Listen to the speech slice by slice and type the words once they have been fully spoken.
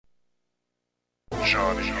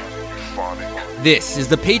Johnny, funny. This is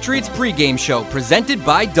the Patriots pregame show presented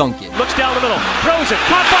by Dunkin'. Looks down the middle, throws it,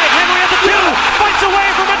 caught by Henry at the 2, fights away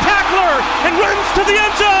from a tackler, and runs to the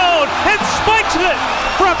end zone, and spikes it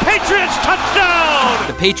for a Patriots touchdown!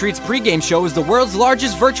 The Patriots pregame show is the world's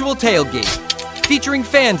largest virtual tailgate, featuring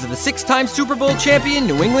fans of the 6-time Super Bowl champion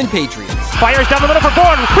New England Patriots. Fires down the middle for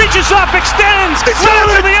Gordon, reaches up, extends, down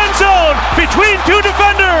to the end zone, between two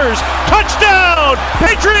defenders, touchdown,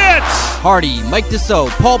 Patriots! Hardy, Mike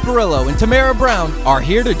Dussault, Paul Perillo, and Tamara Brown are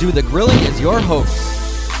here to do the grilling as your hosts.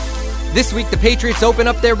 This week, the Patriots open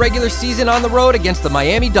up their regular season on the road against the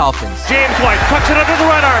Miami Dolphins. James White cuts it under the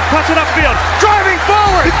right arm, cuts it upfield, driving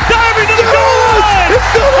forward, diving to the goal line!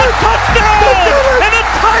 A touchdown! And a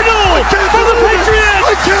title for the Patriots!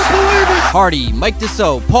 I can't believe it! Hardy, Mike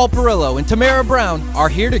Dussault, Paul Perillo, and Tamara Brown are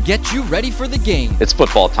here to get you ready for the game. It's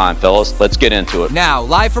football time, fellas. Let's get into it. Now,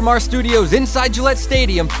 live from our studios inside Gillette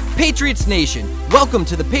Stadium, Patriots Nation, welcome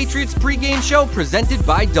to the Patriots pregame show presented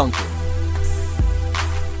by Dunkin'.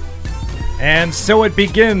 And so it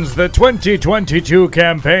begins, the 2022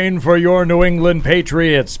 campaign for your New England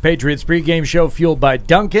Patriots. Patriots pregame show fueled by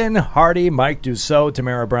Dunkin', Hardy, Mike Dussault,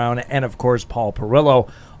 Tamara Brown, and of course Paul Perillo.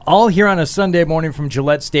 All here on a Sunday morning from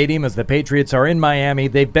Gillette Stadium as the Patriots are in Miami.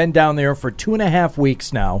 They've been down there for 2.5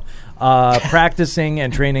 weeks now, practicing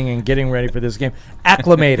and training and getting ready for this game.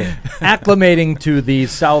 Acclimating to the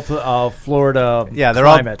South Florida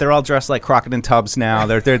climate. They're all dressed like Crocodile Tubbs now.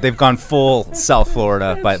 They've gone full South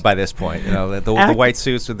Florida by this point. You know, the white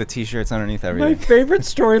suits with the T-shirts underneath everything. My favorite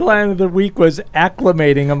storyline of the week was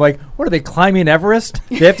acclimating. I'm like, what are they, climbing Everest?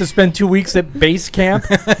 They have to spend 2 weeks at base camp.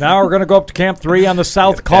 Now we're going to go up to Camp 3 on the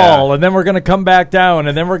South Call, and then we're going to come back down,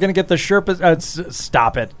 and then we're going to get the Sherpas.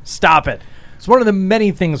 Stop it. It's one of the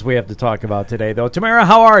many things we have to talk about today, though. Tamara,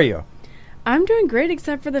 how are you? I'm doing great,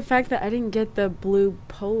 except for the fact that I didn't get the blue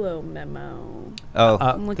polo memo.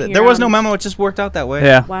 There was no memo. It just worked out that way.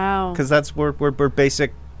 Yeah. Wow. Because we're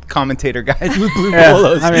basic commentator guys with blue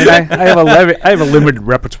polos. I mean, I have a limited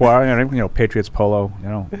repertoire. You know, Patriots polo. You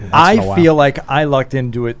know, I feel like I lucked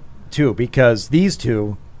into it too because these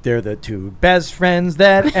two. They're the two best friends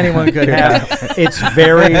that anyone could have. It's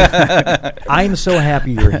very. I'm so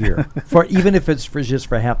happy you're here. For even if it's just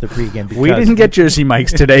for half the pregame. We didn't get Jersey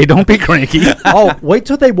Mikes today. Don't be cranky. Oh, wait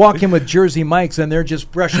till they walk in with Jersey Mikes and they're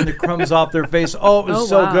just brushing the crumbs off their face. Oh, it was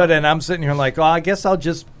so good, and I'm sitting here like, I guess I'll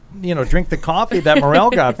just drink the coffee that Morel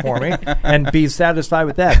got for me and be satisfied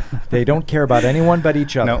with that. They don't care about anyone but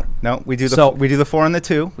each other. No. We do the 4 and the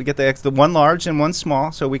 2. We get the one large and one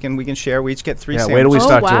small, so we can share. We each get 3 sandwiches. Wait till we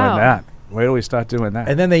start doing that. Wait till we start doing that.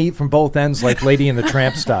 And then they eat from both ends like Lady and the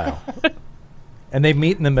Tramp style. And they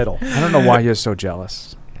meet in the middle. I don't know why you're so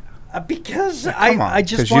jealous. Because I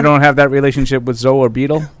just because you don't have that relationship with Zoe or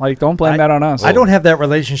Beetle. Like, don't blame that on us. I don't have that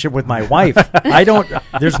relationship with my wife.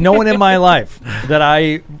 There's no one in my life that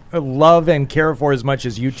I love and care for as much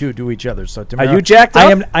as you two do each other. So, Tamara, are you jacked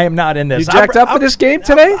up? I am not in this. You jacked up for this game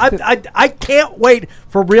today? I can't wait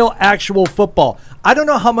for real, actual football. I don't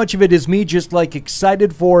know how much of it is me just like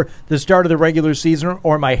excited for the start of the regular season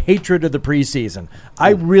or my hatred of the preseason.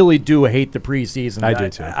 I really do hate the preseason. I do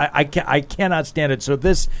too. I cannot stand it. So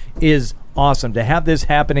this is awesome to have this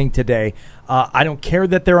happening today. I don't care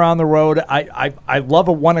that they're on the road. I love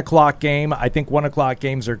a 1 o'clock game. I think 1 o'clock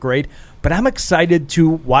games are great. But I'm excited to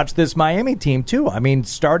watch this Miami team too. I mean,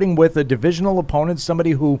 starting with a divisional opponent,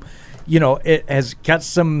 somebody who, it has got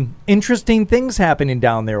some interesting things happening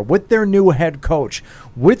down there with their new head coach,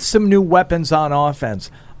 with some new weapons on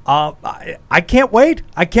offense. I can't wait.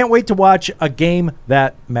 I can't wait to watch a game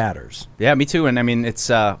that matters. Yeah, me too. And I mean,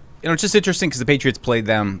 it's it's just interesting because the Patriots played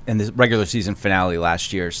them in the regular season finale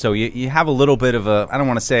last year. So you have a little bit of a, I don't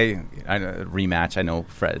want to say a rematch. I know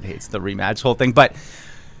Fred hates the rematch whole thing, but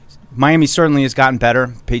Miami certainly has gotten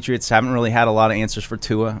better. Patriots haven't really had a lot of answers for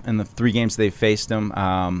Tua in the 3 games they've faced him.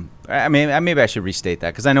 Maybe I should restate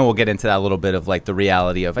that because I know we'll get into that a little bit of like the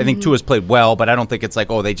reality of. I think Tua's played well, but I don't think it's like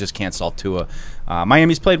they just can't solve Tua.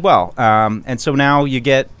 Miami's played well, and so now you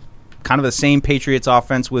get kind of the same Patriots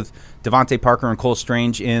offense with Devontae Parker and Cole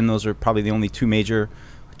Strange in. Those are probably the only 2 major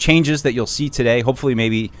changes that you'll see today. Hopefully,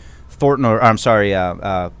 maybe Thornton I'm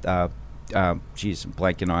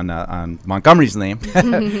blanking on Montgomery's name.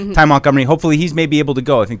 Ty Montgomery. Hopefully he's maybe able to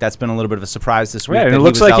go. I think that's been a little bit of a surprise this week. Yeah, and it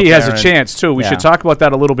looks like he has a chance, too. We should talk about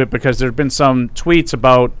that a little bit because there have been some tweets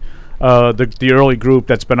about the early group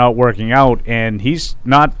that's been out working out, and he's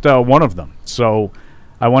not one of them. So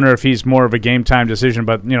I wonder if he's more of a game-time decision.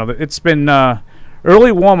 But, it's been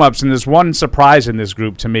early warm-ups, and there's one surprise in this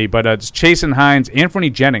group to me, but it's Chasen Hines, Anthony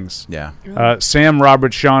Jennings, Sam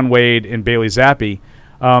Roberts, Sean Wade, and Bailey Zappi.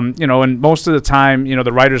 And most of the time,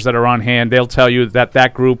 the writers that are on hand, they'll tell you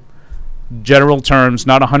that group, general terms,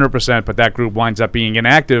 not 100%, but that group winds up being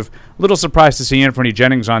inactive. A little surprised to see Anthony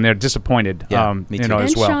Jennings on there, disappointed. Me too. And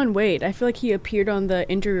as well. Sean Wade, I feel like he appeared on the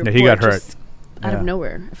injury report. He got hurt out of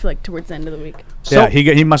nowhere. I feel like towards the end of the week. So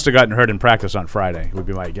he must have gotten hurt in practice on Friday, would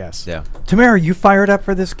be my guess. Yeah. Tamara, you fired up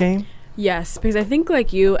for this game? Yes, because I think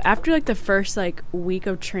like you, after like the first like week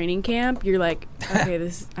of training camp, you're like,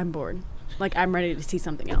 okay, I'm bored. Like I'm ready to see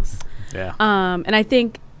something else. Yeah. And I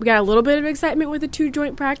think we got a little bit of excitement with the 2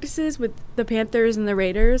 joint practices with the Panthers and the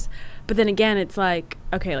Raiders, but then again, it's like,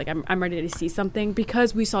 okay, like I'm ready to see something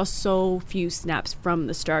because we saw so few snaps from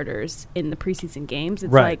the starters in the preseason games.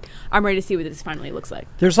 It's like I'm ready to see what this finally looks like.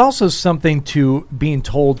 There's also something to being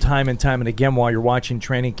told time and time and again while you're watching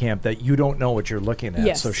training camp that you don't know what you're looking at.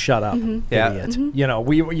 Yes. So shut up, idiot.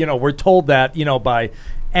 Mm-hmm. We're told that by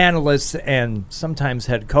analysts and sometimes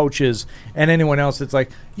head coaches and anyone else. It's like,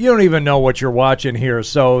 you don't even know what you're watching here,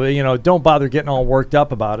 so don't bother getting all worked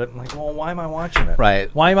up about it. I'm like, well, why am I watching it?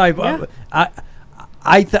 Right. Why am I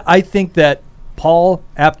I think that Paul,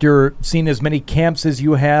 after seeing as many camps as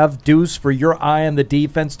you have, Deuce, for your eye on the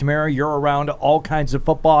defense, Tamara, you're around all kinds of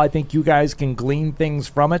football. I think you guys can glean things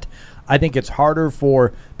from it. I think it's harder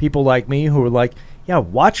for people like me who are like,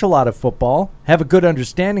 watch a lot of football, have a good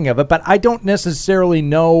understanding of it, but I don't necessarily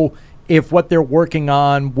know if what they're working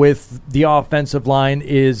on with the offensive line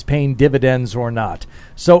is paying dividends or not.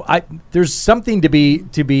 So there's something to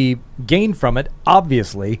be gained from it,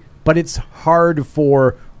 obviously, but it's hard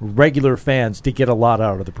for regular fans to get a lot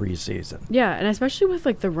out of the preseason. Yeah, and especially with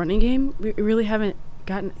like the running game, we really haven't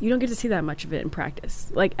you don't get to see that much of it in practice,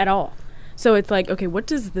 like at all. So it's like, okay, what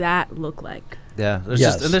does that look like? Yeah, there's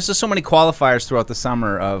just so many qualifiers throughout the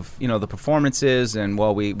summer of the performances, and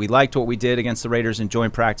we liked what we did against the Raiders in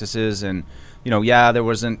joint practices, and there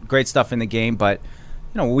wasn't great stuff in the game, but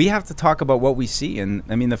we have to talk about what we see. And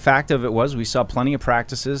I mean, the fact of it was we saw plenty of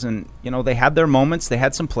practices, and they had their moments, they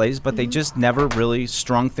had some plays, but they just never really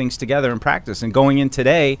strung things together in practice. And going in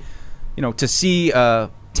today, to see a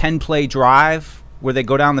 10-play drive where they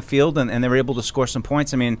go down the field and they're able to score some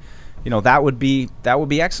points, I mean, that would be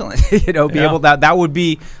excellent. That would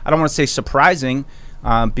be, I don't want to say surprising,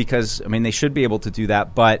 because I mean they should be able to do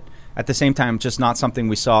that, but at the same time, just not something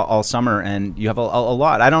we saw all summer. And you have a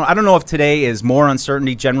lot. I don't know if today is more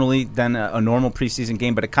uncertainty generally than a normal preseason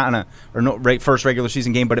game, but it first regular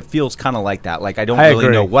season game, but it feels kind of like that. Like I don't really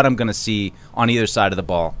know what I'm going to see on either side of the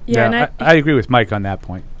ball. Yeah, I agree with Mike on that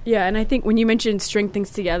point. Yeah, and I think when you mentioned string things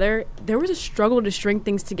together, there was a struggle to string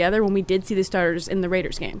things together when we did see the starters in the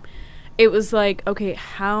Raiders game. It was like, okay,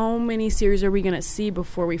 how many series are we going to see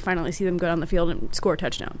before we finally see them go down the field and score a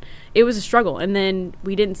touchdown? It was a struggle, and then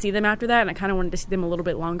we didn't see them after that, and I kind of wanted to see them a little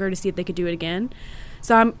bit longer to see if they could do it again.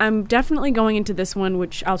 So I'm definitely going into this one,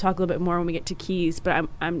 which I'll talk a little bit more when we get to keys, but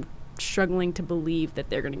I'm struggling to believe that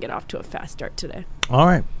they're going to get off to a fast start today. All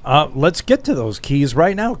right. Let's get to those keys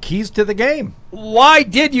right now. Keys to the game. Why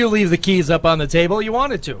did you leave the keys up on the table? You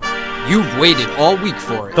wanted to. You've waited all week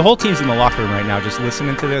for it. The whole team's in the locker room right now just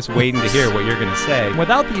listening to this, waiting to hear what you're going to say.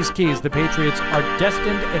 Without these keys, the Patriots are destined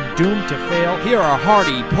and doomed to fail. Here are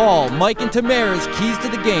Hardy, Paul, Mike, and Tamara's keys to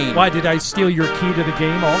the game. Why did I steal your key to the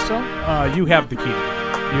game also? You have the key.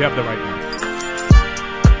 You have the right one.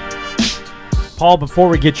 Paul, before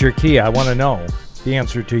we get your key, I want to know the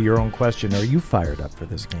answer to your own question. Are you fired up for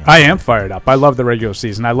this game? I am fired up. I love the regular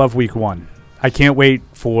season. I love week 1. I can't wait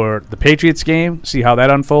for the Patriots game, see how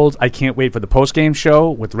that unfolds. I can't wait for the post-game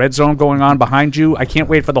show with Red Zone going on behind you. I can't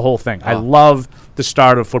wait for the whole thing. I love the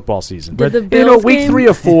start of football season. Did the Bills week game? 3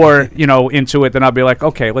 or 4, into it, then I'll be like,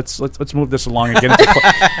 okay, let's move this along and get into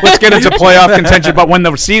let's get into playoff contention. But when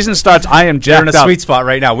the season starts, I am jacked They're in a sweet spot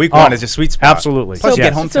right now. Week 1 is a sweet spot. Absolutely. Plus, you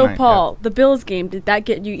get home So tonight. Paul, the Bills game, did that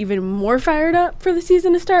get you even more fired up for the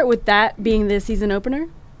season to start, with that being the season opener?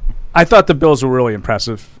 I thought the Bills were really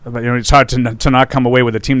impressive. It's hard to not come away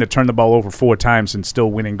with a team that turned the ball over 4 times and still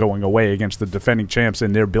winning going away against the defending champs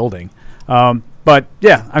in their building. But,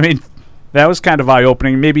 yeah, I mean, that was kind of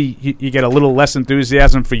eye-opening. Maybe you get a little less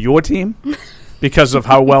enthusiasm for your team because of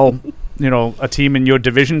how well, a team in your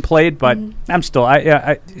division played. But I'm still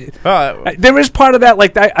there is part of that.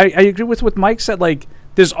 Like I agree with what Mike said. Like,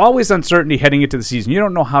 there's always uncertainty heading into the season. You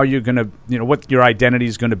don't know how you're going to, what your identity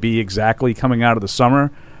is going to be exactly coming out of the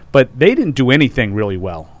summer. But they didn't do anything really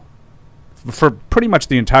well for pretty much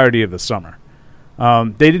the entirety of the summer.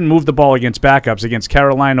 They didn't move the ball against backups against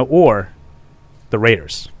Carolina or the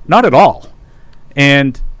Raiders, not at all.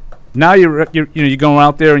 And now you're going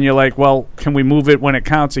out there and you're like, well, can we move it when it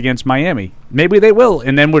counts against Miami? Maybe they will.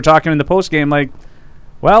 And then we're talking in the post game like,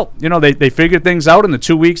 Well, they figured things out in the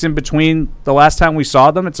 2 weeks in between the last time we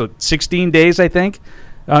saw them. It's 16 days, I think,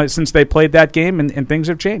 since they played that game, and things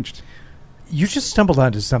have changed. You just stumbled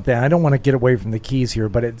onto something. I don't want to get away from the keys here,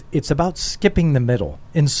 but it's about skipping the middle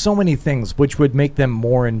in so many things, which would make them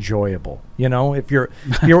more enjoyable. If you're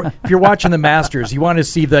watching the Masters, you want to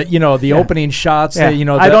see the opening shots. Yeah.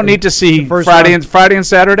 I don't need to see Friday and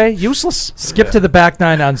Saturday. Useless. Skip to the back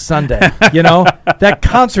nine on Sunday. That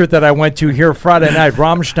concert that I went to here Friday night,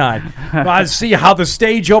 Rammstein. I see how the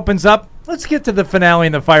stage opens up. Let's get to the finale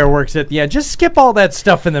and the fireworks at the end. Just skip all that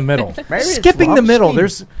stuff in the middle. Skipping the middle.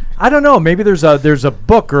 I don't know. Maybe there's a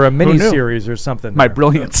book or a mini series or something. My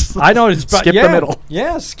brilliance. I know. It's skip the middle.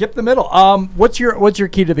 Yeah, skip the middle. What's your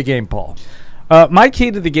key to the game, Paul? My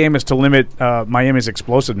key to the game is to limit Miami's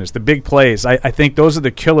explosiveness, the big plays. I think those are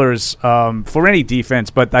the killers for any defense.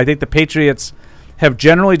 But I think the Patriots have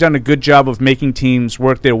generally done a good job of making teams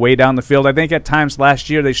work their way down the field. I think at times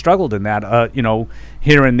last year they struggled in that,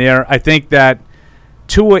 here and there. I think that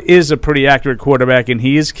Tua is a pretty accurate quarterback, and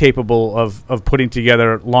he is capable of putting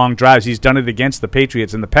together long drives. He's done it against the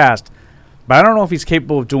Patriots in the past, but I don't know if he's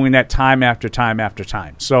capable of doing that time after time after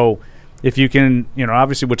time. So if you can,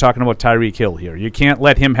 obviously we're talking about Tyreek Hill here. You can't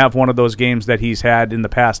let him have one of those games that he's had in the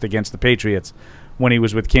past against the Patriots when he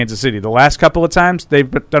was with Kansas City. The last couple of times,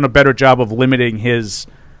 they've done a better job of limiting his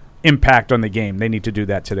impact on the game. They need to do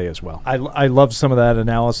that today as well. I love some of that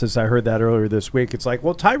analysis. I heard that earlier this week. It's like,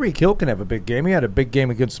 well, Tyreek Hill can have a big game. He had a big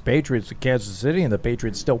game against the Patriots at Kansas City, and the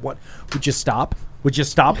Patriots still won. Would you stop? Would you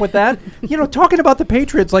stop with that? Talking about the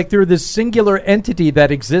Patriots like they're this singular entity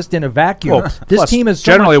that exists in a vacuum. This team is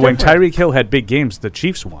so generally much different. When Tyreek Hill had big games, the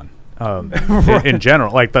Chiefs won. In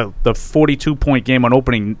general, like the 42-point game on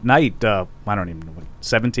opening night, I don't even know,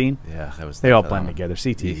 17? Yeah, that was. They all blend together.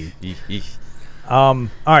 CTE. All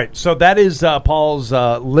right, so that is Paul's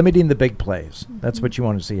limiting the big plays. That's what you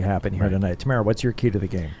want to see happen here tonight. Tamara, what's your key to the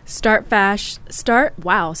game? Start fast,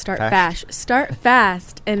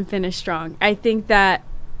 and finish strong. I think that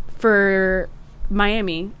for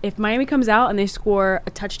Miami, if Miami comes out and they score a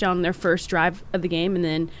touchdown in their first drive of the game, and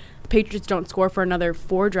then the Patriots don't score for another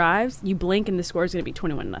 4 drives, you blink and the score is going to be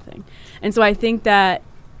 21-0. And so I think that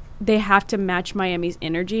they have to match Miami's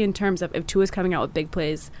energy in terms of if Tua's coming out with big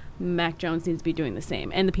plays, Mac Jones needs to be doing the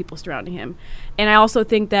same, and the people surrounding him. And I also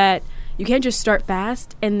think that you can't just start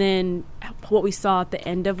fast and then what we saw at the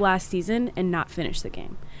end of last season and not finish the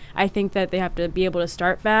game. I think that they have to be able to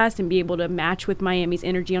start fast and be able to match with Miami's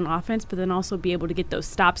energy on offense, but then also be able to get those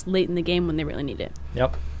stops late in the game when they really need it.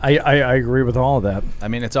 Yep. I agree with all of that. I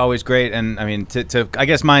mean, it's always great. And, I mean, to I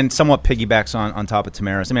guess mine somewhat piggybacks on top of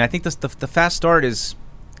Tamara's. I mean, I think the fast start is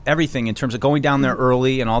everything in terms of going down there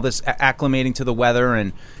early and all this acclimating to the weather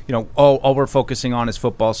and, all we're focusing on is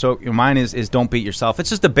football. So mine is don't beat yourself. It's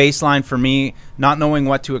just a baseline for me, not knowing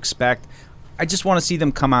what to expect. I just want to see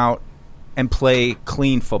them come out and play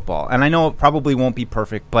clean football. And I know it probably won't be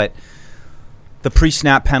perfect, but the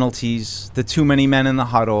pre-snap penalties, the too many men in the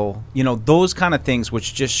huddle, those kind of things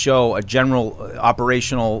which just show a general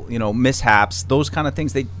operational, mishaps, those kind of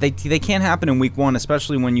things, they can't happen in week 1,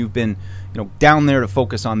 especially when you've been, down there to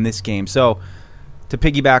focus on this game. So to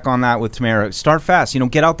piggyback on that with Tamara, start fast,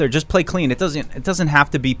 get out there, just play clean. It doesn't have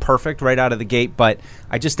to be perfect right out of the gate, but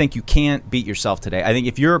I just think you can't beat yourself today. I think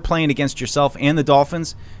if you're playing against yourself and the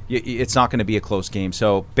Dolphins, it's not going to be a close game.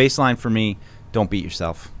 So baseline for me, don't beat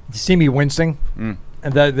yourself. You see me wincing, and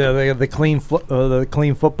the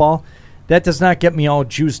clean football. That does not get me all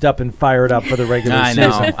juiced up and fired up for the regular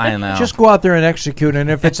season. I know. Just go out there and execute, and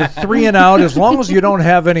if it's a 3 and out, as long as you don't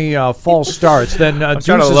have any false starts, then Deuce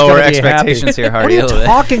trying to lower expectations here, Hardy. What are you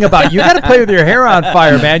talking about? You got to play with your hair on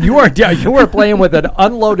fire, man. You are playing with an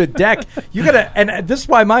unloaded deck. You got to, and this is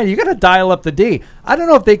why you got to dial up the D. I don't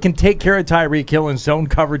know if they can take care of Tyreek Hill in zone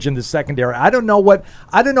coverage in the secondary. I don't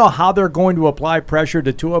know how they're going to apply pressure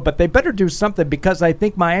to Tua, but they better do something because I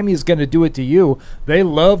think Miami is going to do it to you. They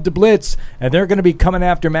love to blitz, and they're going to be coming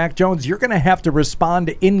after Mac Jones. You're going to have to respond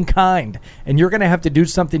in kind, and you're going to have to do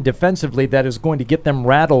something defensively that is going to get them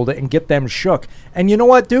rattled and get them shook. And you know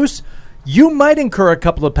what, Deuce? You might incur a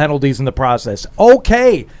couple of penalties in the process.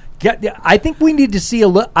 Okay. I think we need to see a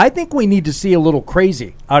little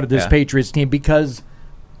crazy out of this Patriots team because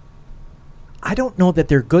I don't know that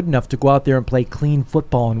they're good enough to go out there and play clean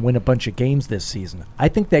football and win a bunch of games this season. I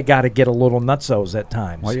think they got to get a little nutsos at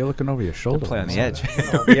times. Why are you looking over your shoulder? Play on the edge.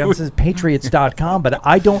 This is Patriots.com, but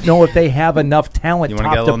I don't know if they have enough talent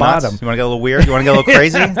top to bottom. You want to get a little weird? You want to get a little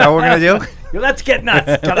crazy? Is that what we're going to do? Let's get nuts.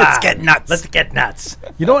 Let's get nuts. Let's get nuts.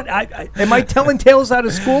 You know what? Am I telling tales out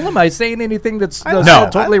of school? Am I saying anything that's No,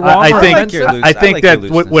 totally wrong? I think your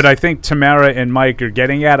that what I think Tamara and Mike are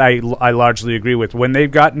getting at, I largely agree with. When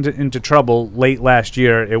they've gotten into trouble late last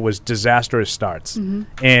year, it was disastrous starts.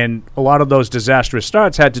 And a lot of those disastrous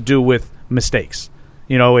starts had to do with mistakes.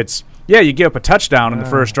 You know, you give up a touchdown in the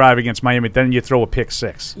first drive against Miami, then you throw a pick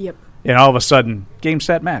six. Yep. And all of a sudden, game,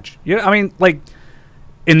 set, match. I mean, like,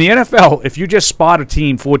 in the NFL, if you just spot a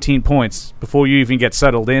team 14 points before you even get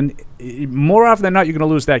settled in, more often than not, you're going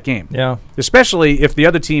to lose that game. Yeah. Especially if the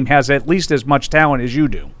other team has at least as much talent as you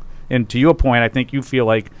do. And to your point, I think you feel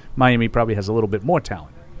like Miami probably has a little bit more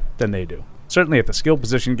talent than they do. Certainly at the skill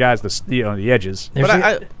position guys, the edges.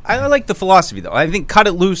 But I like the philosophy, though. I think cut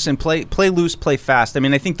it loose and play loose, play fast. I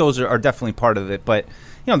mean, I think those are definitely part of it. But,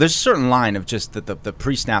 there's a certain line of just the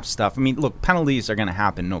pre-snap stuff. I mean, look, penalties are going to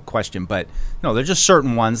happen, no question. But, there's just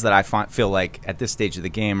certain ones that I feel like at this stage of the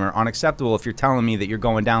game are unacceptable if you're telling me that you're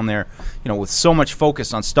going down there, with so much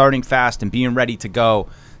focus on starting fast and being ready to go.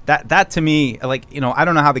 That to me, like, I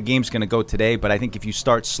don't know how the game's going to go today, but I think if you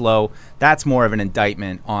start slow, that's more of an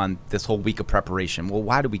indictment on this whole week of preparation. Well,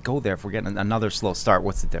 why do we go there if we're getting another slow start?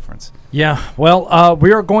 What's the difference? Yeah, well,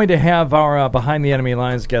 we are going to have our Behind the Enemy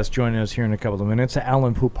Lines guest joining us here in a couple of minutes,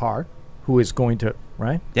 Alan Poupart, who is going to,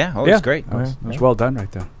 right? Yeah, it's great. That's well done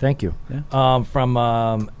right there. Thank you. Yeah.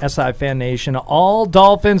 From SI Fan Nation, all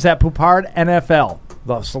Dolphins at Poupart NFL.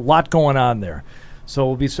 There's a lot going on there. So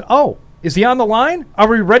we'll be... is he on the line? Are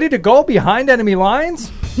we ready to go behind enemy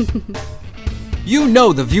lines? You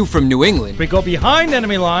know the view from New England. We go behind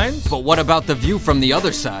enemy lines. But what about the view from the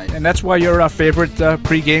other side? And that's why you're our favorite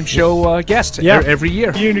pregame show guest every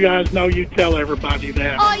year. You guys know you tell everybody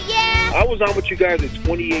that. Oh, yeah? I was on with you guys in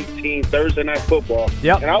 2018, Thursday Night Football.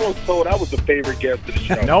 Yep. And I was told I was the favorite guest of the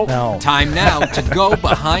show. Nope. No. Time now to go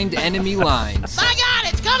behind enemy lines. My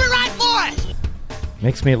God, it's coming right for us.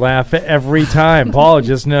 Makes me laugh every time. Paul,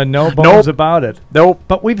 just no bones about it. Nope.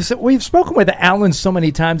 But we've spoken with Alan so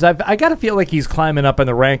many times. I got to feel like he's climbing up in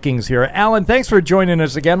the rankings here. Alan, thanks for joining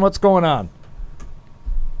us again. What's going on?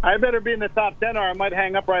 I better be in the top 10 or I might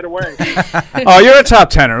hang up right away. Oh, you're a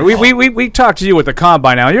top 10er. We talked to you at the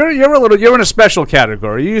Combine now. You're in a special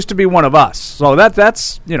category. You used to be one of us. So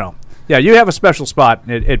that's you have a special spot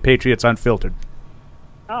at Patriots Unfiltered.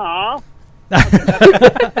 Aw.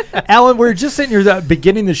 Alan, we're just sitting here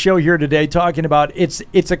beginning the show here today talking about it's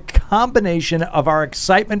a combination of our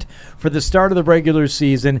excitement for the start of the regular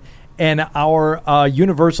season and our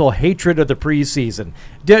universal hatred of the preseason.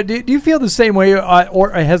 Do you feel the same way, or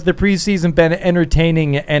has the preseason been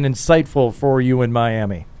entertaining and insightful for you in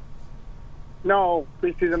Miami? No,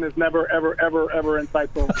 preseason is never, ever, ever, ever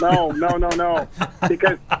insightful. No.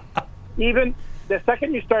 Because even the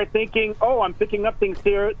second you start thinking, I'm picking up things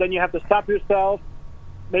here, then you have to stop yourself,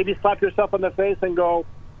 maybe slap yourself on the face and go,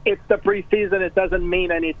 it's the preseason, it doesn't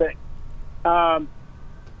mean anything. To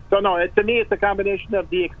me, it's a combination of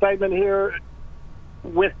the excitement here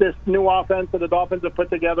with this new offense that the Dolphins have put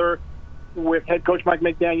together with head coach Mike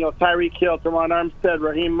McDaniel, Tyreek Hill, Teron Armstead,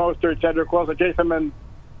 Raheem Mostert, Cedric Wilson, Jason, and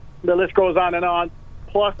the list goes on and on,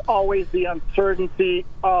 plus always the uncertainty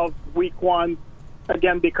of week one,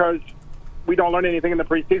 again, because we don't learn anything in the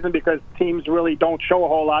preseason because teams really don't show a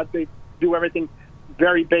whole lot. They do everything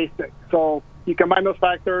very basic. So you combine those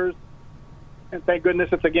factors, and thank goodness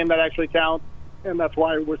it's a game that actually counts, and that's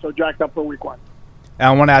why we're so jacked up for week one.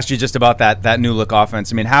 I want to ask you just about that new look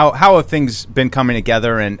offense. I mean, how have things been coming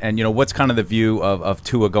together, and what's kind of the view of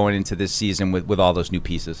Tua going into this season with all those new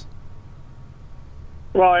pieces?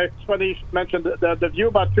 Well, it's funny you mentioned the view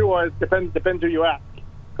about Tua depends who you ask,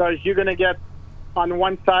 because you're going to get on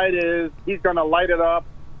one side is he's going to light it up.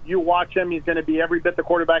 You watch him, he's going to be every bit the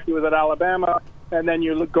quarterback he was at Alabama. And then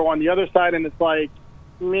you go on the other side, and it's like,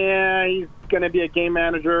 he's going to be a game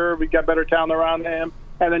manager. We got better talent around him.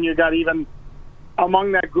 And then you got even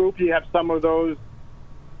among that group, you have some of those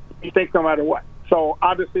he thinks no matter what. So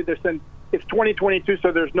obviously it's 2022,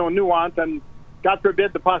 so there's no nuance. And God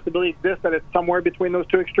forbid the possibility exists that it's somewhere between those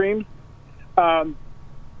two extremes. But,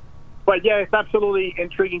 it's absolutely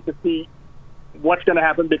intriguing to see what's going to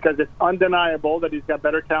happen because it's undeniable that he's got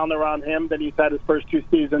better talent around him than he's had his first two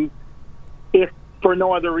seasons, if for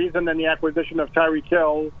no other reason than the acquisition of Tyreek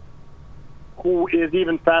Hill, who is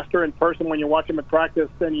even faster in person when you watch him at practice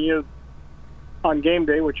than he is on game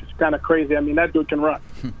day, which is kind of crazy. I mean, that dude can run.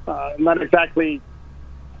 I'm not exactly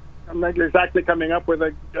coming up with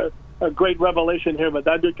a great revelation here, but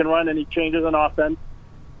that dude can run, and he changes an offense.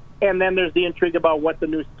 And then there's the intrigue about what the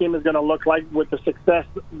new scheme is going to look like with the success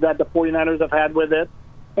that the 49ers have had with it.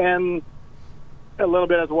 And a little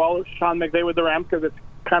bit as well, Sean McVay with the Rams, because it's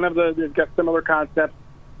they've got similar concepts.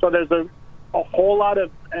 So there's a whole lot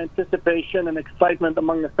of anticipation and excitement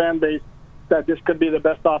among the fan base that this could be the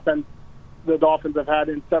best offense the Dolphins have had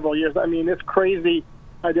in several years. I mean, it's crazy.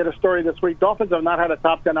 I did a story this week. Dolphins have not had a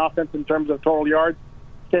top 10 offense in terms of total yards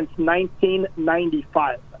since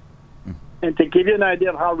 1995. And to give you an idea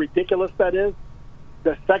of how ridiculous that is,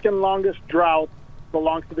 the second longest drought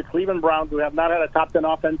belongs to the Cleveland Browns, who have not had a top 10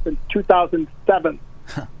 offense since 2007.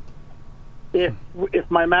 If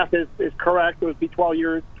my math is correct, it would be 12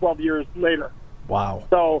 years later. Wow.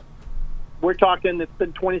 So we're talking, it's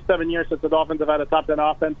been 27 years since the Dolphins have had a top 10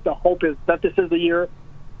 offense. The hope is that this is the year.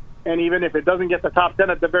 And even if it doesn't get the top 10,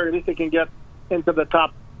 at the very least it can get into the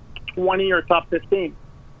top 20 or top 15.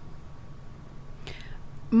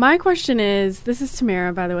 My question is, this is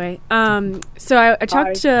Tamara, by the way. So I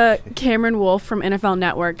talked to Cameron Wolf from NFL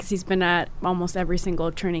Network because he's been at almost every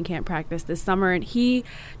single training camp practice this summer, and he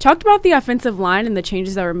talked about the offensive line and the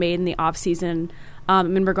changes that were made in the offseason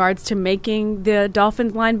in regards to making the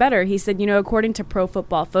Dolphins line better. He said, according to Pro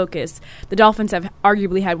Football Focus, the Dolphins have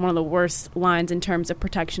arguably had one of the worst lines in terms of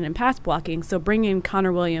protection and pass blocking. So bringing in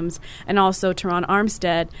Connor Williams and also Teron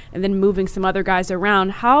Armstead and then moving some other guys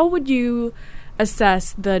around, how would you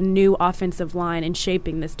assess the new offensive line in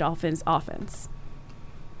shaping this Dolphins offense?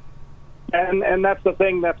 And that's the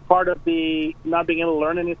thing. That's part of the not being able to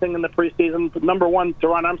learn anything in the preseason. Number one,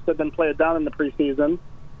 Teron Armstead didn't play it down in the preseason.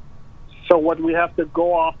 So what we have to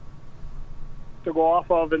go off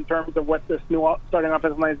of in terms of what this new starting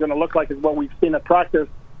offensive line is going to look like is what we've seen at practice.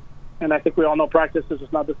 And I think we all know practice is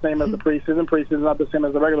just not the same as the preseason. Preseason is not the same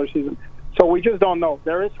as the regular season. So we just don't know.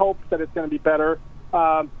 There is hope that it's going to be better.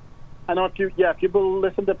 I know if you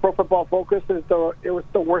listen to Pro Football Focus, it was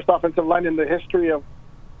the worst offensive line in the history of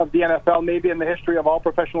the NFL, maybe in the history of all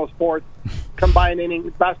professional sports, combining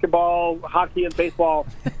basketball, hockey, and baseball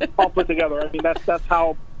all put together. I mean, that's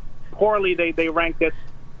how poorly they ranked it.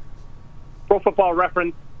 Pro Football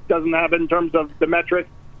Reference doesn't have it in terms of the metrics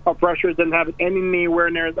of pressures, didn't have it anywhere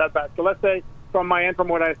near that bad. So let's say from my end, from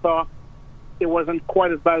what I saw, it wasn't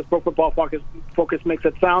quite as bad as Pro Football Focus makes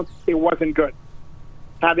it sound. It wasn't good.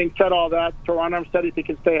 Having said all that, Teron Armstead, if he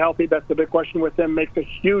can stay healthy, that's the big question with him, makes a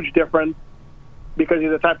huge difference because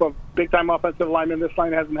he's the type of big-time offensive lineman this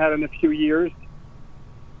line hasn't had in a few years.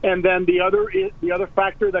 And then the other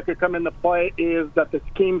factor that could come into play is that the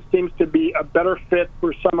scheme seems to be a better fit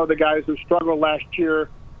for some of the guys who struggled last year.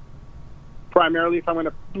 Primarily, if I'm going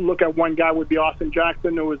to look at one guy, would be Austin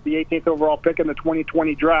Jackson, who was the 18th overall pick in the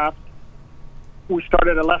 2020 draft. We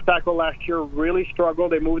started at left tackle last year, really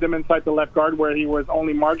struggled. They moved him inside the left guard where he was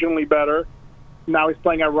only marginally better. Now he's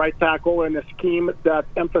playing at right tackle in a scheme that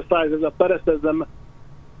emphasizes athleticism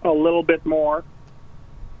a little bit more.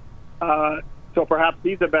 So perhaps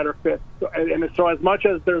he's a better fit. So as much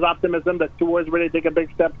as there's optimism that Tua is ready to take a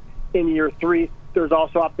big step in year 3, there's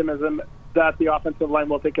also optimism that the offensive line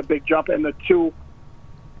will take a big jump, and the two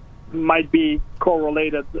might be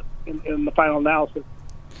correlated in the final analysis.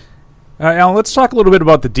 Alan, let's talk a little bit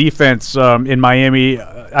about the defense in Miami.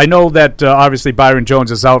 I know that obviously Byron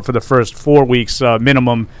Jones is out for the first 4 weeks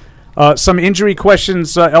minimum. Some injury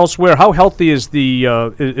questions elsewhere. How healthy is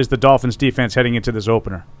the Dolphins defense heading into this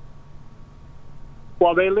opener?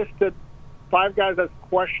 Well, they listed 5 guys as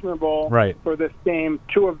questionable for this game.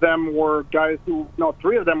 3 of them were guys who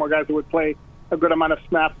would play a good amount of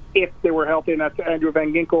snaps if they were healthy, and that's Andrew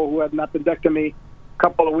Van Ginkel, who had an appendectomy a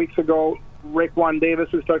couple of weeks ago, Raekwon Davis,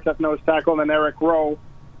 who starts at nose tackle, and then Eric Rowe,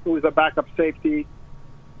 who is a backup safety.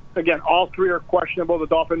 Again, all 3 are questionable. The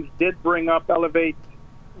Dolphins did elevate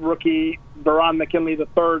rookie Veron McKinley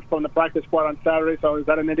III from the practice squad on Saturday, so is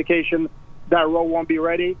that an indication that Rowe won't be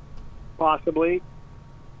ready? Possibly.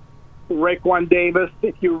 Raekwon Davis,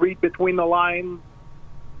 if you read between the lines,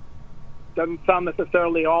 doesn't sound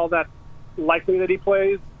necessarily all that likely that he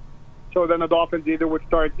plays. So then the Dolphins either would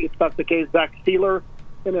start, if that's the case, Zach Steeler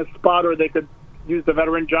in his spot, or they could use the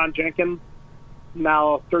veteran John Jenkins,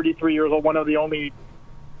 now 33 years old, one of the only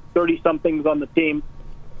 30-somethings on the team.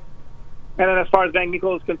 And then as far as Van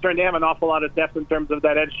Ginkel is concerned, they have an awful lot of depth in terms of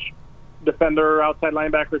that edge defender, outside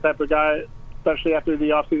linebacker type of guy, especially after the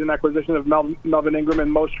offseason acquisition of Melvin Ingram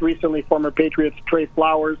and most recently former Patriots Trey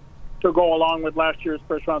Flowers to go along with last year's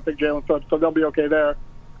first-round pick Jalen Phillips, so they'll be okay there.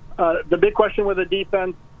 The big question with the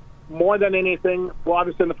defense, more than anything, well,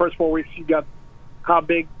 obviously in the first 4 weeks you got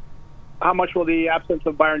how much will the absence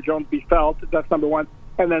of Byron Jones be felt? That's number one.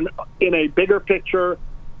 And then in a bigger picture,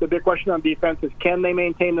 the big question on defense is, can they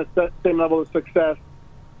maintain the same level of success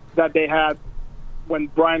that they had when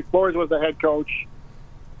Brian Flores was the head coach?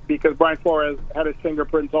 Because Brian Flores had his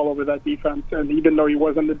fingerprints all over that defense, and even though he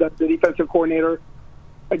wasn't the defensive coordinator,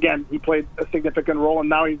 again, he played a significant role, and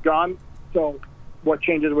now he's gone. So what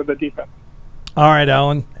changes with the defense? All right,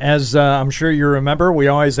 Alan. As I'm sure you remember, we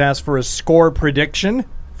always ask for a score prediction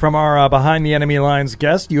from our Behind the Enemy Lines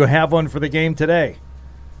guest. Do you have one for the game today?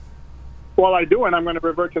 Well, I do, and I'm going to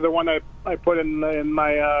revert to the one I put in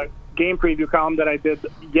my game preview column that I did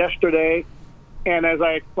yesterday. And as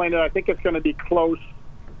I explained it, I think it's going to be close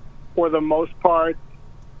for the most part.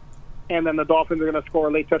 And then the Dolphins are going to score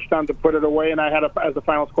a late touchdown to put it away. And I had as the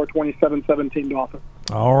final score 27-17 Dolphins.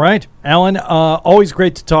 All right, Alan. Always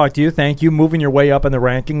great to talk to you. Thank you. Moving your way up in the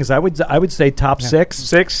rankings, I would say top six,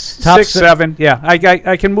 six, 7. Yeah,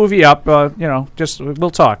 I can move you up. Just we'll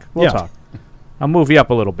talk. We'll talk. I'll move you up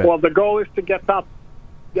a little bit. Well, the goal is to get the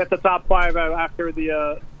top 5 after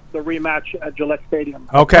the rematch at Gillette Stadium.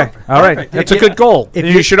 Okay. All right. That's a good goal.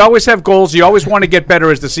 You should always have goals. You always want to get better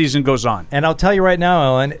as the season goes on. And I'll tell you right now,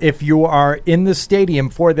 Alan, if you are in the stadium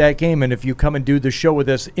for that game and if you come and do the show with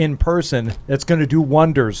us in person, that's going to do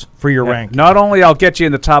wonders for your rank. Not only I'll get you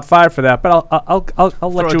in the top 5 for that, but I'll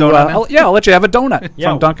let you I'll let you have a donut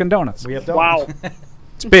from Dunkin' Donuts. We have donuts. Wow.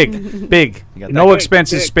 It's big. No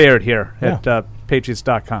expenses spared here at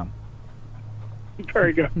Patriots.com.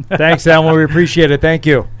 Very good. Thanks, Alan. We appreciate it. Thank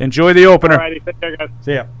you. Enjoy the opener. All righty. Take care, guys.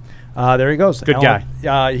 See ya. There he goes. Good Alan,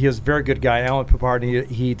 guy. He is a very good guy. Alan Pipard.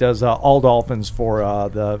 He does all Dolphins for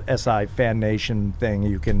the SI Fan Nation thing.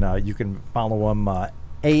 You can follow him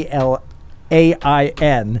ALAIN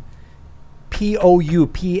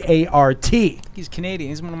POUPART. He's Canadian.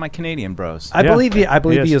 He's one of my Canadian bros. I believe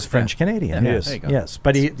he is French Canadian. Yeah, Yes, yes.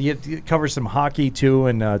 But he covers some hockey too,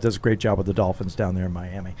 and does a great job with the Dolphins down there in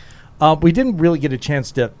Miami. We didn't really get a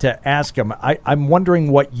chance to ask him. I'm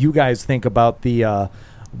wondering what you guys think about the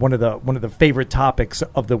one of the favorite topics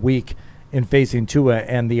of the week in facing Tua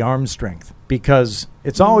and the arm strength, because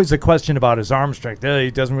it's always a question about his arm strength. He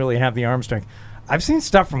doesn't really have the arm strength. I've seen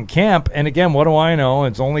stuff from camp, and again, what do I know?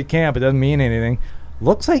 It's only camp. It doesn't mean anything.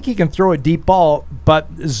 Looks like he can throw a deep ball, but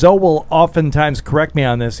Zoe will oftentimes correct me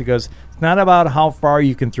on this. He goes, it's not about how far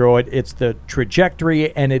you can throw it. It's the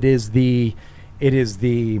trajectory, and it is the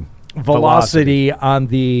velocity on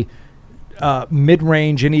the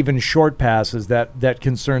mid-range and even short passes that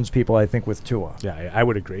concerns people, I think, with Tua. Yeah, I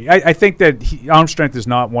would agree. I think that arm strength is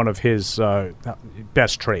not one of his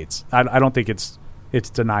best traits. I don't think it's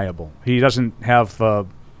deniable. He doesn't have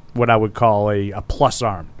what I would call a plus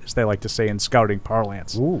arm, as they like to say in scouting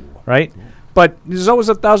parlance. Ooh. Right? Ooh. But he's always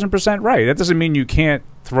 1,000% right. That doesn't mean you can't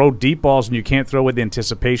throw deep balls and you can't throw with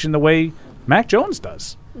anticipation the way Mac Jones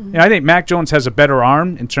does. Mm-hmm. I think Mac Jones has a better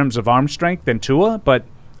arm in terms of arm strength than Tua, but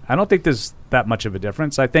I don't think there's that much of a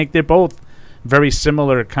difference. I think they're both very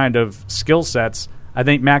similar kind of skill sets. I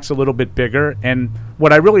think Mac's a little bit bigger, and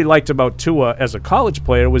what I really liked about Tua as a college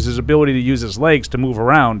player was his ability to use his legs to move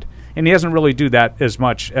around, and he doesn't really do that as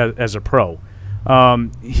much as a pro.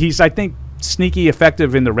 He's, I think, sneaky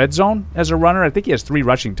effective in the red zone as a runner. I think he has 3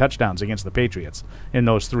 rushing touchdowns against the Patriots in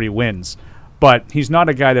those 3 wins. But he's not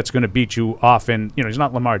a guy that's going to beat you often. He's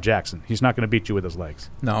not Lamar Jackson. He's not going to beat you with his legs.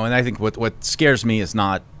 No, and I think what scares me is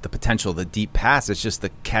not the potential, the deep pass. It's just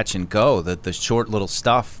the catch and go, the short little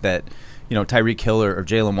stuff that Tyreek Hill or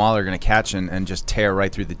Jalen Waller are going to catch and just tear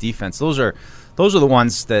right through the defense. Those are the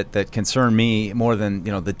ones that concern me more than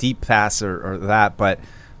the deep pass or that. But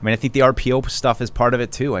I mean, I think the RPO stuff is part of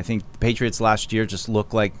it too. I think the Patriots last year just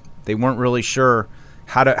looked like they weren't really sure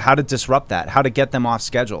how to disrupt that, how to get them off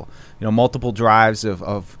schedule. Multiple drives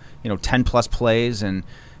of 10 plus plays, and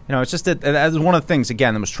it's just that one of the things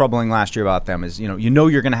again that was troubling last year about them is you're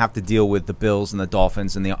going to have to deal with the Bills and the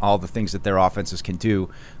Dolphins and all the things that their offenses can do,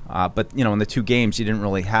 but in the 2 games you didn't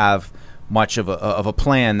really have much of a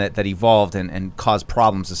plan that evolved and caused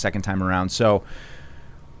problems the second time around. So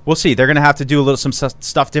we'll see. They're going to have to do some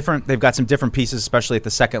stuff different. They've got some different pieces, especially at the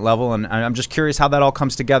second level, and I'm just curious how that all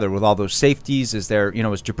comes together with all those safeties. Is there,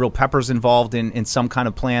 is Jabril Peppers involved in some kind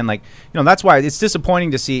of plan? That's why it's disappointing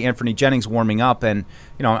to see Anthony Jennings warming up, and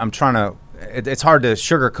I'm trying to. It's hard to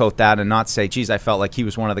sugarcoat that and not say, geez, I felt like he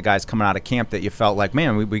was one of the guys coming out of camp that you felt like,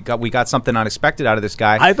 man, we got something unexpected out of this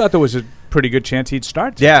guy. I thought there was a pretty good chance he'd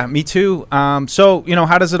start. Yeah, me too. So,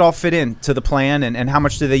 how does it all fit into the plan, and how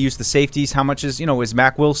much do they use the safeties? How much is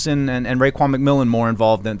Mac Wilson and Raekwon McMillan more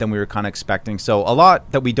involved than we were kind of expecting? So a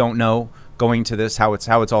lot that we don't know going to this, how it's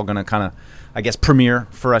all going to kind of, I guess, premiere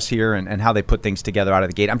for us here and how they put things together out of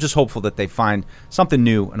the gate. I'm just hopeful that they find something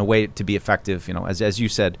new and a way to be effective. As you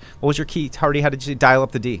said, what was your key, Hardy? How did you dial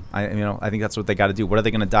up the D? I think that's what they got to do. What are they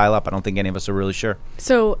going to dial up? I don't think any of us are really sure.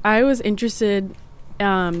 So I was interested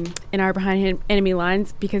in our Behind Enemy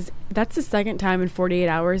Lines because that's the second time in 48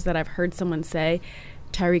 hours that I've heard someone say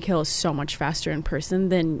Tyreek Hill is so much faster in person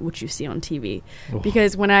than what you see on TV.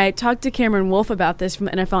 Because when I talked to Cameron Wolfe about this from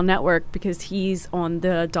the NFL Network, because he's on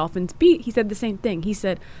the Dolphins beat, he said the same thing. He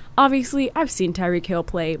said, obviously, I've seen Tyreek Hill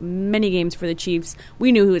play many games for the Chiefs.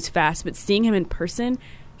 We knew he was fast, but seeing him in person,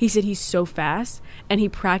 he said he's so fast, and he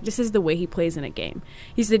practices the way he plays in a game.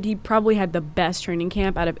 He said he probably had the best training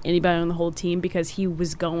camp out of anybody on the whole team because he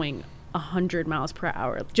was going 100 miles per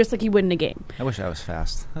hour, just like he would in a game. I wish I was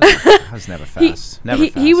fast. I was never fast.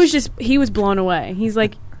 He was blown away. He's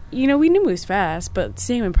like, we knew he was fast, but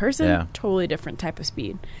seeing him in person, totally different type of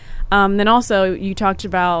speed. Then also, you talked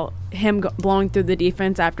about him blowing through the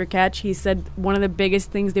defense after catch. He said one of the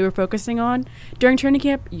biggest things they were focusing on during training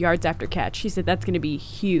camp, yards after catch. He said that's going to be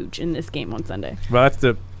huge in this game on Sunday. Well, that's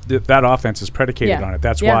that offense is predicated on it.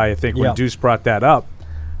 That's why I think when Deuce brought that up,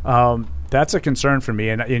 that's a concern for me.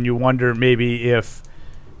 And you wonder maybe if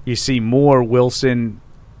you see more Wilson.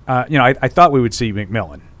 I thought we would see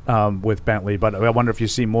McMillan with Bentley, but I wonder if you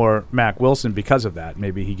see more Mac Wilson because of that.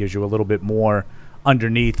 Maybe he gives you a little bit more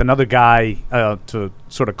underneath, another guy to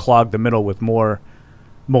sort of clog the middle with more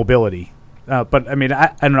mobility. But I mean,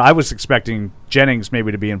 I don't know. I was expecting Jennings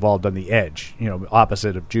maybe to be involved on the edge,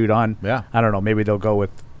 opposite of Judon. Yeah. I don't know. Maybe they'll go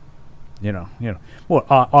with, more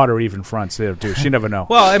odd or even fronts there too. You never know.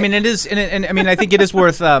 Well, I mean, it is, and I mean, I think it is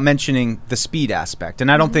worth mentioning the speed aspect.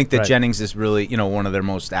 And I don't think that Jennings is really, one of their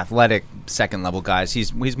most athletic second level guys.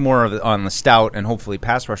 He's more on the stout and hopefully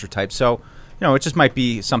pass rusher type. So, it just might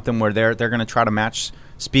be something where they're going to try to match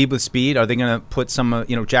speed with speed. Are they going to put some,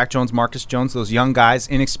 Jack Jones, Marcus Jones, those young guys,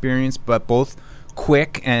 inexperienced but both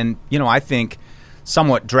quick and, I think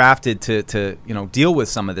somewhat drafted to deal with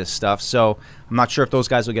some of this stuff. So I'm not sure if those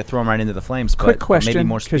guys will get thrown right into the flames. Quick but question, maybe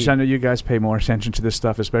more speed. because I know you guys pay more attention to this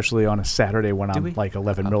stuff, especially on a Saturday when I'm like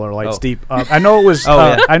 11 Miller Lights deep. I know it was.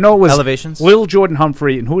 I know it was Elevations. Little Jordan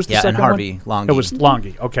Humphrey, and who was the second and Harvey one? Longy. It was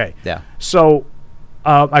Longy. Okay. Yeah. So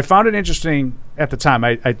I found it interesting at the time.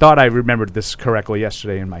 I thought I remembered this correctly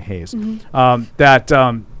yesterday in my haze.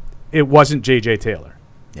 That it wasn't J.J. Taylor.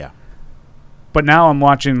 Yeah. But now I'm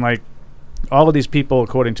watching all of these people,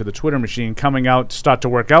 according to the Twitter machine, coming out to start to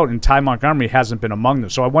work out, and Ty Montgomery hasn't been among them.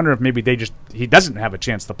 So I wonder if maybe he doesn't have a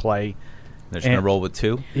chance to play. They're just going to roll with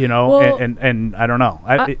two. And I don't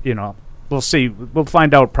know. We'll see. We'll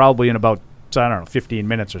find out probably in about 15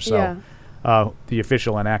 minutes or so. Yeah. The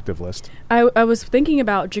official inactive list. I was thinking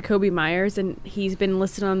about Jacoby Myers, and he's been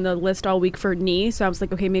listed on the list all week for knee. So I was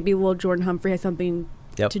like, okay, maybe Will Jordan Humphrey has something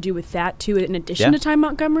to do with that too, in addition to Ty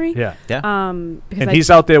Montgomery. Yeah. And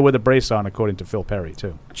he's out there with a brace on, according to Phil Perry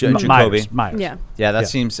too. Jacoby Myers. Yeah, that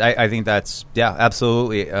seems. I think that's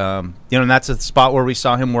absolutely. And that's a spot where we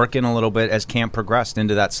saw him working a little bit as camp progressed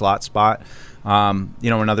into that slot spot.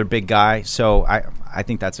 Another big guy. So I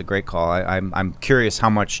think that's a great call. I'm curious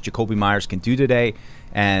how much Jacoby Myers can do today,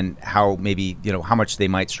 and how maybe how much they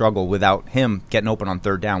might struggle without him getting open on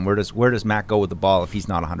third down. Where does Matt go with the ball if he's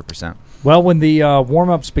not 100%? Well, when the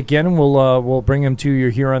warm-ups begin, we'll bring them to you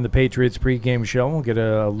here on the Patriots pregame show. We'll get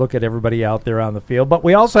a look at everybody out there on the field. But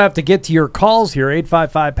we also have to get to your calls here,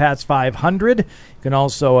 855-PATS-500. You can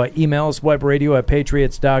also email us,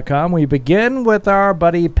 webradio@patriots.com. We begin with our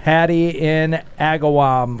buddy Patty in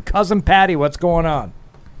Agawam. Cousin Patty, what's going on?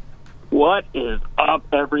 What is up,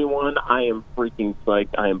 everyone? I am freaking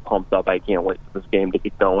psyched. I am pumped up. I can't wait for this game to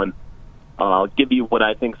get going. I'll give you what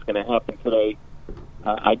I think is going to happen today.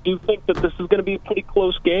 I do think that this is going to be a pretty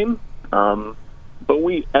close game. But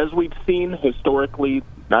as we've seen historically,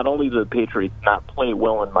 not only do the Patriots not play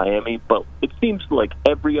well in Miami, but it seems like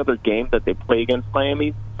every other game that they play against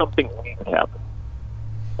Miami, something weird happens.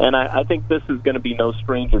 And I think this is going to be no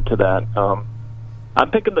stranger to that. I'm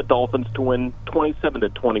picking the Dolphins to win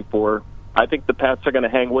 27-24. I think the Pats are going to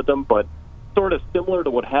hang with them, but sort of similar to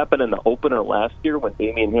what happened in the opener last year when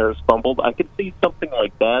Damian Harris fumbled, I could see something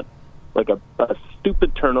like that, like a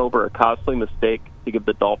stupid turnover, a costly mistake to give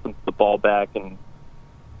the Dolphins the ball back and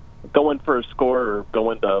go in for a score or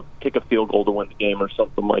go in to kick a field goal to win the game or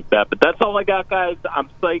something like that. But that's all I got, guys. I'm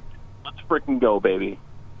psyched. Let's freaking go, baby.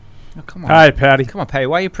 Oh, come on. Hi, Patty. Come on, Patty.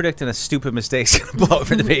 Why are you predicting a stupid mistake to blow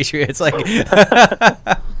for the Patriots?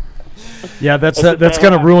 Yeah, that's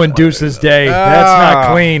going to ruin Deuce's day. That's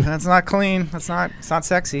not clean. That's not clean. It's not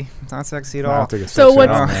sexy. It's not sexy at all. So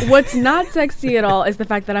what's not sexy at all is the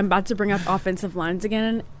fact that I'm about to bring up offensive lines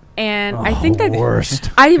again. And I think that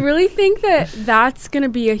I really think that that's going to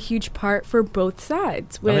be a huge part for both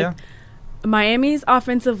sides with Miami's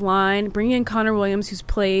offensive line, bringing in Connor Williams, who's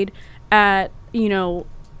played at,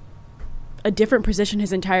 a different position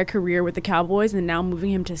his entire career with the Cowboys, and now moving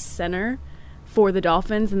him to center for the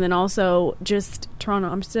Dolphins, and then also just Teron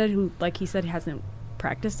Armstead, who, like he said, hasn't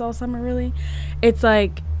practiced all summer, really. It's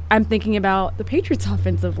like I'm thinking about the Patriots'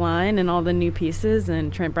 offensive line and all the new pieces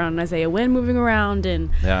and Trent Brown and Isaiah Wynn moving around. And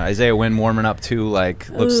yeah, Isaiah Wynn warming up too.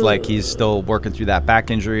 Looks like he's still working through that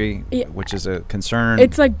back injury, which is a concern.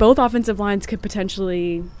 It's like both offensive lines could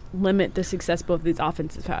potentially limit the success both of these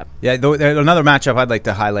offenses have. Yeah, another matchup I'd like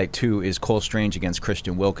to highlight too is Cole Strange against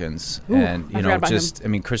Christian Wilkins. Ooh,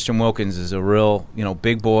 and Christian Wilkins is a real,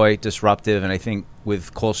 big boy, disruptive, and I think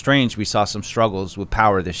with Cole Strange we saw some struggles with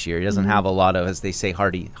power this year. He doesn't have a lot of, as they say,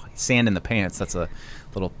 hardy sand in the pants. That's a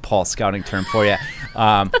little Paul scouting term for you.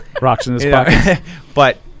 Rocks in his pocket.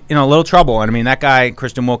 But a little trouble. And I mean, that guy,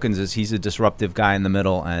 Christian Wilkins, he's a disruptive guy in the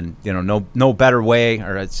middle, and no better way,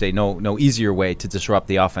 or I'd say no easier way to disrupt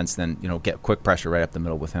the offense than get quick pressure right up the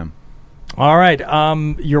middle with him. All right,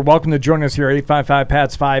 you're welcome to join us here at 855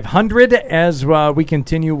 PATS 500 as we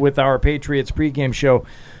continue with our Patriots pregame show,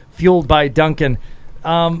 fueled by Duncan.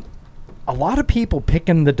 A lot of people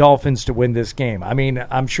picking the Dolphins to win this game. I mean,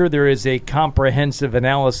 I'm sure there is a comprehensive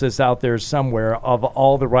analysis out there somewhere of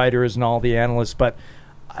all the writers and all the analysts, but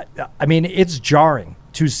I mean, it's jarring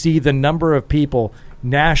to see the number of people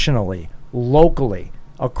nationally, locally,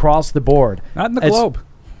 across the board. Not in the Globe.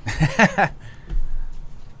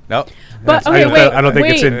 Nope. But I don't think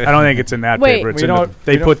it's in that paper. It's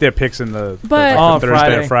they put their picks in the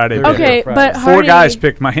Thursday or Friday. Okay, but Hardy, 4 guys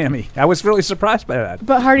picked Miami. I was really surprised by that.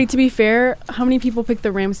 But Hardy, to be fair, how many people picked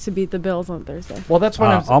the Rams to beat the Bills on Thursday? Well, that's what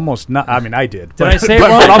I'm almost not. I mean, I did. Did I say it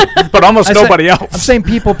wrong? But almost nobody else. I'm saying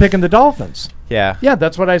people picking the Dolphins. Yeah,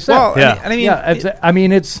 that's what I said. Well, I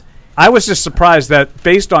mean, it's. I was just surprised that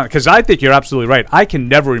based on, because I think you're absolutely right. I can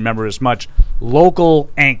never remember as much local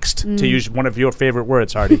angst, to use one of your favorite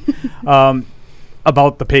words, Hardy,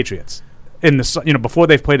 about the Patriots in the before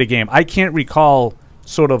they've played a game. I can't recall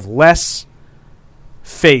sort of less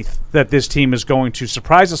faith that this team is going to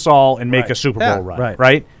surprise us all and make a Super Bowl run,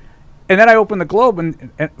 right? And then I opened the Globe,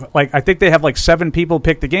 and I think they have 7 people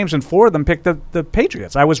pick the games, and 4 of them picked the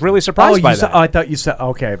Patriots. I was really surprised by that. I thought you said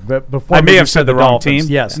but before I may have said the wrong Dolphins,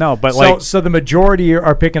 team. Yes, no, but so the majority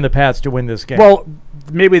are picking the Pats to win this game. Well,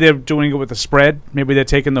 maybe they're doing it with a spread. Maybe they're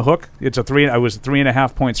taking the hook. It's a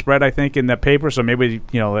 3.5 point spread, I think, in that paper. So maybe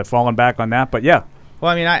they're falling back on that. But yeah.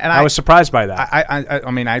 Well, I mean, I was surprised by that.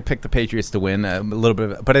 I mean, I picked the Patriots to win a little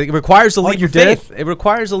bit, but it requires a leap of faith. It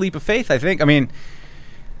requires a leap of faith, I think. I mean,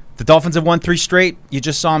 the Dolphins have won 3 straight. You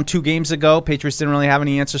just saw them 2 games ago. Patriots didn't really have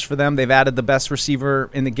any answers for them. They've added the best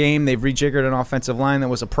receiver in the game. They've rejiggered an offensive line that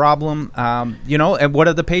was a problem. And what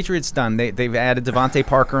have the Patriots done? They've added Devontae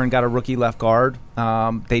Parker and got a rookie left guard.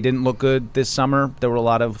 They didn't look good this summer. There were a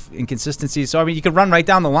lot of inconsistencies. So, I mean, you could run right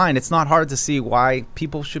down the line. It's not hard to see why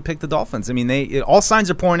people should pick the Dolphins. I mean, all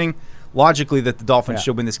signs are pointing logically that the Dolphins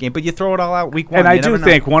should win this game, but you throw it all out week 1. And I do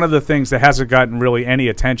think one of the things that hasn't gotten really any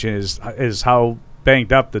attention is how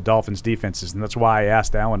banged up the Dolphins' defense is, and that's why I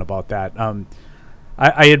asked Alan about that.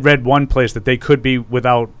 I had read one place that they could be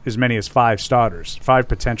without as many as 5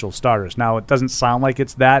 potential starters. Now, it doesn't sound like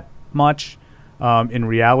it's that much in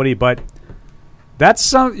reality, but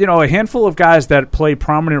that's a handful of guys that play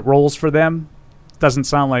prominent roles for them. Doesn't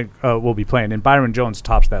sound like we'll be playing. And Byron Jones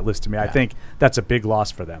tops that list to me. Yeah. I think that's a big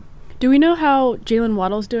loss for them. Do we know how Jalen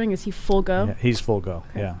Waddle's doing? Is he full go? Yeah, he's full go.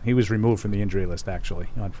 Okay. Yeah, he was removed from the injury list actually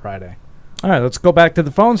on Friday. All right, let's go back to the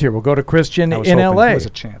phones here. We'll go to Christian in L.A. There was a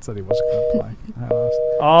chance that he wasn't going to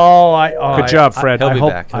play. Good job, Fred.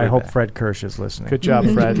 I hope Fred Kirsch is listening. Good job,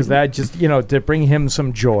 Fred. Because that just to bring him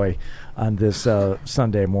some joy on this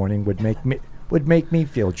Sunday morning would make me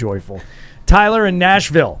feel joyful. Tyler in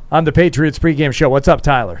Nashville on the Patriots pregame show. What's up,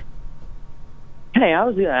 Tyler? Hey, I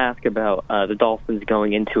was going to ask about the Dolphins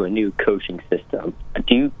going into a new coaching system.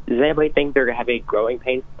 Does anybody think they're going to have any growing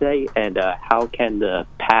pains today? And how can the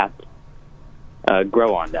Pats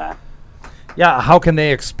grow on that? Yeah, how can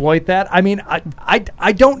they exploit that? I mean,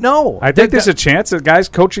 I don't know. I think there's a chance that guy's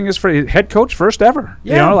coaching his head coach first ever.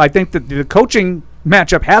 Yeah. I think that the coaching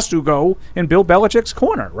matchup has to go in Bill Belichick's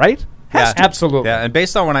corner, right? Absolutely. Yeah, and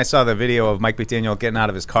based on when I saw the video of Mike McDaniel getting out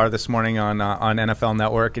of his car this morning on NFL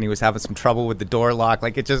Network, and he was having some trouble with the door lock,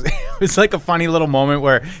 it was like a funny little moment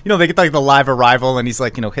where they get the live arrival, and he's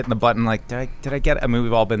hitting the button did I get it? I mean,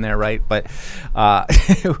 we've all been there, right? But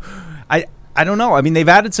I don't know. I mean, they've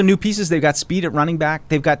added some new pieces. They've got speed at running back.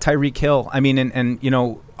 They've got Tyreek Hill. I mean, and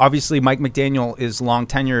obviously Mike McDaniel is long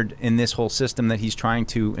tenured in this whole system that he's trying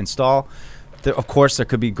to install. Of course, there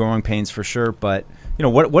could be growing pains for sure, but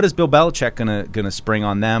what is Bill Belichick gonna spring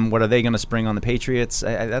on them? What are they gonna spring on the Patriots?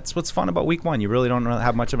 That's what's fun about Week 1. You really don't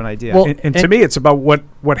have much of an idea. Well, and to me, it's about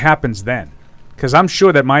what happens then, because I'm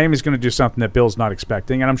sure that Miami's going to do something that Bill's not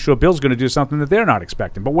expecting, and I'm sure Bill's going to do something that they're not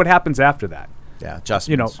expecting. But what happens after that?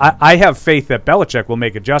 adjustments. I have faith that Belichick will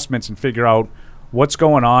make adjustments and figure out what's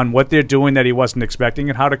going on, what they're doing that he wasn't expecting,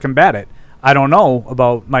 and how to combat it. I don't know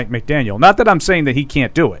about Mike McDaniel. Not that I'm saying that he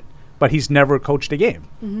can't do it, but he's never coached a game.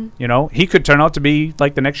 Mm-hmm. He could turn out to be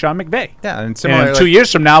like the next Sean McVay. Yeah, and similar. And 2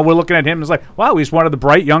 years from now, we're looking at him as like, wow, he's one of the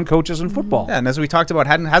bright young coaches in football. Yeah, and as we talked about,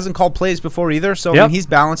 hasn't called plays before either. So I mean, he's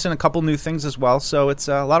balancing a couple new things as well. So it's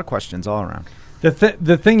a lot of questions all around.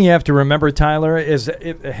 The thing you have to remember, Tyler, is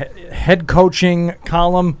head coaching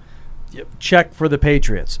column check for the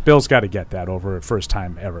Patriots. Bill's got to get that over first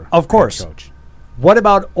time ever. Of course. Coach. What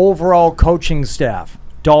about overall coaching staff?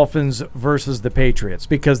 Dolphins versus the Patriots,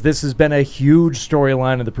 because this has been a huge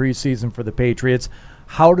storyline in the preseason for the Patriots.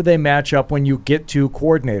 How do they match up when you get to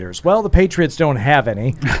coordinators? Well, the Patriots don't have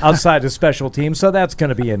any outside of special teams, so that's going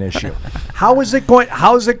to be an issue. How is it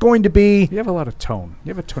going to be? You have a lot of tone. You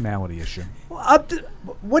have a tonality issue.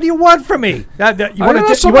 What do you want from me? You want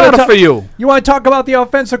to talk about the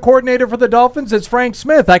offensive coordinator for the Dolphins? It's Frank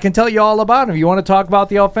Smith. I can tell you all about him. You want to talk about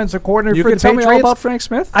the offensive coordinator for the Patriots? You can tell me all about Frank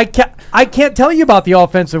Smith? I can't tell you about the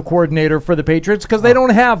offensive coordinator for the Patriots because they don't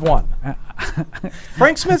have one.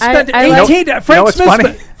 Frank Smith spent 18.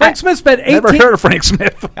 Frank Smith spent 18. Never heard of Frank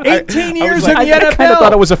Smith. 18 years in the NFL. I kind of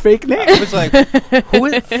thought it was a fake name. I was like, who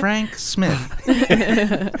is Frank Smith?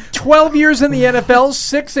 12 years in the NFL,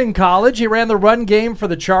 6 in college. He ran the run game for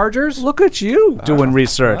the Chargers. Look at you doing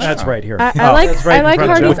research. That's right here. I like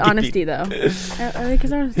Hardy's honesty, though. I like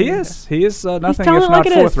his honesty. He is nothing if not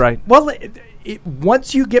forthright. Well,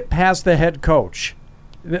 once you get past the head coach,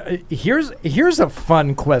 here's a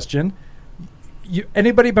fun question.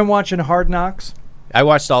 Anybody been watching Hard Knocks? I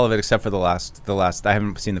watched all of it except for the last. I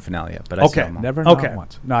haven't seen the finale yet, but I saw them all. Never not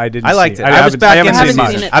once. No, I didn't. I liked it. I was back in.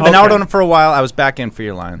 I've been out on it for a while. I was back in for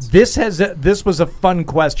your Lions. This was a fun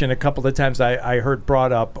question. A couple of times I heard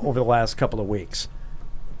brought up over the last couple of weeks.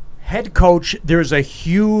 Head coach, there's a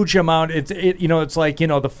huge amount. It's like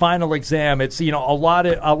the final exam. It's a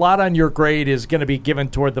lot on your grade is going to be given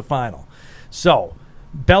toward the final. So,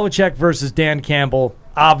 Belichick versus Dan Campbell.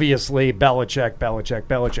 Obviously,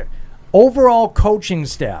 Belichick. Overall coaching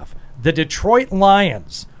staff, the Detroit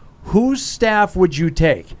Lions, whose staff would you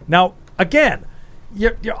take? Now, again,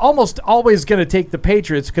 you're almost always going to take the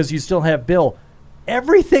Patriots because you still have Bill.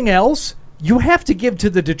 Everything else, you have to give to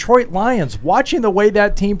the Detroit Lions. Watching the way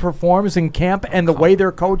that team performs in camp and the way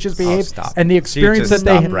their coaches behave and the experience that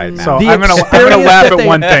they have. Right now. So I'm going to laugh at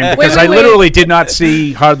one thing because I literally did not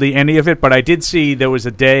see hardly any of it, but I did see there was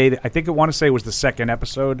a day, I think I want to say it was the second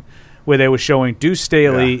episode, where they were showing Deuce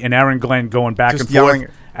Staley and Aaron Glenn going back and forth.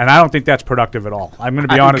 And I don't think that's productive at all. I'm going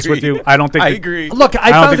to be honest with you. I don't think. I agree. Look,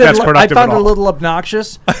 I found it a little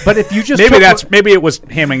obnoxious. But if you just maybe it was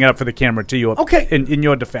hamming it up for the camera to you. Okay. In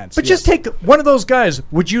your defense, but just take one of those guys.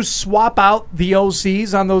 Would you swap out the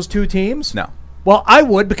OCs on those two teams? No. Well, I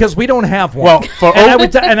would because we don't have one. Well, for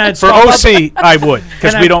OC, I would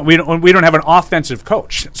because we don't have an offensive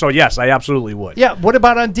coach. So yes, I absolutely would. Yeah. What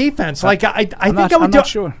about on defense? I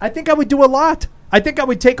think I would do a lot. I think I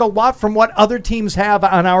would take a lot from what other teams have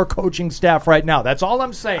on our coaching staff right now. That's all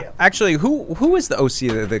I'm saying. Actually, who is the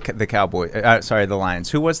OC the Cowboy? The Lions.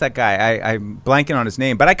 Who was that guy? I'm blanking on his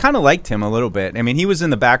name, but I kind of liked him a little bit. I mean, he was in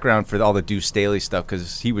the background for all the Deuce Staley stuff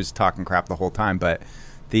because he was talking crap the whole time. But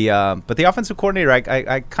the offensive coordinator,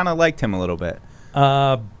 I kind of liked him a little bit.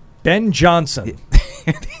 Ben Johnson.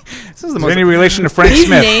 This is any relation to Frank These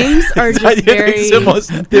Smith? Names are just very.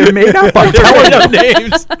 They're made up. I'm telling you.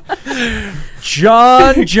 Names.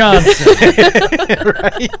 John Johnson.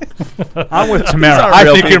 Right? I'm with Tamara. I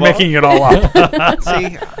think you're making it all up.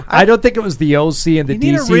 See, I don't think it was the OC and the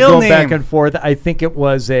DC going back and forth. I think it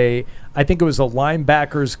was a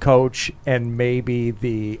linebackers coach and maybe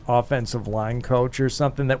the offensive line coach or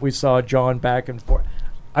something that we saw John back and forth.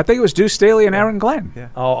 I think it was Deuce Staley and Aaron Glenn. Yeah.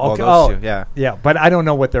 Oh, okay. Well, yeah. Yeah, but I don't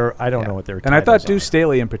know what their know what their. And I thought Deuce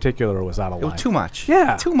Staley in particular was out of line. It was too much.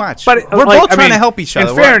 Yeah, too much. But we're both trying to help each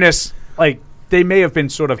other. In fairness, they may have been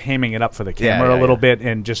sort of hamming it up for the camera a little bit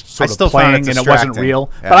and just sort of playing, and it wasn't real.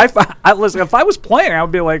 Yeah. But listen, if I was playing, I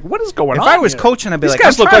would be like, "What is going on?" If I was coaching, I'd be these like,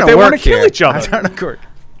 "Guys look like they want to kill each other." I'm trying to work.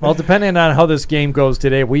 Well, depending on how this game goes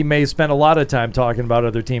today, we may spend a lot of time talking about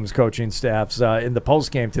other teams' coaching staffs in the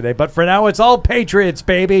postgame today. But for now, it's all Patriots,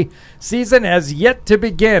 baby. Season has yet to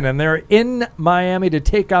begin, and they're in Miami to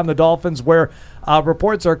take on the Dolphins, where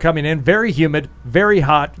reports are coming in very humid, very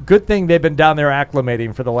hot. Good thing they've been down there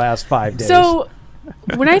acclimating for the last 5 days. So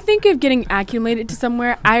when I think of getting acclimated to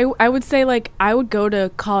somewhere, I would say, I would go to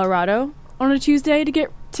Colorado on a Tuesday to get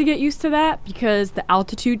used to that because the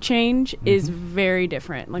altitude change is very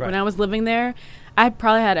different. When I was living there, I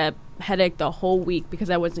probably had a headache the whole week because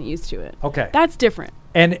I wasn't used to it. Okay. That's different.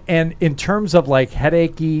 And in terms of like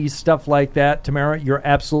headachy stuff like that, Tamara, you're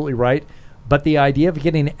absolutely right. But the idea of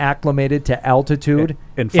getting acclimated to altitude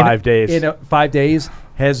in 5 days, in 5 days,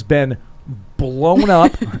 has been blown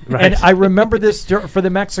up. Right. And I remember this for the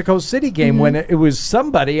Mexico City game when it was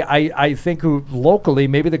somebody, I think, who locally,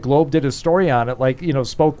 maybe the Globe did a story on it, like,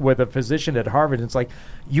 spoke with a physician at Harvard. And it's like,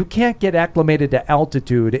 you can't get acclimated to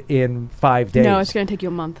altitude in 5 days. No, it's going to take you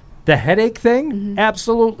a month. The headache thing,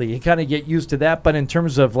 absolutely. You kind of get used to that. But in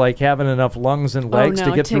terms of like having enough lungs and legs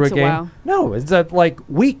to get through a game, while. no, it's like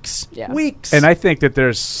weeks, weeks. And I think that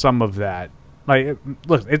there's some of that. Like,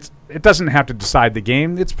 look, it doesn't have to decide the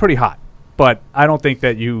game. It's pretty hot, but I don't think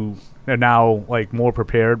that you are now like more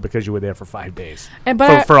prepared because you were there for 5 days. And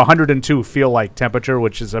for 102 feel like temperature,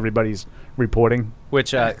 which is everybody's reporting.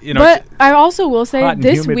 Which But I also will say hot and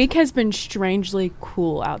this humid. week has been strangely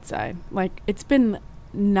cool outside. Like, it's been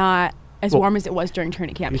not as warm as it was during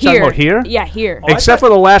training camp. You're talking about here? Yeah, here. Except for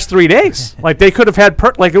the last 3 days. Like, they could have had,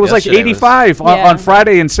 it was like Yesterday 85 Yeah. on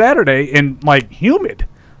Friday and Saturday and, like, humid.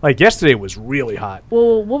 Like, yesterday was really hot.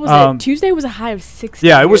 Well, what was it? Tuesday was a high of 60.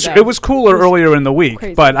 Yeah, it here, was cooler earlier in the week.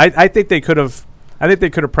 crazy. But I think they could have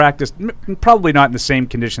practiced, probably not in the same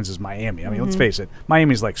conditions as Miami. I mean, let's face it.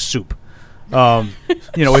 Miami's like soup.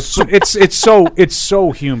 It's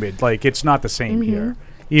so humid. Like, it's not the same here.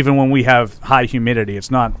 Even when we have high humidity, it's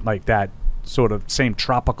not like that sort of same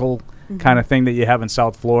tropical kind of thing that you have in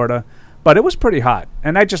South Florida. But it was pretty hot,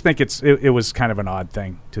 and I just think it was kind of an odd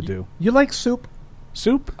thing to do. You like soup?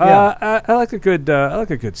 Soup? Yeah. I like a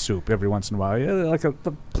good soup every once in a while. Yeah, like a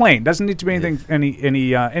plain. Doesn't need to be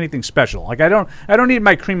anything special. Like I don't need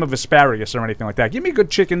my cream of asparagus or anything like that. Give me a good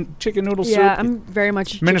chicken noodle soup. Yeah, I'm very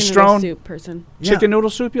much a chicken noodle Minestrone soup person. Chicken noodle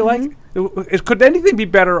soup you like? Could anything be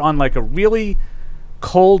better on like a really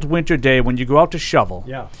cold winter day when you go out to shovel?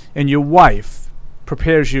 Yeah. And your wife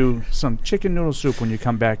prepares you some chicken noodle soup when you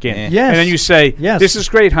come back in. Yes. And then you say, Yes. "This is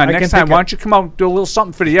great, hon. I Next can time, think why of- don't you come out and do a little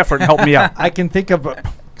something for the effort and help me out?" I can think of.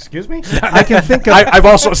 Excuse me. I can think of. I've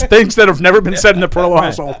also things that have never been said in the Perillo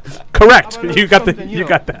household. Correct. You got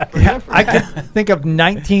that. Yeah, I can think of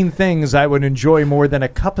 19 things I would enjoy more than a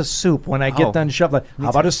cup of soup when I get Oh, done shoveling. How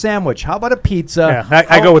about a sandwich? How about a pizza? Yeah,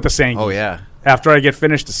 I go with the Sangi. Oh, yeah. After I get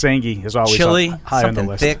finished, the Sangi is always Chili, high on the something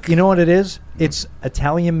list. thick. You know what it is? It's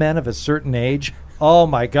Italian men of a certain age. Oh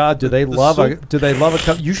my God! Do they love a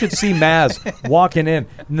cup? You should see Maz walking in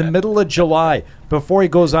the middle of July before he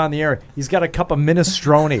goes on the air. He's got a cup of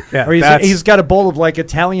minestrone, Yeah, or that's- he's got a bowl of like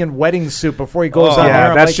Italian wedding soup before he goes on the air. Yeah,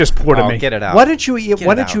 I'm that's like, just poor to me. Get it out. Why don't you eat? Get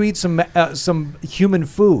Why it don't you out. eat some human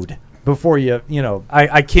food before you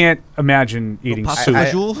I can't imagine eating soup.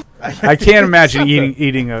 Fajoule? I can't imagine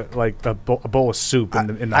eating a bowl of soup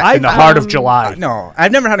in the heart of July. No,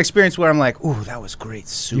 I've never had an experience where I'm like, "Ooh, that was great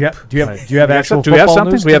soup." Yeah. Do you have actual Do we have football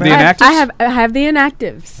something? news We have the tonight? inactives? I have the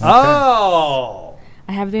inactives. Oh,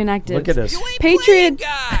 I have the inactives. look at this. Patriots.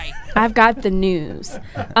 I've got the news.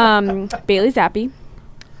 Bailey Zappi,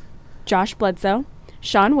 Josh Bledsoe,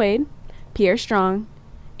 Sean Wade, Pierre Strong,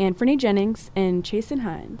 Anthony Jennings, and Chasen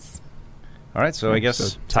Hines. All right, so I guess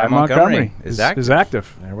So Ty Montgomery is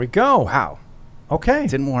active. There we go. Wow. Okay.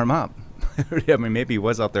 Didn't warm up. I mean, maybe he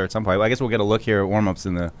was out there at some point. Well, I guess we'll get a look here at warm-ups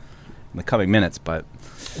in the coming minutes, but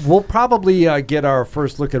We'll probably get our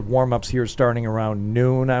first look at warm-ups here starting around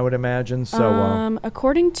noon, I would imagine. So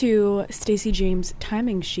According to Stacey James'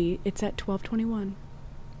 timing sheet, it's at 12:21.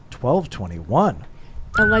 12:21.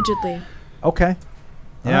 Allegedly. Okay.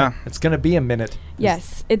 Yeah. All right. It's going to be a minute.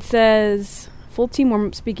 Yes, it says full team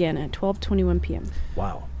warm-ups begin at 12:21 p.m.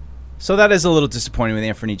 Wow. so that is a little disappointing with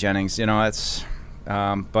Anthony Jennings. You know, it's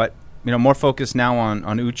but you know, more focus now on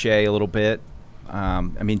Uche a little bit. I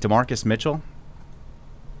mean, DeMarcus Mitchell,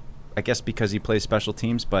 I guess because he plays special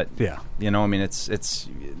teams, but Yeah. you know, I mean, it's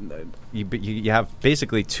you have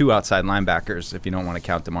basically two outside linebackers if you don't want to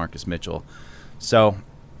count DeMarcus Mitchell. So,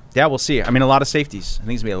 yeah, we'll see. I mean, a lot of safeties. I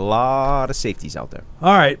think there's going to be a lot of safeties out there.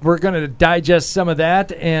 All right, we're going to digest some of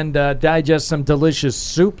that and digest some delicious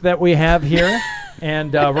soup that we have here.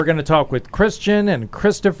 And we're going to talk with Christian and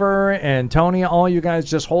Christopher and Tony. All you guys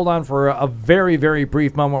just hold on for a very, very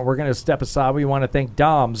brief moment. We're going to step aside. We want to thank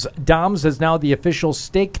Dom's. Dom's is now the official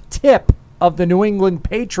steak tip of the New England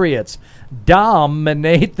Patriots.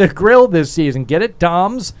 Dominate the grill this season. Get it,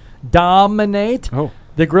 Dom's? Dominate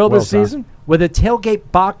the grill well this done. season. With a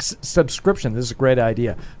tailgate box subscription. This is a great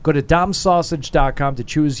idea. Go to domsausage.com to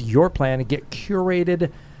choose your plan and get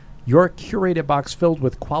your curated box filled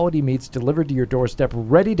with quality meats delivered to your doorstep,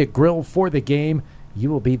 ready to grill for the game. You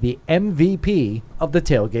will be the MVP of the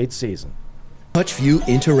tailgate season. TouchView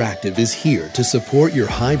Interactive is here to support your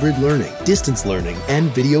hybrid learning, distance learning, and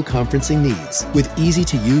video conferencing needs with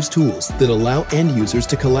easy-to-use tools that allow end users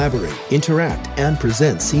to collaborate, interact, and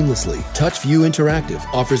present seamlessly. TouchView Interactive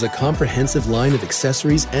offers a comprehensive line of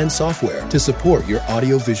accessories and software to support your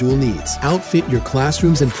audio-visual needs. Outfit your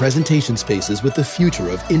classrooms and presentation spaces with the future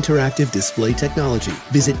of interactive display technology.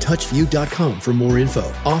 Visit touchview.com for more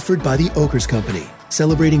info. Offered by the Oakers Company,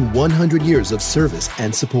 celebrating 100 years of service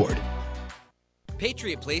and support.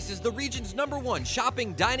 Patriot Place is the region's #1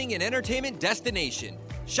 shopping, dining, and entertainment destination.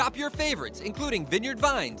 Shop your favorites, including Vineyard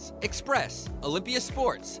Vines, Express, Olympia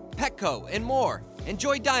Sports, Petco, and more.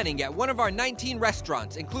 Enjoy dining at one of our 19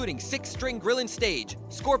 restaurants, including 6 String Grill and Stage,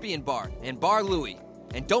 Scorpion Bar, and Bar Louie.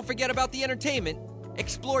 And don't forget about the entertainment.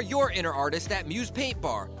 Explore your inner artist at Muse Paint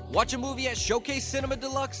Bar, watch a movie at Showcase Cinema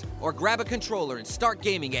Deluxe, or grab a controller and start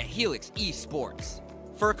gaming at Helix Esports.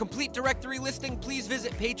 For a complete directory listing, please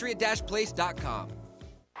visit patriot-place.com.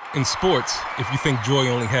 In sports, if you think joy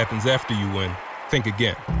only happens after you win, think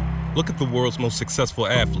again. Look at the world's most successful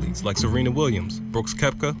athletes like Serena Williams, Brooks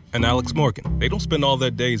Koepka, and Alex Morgan. They don't spend all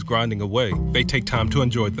their days grinding away. They take time to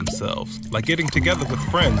enjoy themselves, like getting together with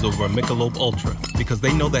friends over a Michelob Ultra, because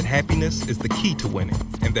they know that happiness is the key to winning,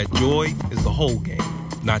 and that joy is the whole game,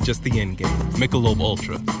 not just the end game. Michelob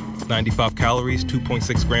Ultra. 95 calories,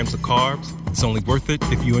 2.6 grams of carbs. It's only worth it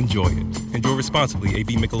if you enjoy it. Enjoy responsibly.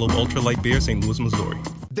 AB Michelob Ultra Light Beer, St. Louis, Missouri.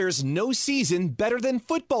 There's no season better than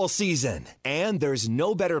football season. And there's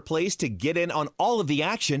no better place to get in on all of the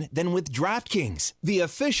action than with DraftKings, the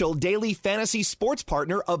official daily fantasy sports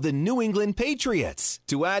partner of the New England Patriots.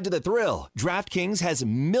 To add to the thrill, DraftKings has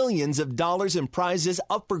millions of dollars in prizes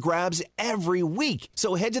up for grabs every week.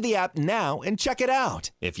 So head to the app now and check it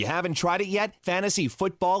out. If you haven't tried it yet, fantasy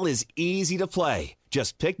football is easy to play.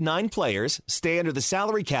 Just pick 9 players, stay under the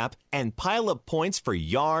salary cap, and pile up points for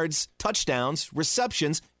yards, touchdowns,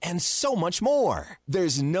 receptions, and so much more.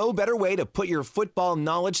 There's no better way to put your football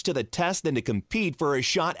knowledge to the test than to compete for a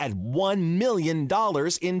shot at $1 million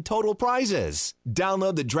in total prizes.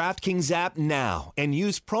 Download the DraftKings app now and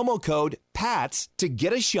use promo code PATS to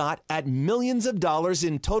get a shot at millions of dollars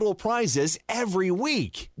in total prizes every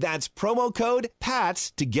week. That's promo code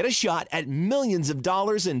PATS to get a shot at millions of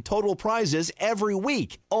dollars in total prizes every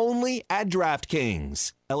week, only at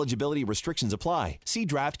DraftKings. Eligibility restrictions apply. See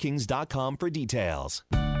DraftKings.com for details.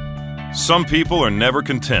 Some people are never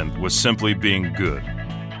content with simply being good.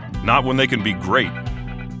 Not when they can be great.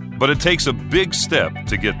 But it takes a big step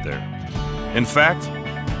to get there. In fact,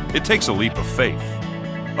 it takes a leap of faith,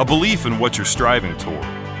 a belief in what you're striving toward,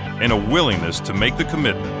 and a willingness to make the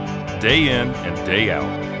commitment, day in and day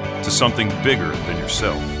out, to something bigger than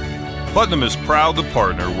yourself. Putnam is proud to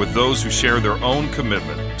partner with those who share their own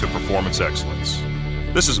commitment to performance excellence.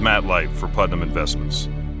 This is Matt Light for Putnam Investments,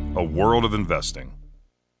 a world of investing.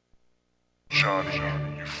 Johnny,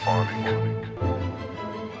 you funny.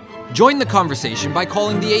 Join the conversation by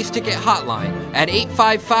calling the Ace Ticket hotline at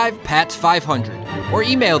 855-PATS-500 or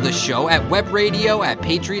email the show at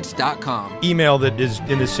webradio@patriots.com. Email that is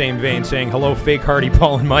in the same vein saying, hello, fake Hardy,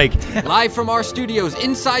 Paul, and Mike. Live from our studios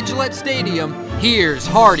inside Gillette Stadium, here's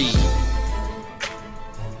Hardy.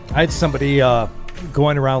 I had somebody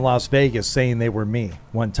going around Las Vegas saying they were me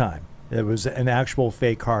one time. It was an actual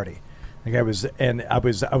fake Hardy. Like I was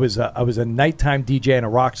a nighttime DJ in a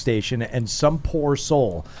rock station, and some poor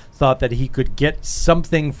soul thought that he could get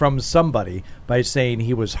something from somebody by saying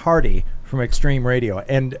he was Hardy from Extreme Radio.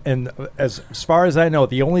 And as far as I know,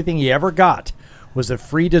 the only thing he ever got was a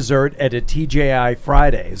free dessert at a TGI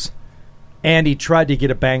Fridays, and he tried to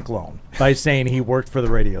get a bank loan by saying he worked for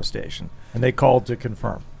the radio station, and they called to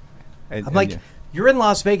confirm. I'm like, you're in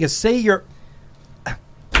Las Vegas. Say you're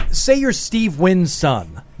Steve Wynn's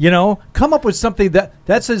son. You know, come up with something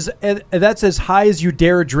that's as high as you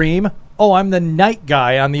dare dream. Oh, I'm the night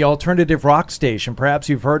guy on the alternative rock station. Perhaps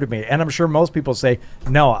you've heard of me. And I'm sure most people say,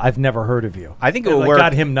 no, I've never heard of you. I think it would work.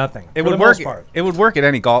 Got him nothing. It would work. It would work at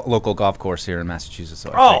any local golf course here in Massachusetts.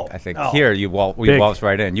 So I think here we waltz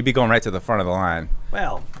right in. You'd be going right to the front of the line.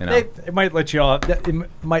 Well, you know. It might let you off.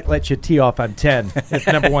 It might let you tee off on 10 if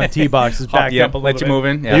number one tee box is backed up a little bit. Let you move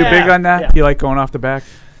in. Yeah. Are you big on that? Yeah. You like going off the back?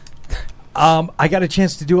 I got a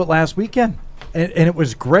chance to do it last weekend, and it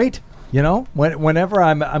was great. You know, whenever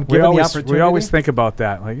I'm given the opportunity. We always think about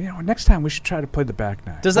that. Like, next time we should try to play the back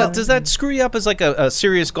nine. Does that screw you up as like a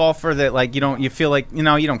serious golfer that like you feel like you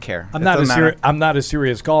don't care? I'm not a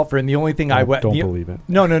serious golfer, and the only thing don't believe it.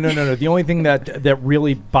 No. The only thing that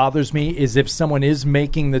really bothers me is if someone is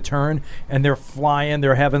making the turn and they're flying,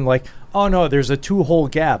 they're having like, oh no, there's a 2-hole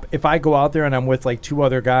gap. If I go out there and I'm with like 2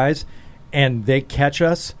 other guys, and they catch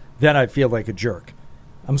us, then I feel like a jerk.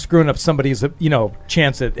 I'm screwing up somebody's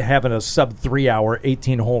chance at having a sub 3 hour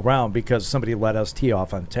 18-hole round because somebody let us tee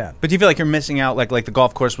off on 10. But do you feel like you're missing out? Like the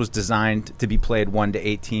golf course was designed to be played 1 to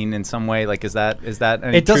 18 in some way. Like is that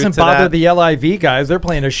any it doesn't truth to bother that? the LIV guys. They're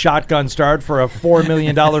playing a shotgun start for a $4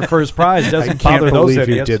 million first prize. It doesn't I can't bother those believe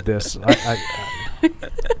idiots. you did this.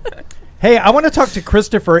 Hey, I want to talk to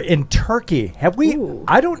Christopher in Turkey. Have we? Ooh.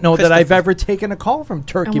 I don't know that I've ever taken a call from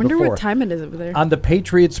Turkey I wonder before. what time it is over there. On the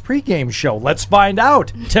Patriots pregame show. Let's find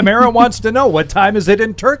out. Tamara wants to know what time is it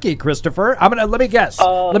in Turkey, Christopher. Let me guess.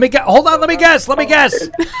 Hold on, let me guess.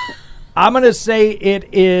 I'm gonna say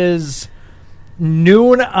it is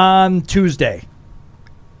noon on Tuesday.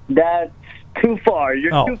 That's too far.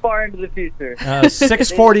 You're too far into the future.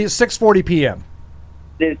 6:40 p.m.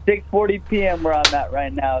 It's 6:40 p.m. where I'm at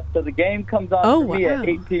right now. So the game comes on for me at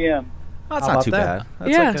 8 p.m. That's How not about too that? bad.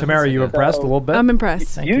 Yeah. Tamara, you impressed a little bit? I'm impressed.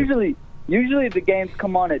 Thank you. Usually the games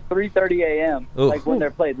come on at 3:30 a.m. Ooh. Like when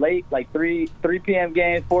they're played late, like 3 p.m.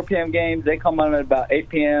 games, 4 p.m. games. They come on at about 8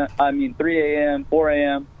 p.m. 3 a.m., 4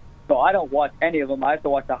 a.m. So I don't watch any of them. I have to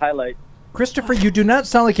watch the highlights. Christopher, you do not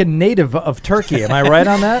sound like a native of Turkey. Am I right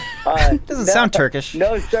on that? Doesn't sound Turkish.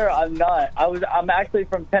 No, sir, I'm not. I'm actually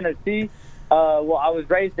from Tennessee. Well, I was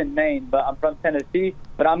raised in Maine, but I'm from Tennessee.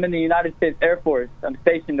 But I'm in the United States Air Force. I'm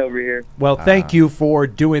stationed over here. Well, thank you for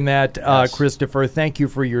doing that, Christopher. Thank you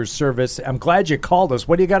for your service. I'm glad you called us.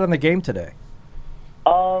 What do you got on the game today?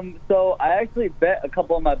 So I actually bet a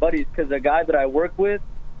couple of my buddies because the guy that I work with,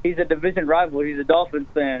 he's a division rival. He's a Dolphins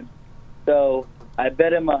fan. So I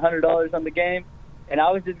bet him $100 on the game. And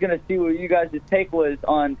I was just going to see what you guys' take was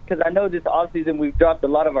on, because I know this offseason we've dropped a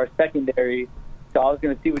lot of our secondary. So I was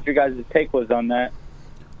going to see what your guys' take was on that.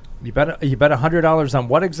 You bet $100 on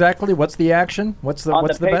what exactly? What's the action? What's the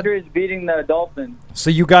bet? Patriots beating the Dolphins. So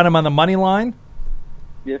you got him on the money line?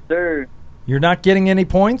 Yes, sir. You're not getting any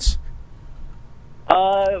points?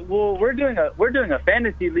 Well, we're doing a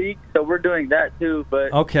fantasy league, so we're doing that too.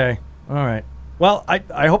 But okay, all right. Well,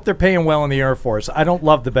 I hope they're paying well in the Air Force. I don't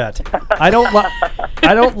love the bet. I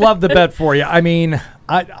don't love the bet for you. I mean,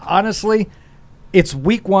 honestly. It's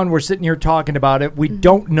week 1. We're sitting here talking about it. We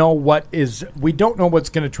don't know what's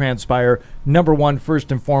going to transpire. Number one,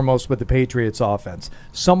 first and foremost, with the Patriots offense.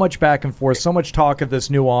 So much back and forth, so much talk of this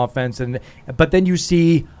new offense, but then you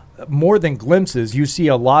see more than glimpses. You see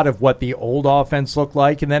a lot of what the old offense looked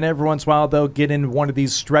like, and then every once in a while they'll get in one of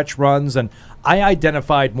these stretch runs. And I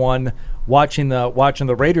identified one watching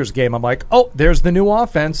the Raiders game. I'm like, oh, there's the new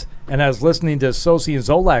offense. And I was listening to Sosi and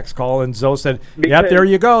Zolak's call, and Zoe said, "Yep, there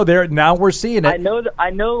you go. There now we're seeing it." I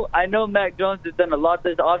know. Mac Jones has done a lot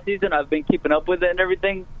this offseason. I've been keeping up with it and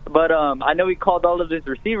everything. But I know he called all of his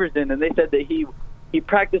receivers in, and they said that he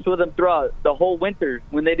practiced with them throughout the whole winter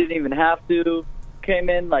when they didn't even have to. Came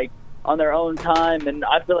in like on their own time, and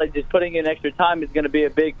I feel like just putting in extra time is going to be a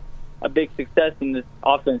big success in this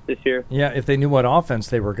offense this year. Yeah, if they knew what offense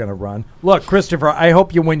they were going to run. Look, Christopher, I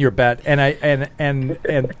hope you win your bet, and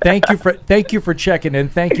thank you for checking in.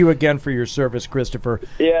 Thank you again for your service, Christopher.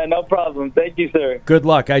 Yeah, no problem. Thank you, sir. Good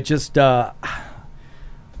luck.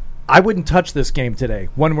 I wouldn't touch this game today,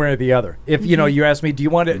 one way or the other. If you ask me, do you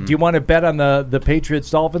want to bet on the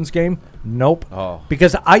Patriots Dolphins game? Nope. Oh.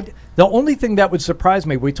 Because the only thing that would surprise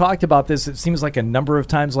me, we talked about this, it seems like a number of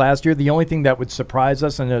times last year, the only thing that would surprise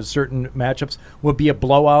us in certain matchups would be a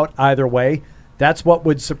blowout either way. That's what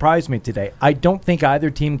would surprise me today. I don't think either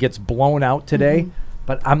team gets blown out today.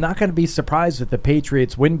 But I'm not going to be surprised if the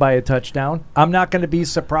Patriots win by a touchdown. I'm not going to be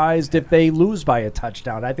surprised if they lose by a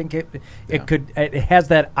touchdown. I think it has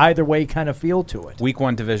that either way kind of feel to it. Week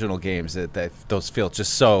 1 divisional games, those feel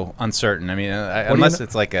just so uncertain. I mean, unless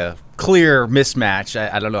it's like a clear mismatch,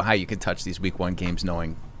 I don't know how you can touch these Week 1 games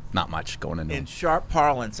knowing not much going into In sharp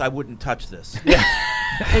parlance, I wouldn't touch this.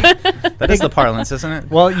 That is the parlance, isn't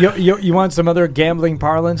it? Well, you want some other gambling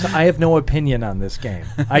parlance? I have no opinion on this game.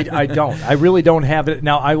 I don't. I really don't have it.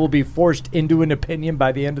 Now, I will be forced into an opinion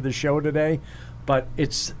by the end of the show today, but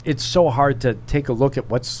it's so hard to take a look at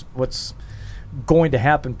what's going to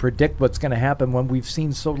happen, predict what's going to happen when we've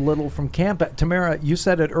seen so little from camp. Tamara, you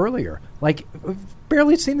said it earlier. Like, we've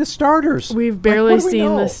barely seen the starters. We've barely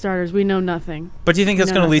seen the starters. We know nothing. But do you think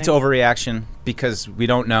that's going to lead to overreaction because we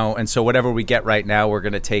don't know, and so whatever we get right now, we're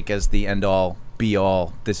going to take as the end-all,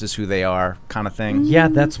 be-all, this is who they are kind of thing? Yeah,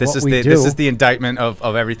 that's what we do. This is the indictment of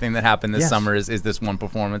everything that happened this summer is this one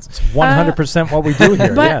performance. It's 100% what we do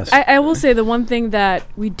here, but yes. I will say the one thing that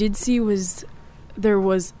we did see was there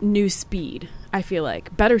was new speed. I feel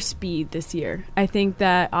like better speed this year. I think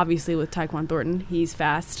that obviously with Tyquan Thornton, he's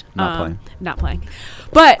fast. Not playing.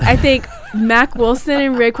 But I think Mack Wilson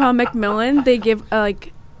and Raekwon McMillan, they give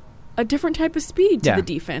a different type of speed to the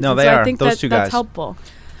defense. No, and they so are. I think Those two guys. that's helpful.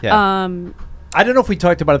 Yeah. I don't know if we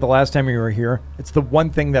talked about it the last time you were here. It's the one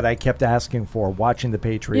thing that I kept asking for watching the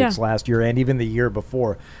Patriots last year and even the year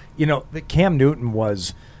before. You know, Cam Newton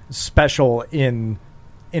was special in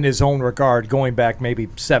his own regard going back maybe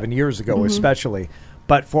 7 years ago especially.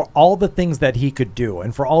 But for all the things that he could do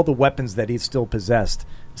and for all the weapons that he still possessed,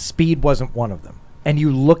 speed wasn't one of them. And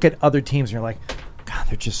you look at other teams and you're like, God,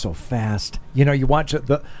 they're just so fast. You know, you watch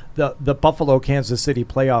the Buffalo-Kansas City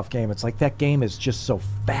playoff game. It's like that game is just so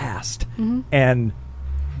fast. And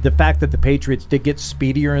the fact that the Patriots did get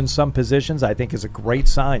speedier in some positions, I think is a great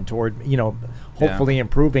sign toward, you know, hopefully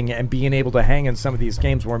improving and being able to hang in some of these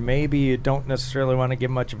games where maybe you don't necessarily want to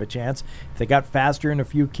give much of a chance. If they got faster in a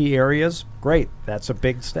few key areas, great. That's a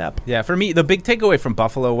big step. Yeah, for me, the big takeaway from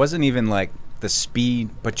Buffalo wasn't even like the speed,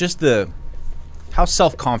 but just how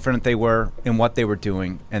self-confident they were in what they were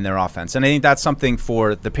doing in their offense. And I think that's something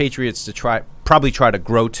for the Patriots to probably try to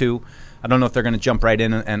grow to. I don't know if they're going to jump right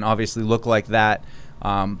in and obviously look like that.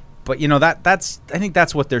 But, you know, I think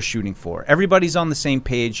that's what they're shooting for. Everybody's on the same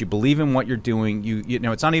page. You believe in what you're doing. You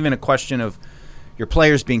know, it's not even a question of your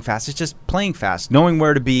players being fast. It's just playing fast, knowing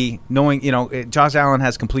where to be, knowing, you know, Josh Allen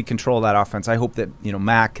has complete control of that offense. I hope that, you know,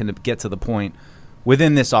 Mac can get to the point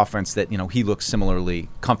within this offense that, you know, he looks similarly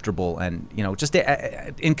comfortable and, you know, just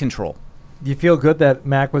in control. Do you feel good that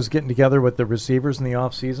Mac was getting together with the receivers in the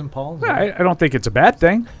offseason, Paul? I don't think it's a bad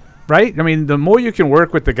thing, right? I mean, the more you can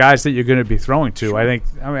work with the guys that you're going to be throwing to, I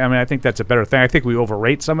think that's a better thing. I think we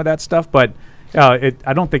overrate some of that stuff, but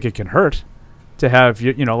I don't think it can hurt to have,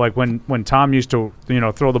 you know, like when Tom used to, you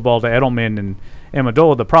know, throw the ball to Edelman and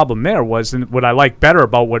Amendola, the problem there was, and what I like better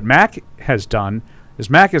about what Mac has done is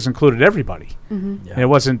Mac has included everybody. And it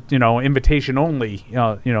wasn't, you know, invitation only,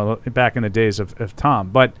 you know, back in the days of Tom.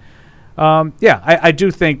 But, I do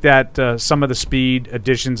think that some of the speed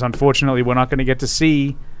additions, unfortunately, we're not going to get to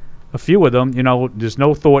see a few of them. You know, there's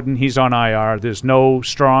no Thornton, he's on IR. There's no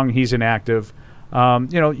Strong, he's inactive. You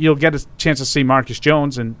know, you'll get a chance to see Marcus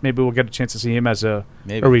Jones, and maybe we'll get a chance to see him as a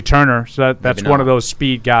returner. So that's one of those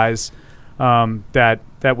speed guys that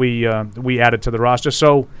we added to the roster.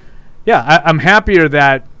 So, yeah, I'm happier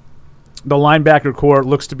that the linebacker core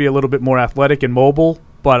looks to be a little bit more athletic and mobile,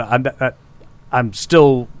 but I'm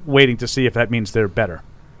still waiting to see if that means they're better.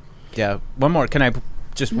 Yeah, one more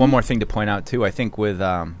thing to point out too. I think with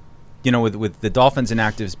with the Dolphins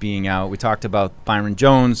inactives being out, we talked about Byron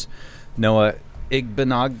Jones, Noah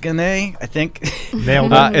Igbenogany, I think,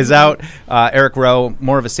 is out. Eric Rowe,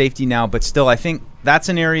 more of a safety now, but still, I think that's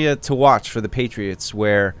an area to watch for the Patriots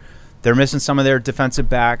where they're missing some of their defensive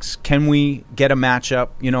backs. Can we get a matchup,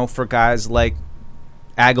 you know, for guys like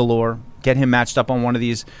Aguilar, get him matched up on one of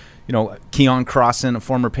these, you know, Keon Crossan, a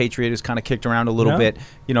former Patriot who's kind of kicked around a little bit.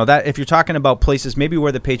 You know, that if you're talking about places maybe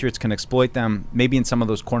where the Patriots can exploit them, maybe in some of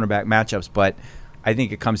those cornerback matchups, but I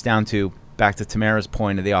think it comes down to, back to Tamara's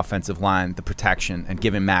point of the offensive line, the protection, and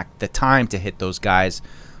giving Mac the time to hit those guys,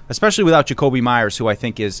 especially without Jacoby Myers, who I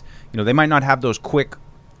think is, you know, they might not have those quick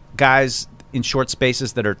guys in short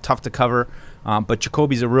spaces that are tough to cover, but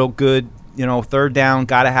Jacoby's a real good, you know, third down,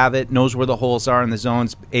 got to have it, knows where the holes are in the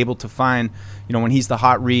zones, able to find, you know, when he's the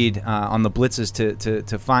hot read on the blitzes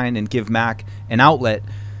to find and give Mac an outlet.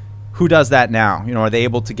 Who does that now? You know, are they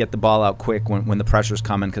able to get the ball out quick when the pressure's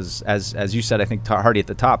coming? Because as you said, I think Hardy at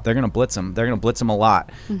the top, they're going to blitz them. They're going to blitz them a lot.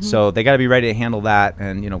 So they got to be ready to handle that.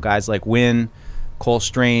 And, you know, guys like Wynn, Cole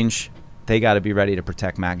Strange, they got to be ready to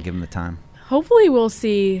protect Mac and give him the time. Hopefully we'll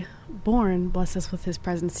see Bourne bless us with his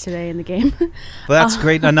presence today in the game. Well, that's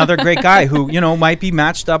great. Another great guy who, you know, might be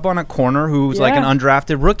matched up on a corner who's like an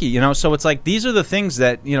undrafted rookie, you know. So it's like these are the things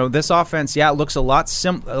that, you know, this offense, it looks a lot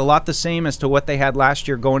the same as to what they had last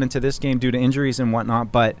year going into this game due to injuries and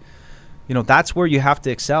whatnot. But, you know, that's where you have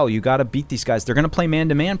to excel. You got to beat these guys. They're going to play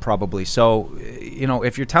man-to-man probably. So, you know,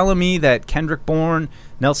 if you're telling me that Kendrick Bourne,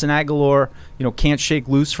 Nelson Aguilar, you know, can't shake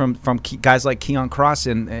loose from guys like Keon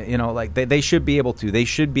Crossan, you know, like they should be able to. They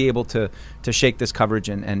should be able to shake this coverage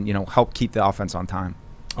and, you know, help keep the offense on time.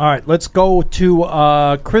 All right, let's go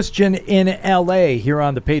to Christian in L.A. here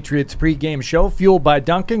on the Patriots pregame show, fueled by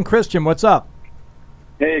Duncan. Christian, what's up?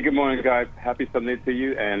 Hey, good morning, guys. Happy Sunday to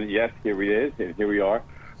you. And, yes, here we are.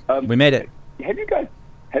 We made it. Have you guys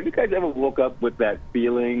ever woke up with that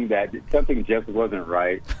feeling that something just wasn't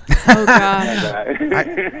right? Oh, God.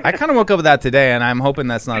 I kind of woke up with that today, and I'm hoping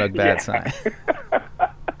that's not a bad sign.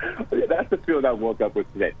 That's the feeling I woke up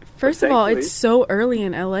with today. First of all, it's so early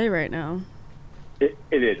in L.A. right now. It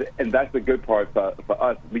is, and that's the good part for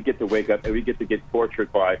us. We get to wake up, and we get to get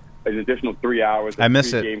tortured by an additional 3 hours. I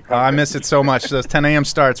miss it. I miss it so much. Those 10 a.m.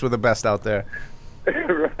 starts were the best out there.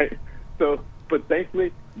 Right. So But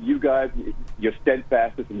thankfully, you guys, your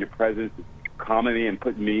steadfastness and your presence is calming me and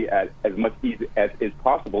putting me at as much ease as is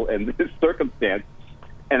possible in this circumstance.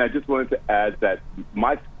 And I just wanted to add that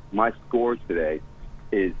my score today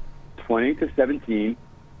is 20-17,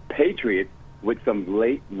 Patriots with some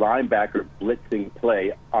late linebacker blitzing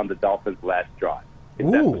play on the Dolphins' last drive. Is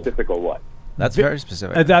that specific or what? That's very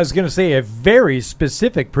specific. I was going to say a very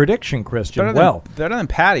specific prediction, Christian. Better than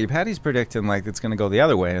Patty. Patty's predicting like it's going to go the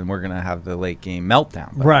other way, and we're going to have the late game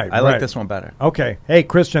meltdown. But Right. I like this one better. Okay. Hey,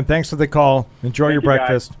 Christian, thanks for the call. Enjoy your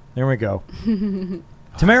breakfast. There we go.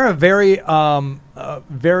 Tamara, very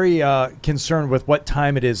concerned with what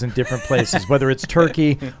time it is in different places, whether it's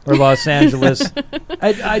Turkey or Los Angeles.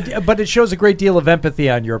 But it shows a great deal of empathy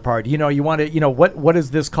on your part. You know, you want to, what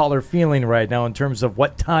is this caller feeling right now in terms of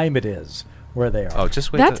what time it is where they are? Oh,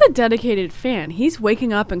 just wait. That's a dedicated fan. He's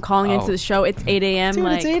waking up and calling into the show. It's 8 a.m. Dude,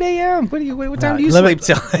 like it's 8 a.m. What time do you let sleep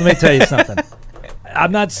till? Let me tell you something.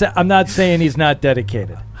 I'm not saying he's not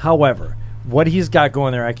dedicated. However, what he's got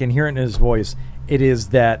going there, I can hear it in his voice. It is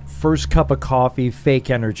that first cup of coffee fake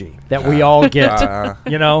energy that we all get. Yeah.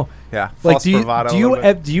 Like, False bravado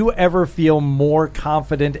do you ever feel more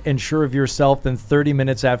confident and sure of yourself than 30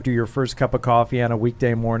 minutes after your first cup of coffee on a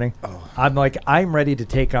weekday morning? Oh. I'm ready to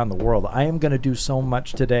take on the world. I am going to do so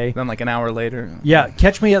much today. Then like an hour later. Yeah,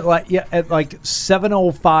 catch me at like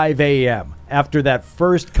 7:05 a.m. after that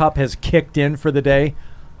first cup has kicked in for the day.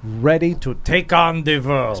 Ready to take on the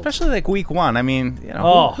world, especially like week one. I mean,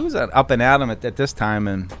 who's up and at 'em at this time?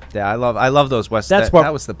 And yeah, I love those West. That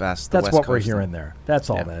was the best. That's what we're hearing there. That's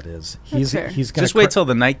all that is. He's going to just wait till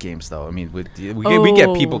the night games, though. I mean, we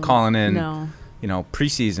get people calling in.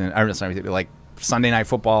 Preseason. I'm sorry, like Sunday Night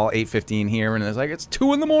Football, 8:15 here, and it's like it's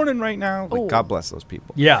 2 a.m. right now. Like, God bless those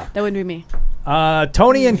people. Yeah, that wouldn't be me.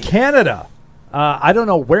 Tony in Canada. I don't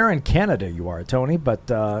know where in Canada you are, Tony, but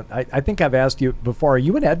I think I've asked you before. Are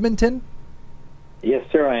you in Edmonton? Yes,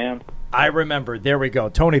 sir, I am. I remember. There we go.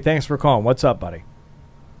 Tony, thanks for calling. What's up, buddy?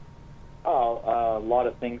 A lot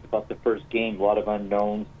of things about the first game, a lot of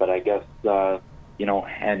unknowns, but I guess, and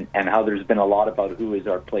how there's been a lot about who is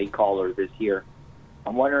our play caller this year.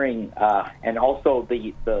 I'm wondering, and also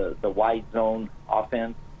the wide zone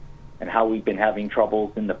offense and how we've been having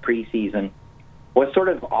troubles in the preseason. What sort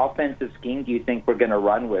of offensive scheme do you think we're going to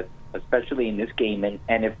run with, especially in this game?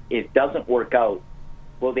 And if it doesn't work out,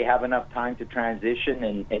 will they have enough time to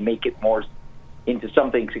transition and make it more into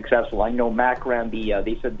something successful? I know Mac ran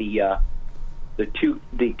they said the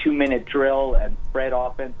 2-minute drill and spread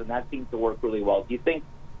offense, and that seems to work really well. Do you think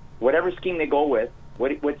whatever scheme they go with,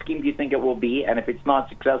 what scheme do you think it will be? And if it's not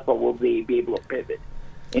successful, will they be able to pivot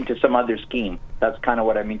into some other scheme? That's kind of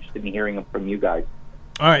what I'm interested in hearing from you guys.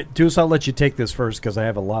 All right, Deuce, I'll let you take this first because I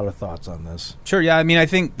have a lot of thoughts on this. Sure, yeah. I mean, I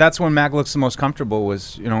think that's when Mac looks the most comfortable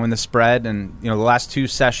was, in the spread and, the last two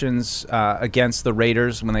sessions against the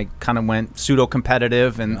Raiders when they kind of went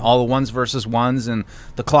pseudo-competitive and all the ones versus ones and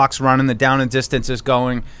the clock's running, the down and distance is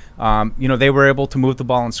going. They were able to move the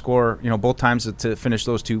ball and score, both times to finish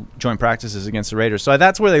those two joint practices against the Raiders. So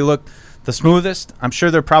that's where they looked the smoothest. I'm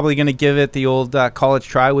sure they're probably going to give it the old college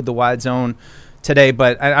try with the wide zone today,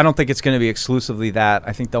 but I don't think it's going to be exclusively that.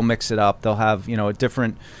 I think they'll mix it up. They'll have, a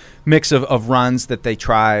different mix of runs that they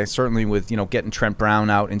try, certainly with, getting Trent Brown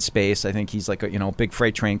out in space. I think he's like a, big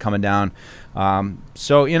freight train coming down.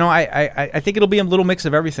 So, I think it'll be a little mix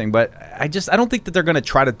of everything, but I don't think that they're going to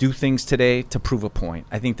try to do things today to prove a point.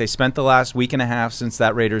 I think they spent the last week and a half since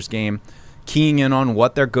that Raiders game keying in on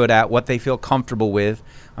what they're good at, what they feel comfortable with.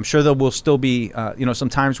 I'm sure there will still be, some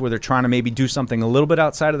times where they're trying to maybe do something a little bit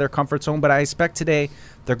outside of their comfort zone, but I expect today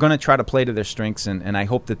they're going to try to play to their strengths, and I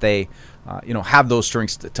hope that they, have those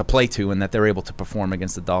strengths to play to and that they're able to perform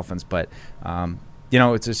against the Dolphins. But,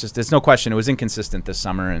 it's no question. It was inconsistent this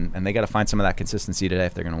summer, and they got to find some of that consistency today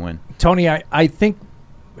if they're going to win. Tony, I think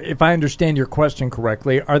if I understand your question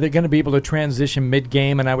correctly, are they going to be able to transition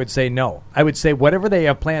mid-game? And I would say no. I would say whatever they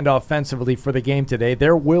have planned offensively for the game today,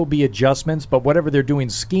 there will be adjustments, but whatever they're doing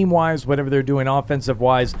scheme-wise, whatever they're doing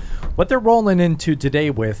offensive-wise, what they're rolling into today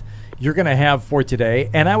with, you're going to have for today,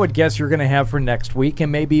 and I would guess you're going to have for next week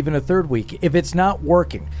and maybe even a third week. If it's not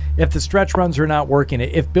working, if the stretch runs are not working,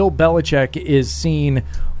 if Bill Belichick is seeing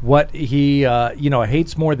what he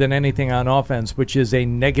hates more than anything on offense, which is a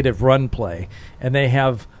negative run play, and they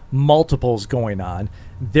have multiples going on,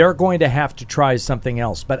 they're going to have to try something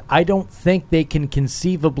else. But I don't think they can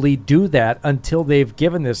conceivably do that until they've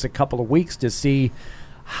given this a couple of weeks to see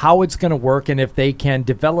how it's going to work and if they can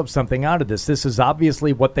develop something out of this. This is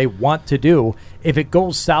obviously what they want to do. If it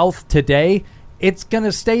goes south today, it's going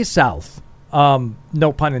to stay south.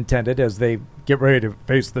 No pun intended, as they get ready to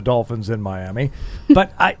face the Dolphins in Miami.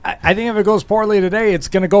 But I think if it goes poorly today, it's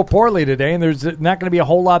going to go poorly today, and there's not going to be a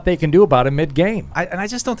whole lot they can do about it mid-game. And I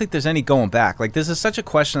just don't think there's any going back. Like, this is such a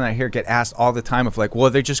question that I hear get asked all the time of, like, well,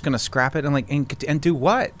 they're just going to scrap it and do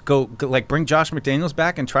what? Go like bring Josh McDaniels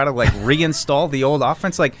back and try to like reinstall the old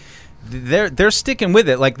offense? Like, they're sticking with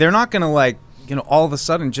it. Like, they're not going to like, all of a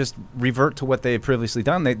sudden just revert to what they had previously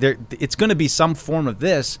done. It's going to be some form of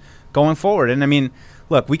this going forward. And I mean,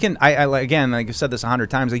 look, we can. Again, like I've said this 100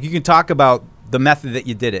 times. Like, you can talk about the method that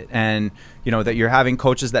you did it, and that you're having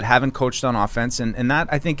coaches that haven't coached on offense, and that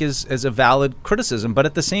I think is a valid criticism. But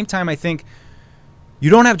at the same time, I think you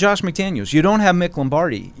don't have Josh McDaniels, you don't have Mick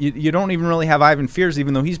Lombardi, you don't even really have Ivan Fears,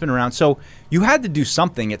 even though he's been around. So you had to do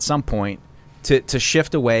something at some point to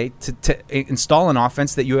shift away, to install an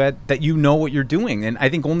offense that you know what you're doing. And I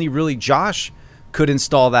think only really Josh could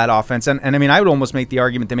install that offense. And I mean, I would almost make the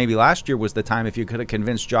argument that maybe last year was the time, if you could have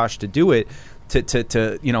convinced Josh to do it,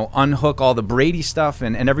 to unhook all the Brady stuff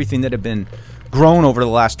and everything that had been grown over the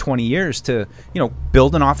last 20 years to,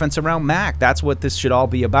 build an offense around Mac. That's what this should all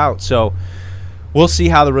be about. So we'll see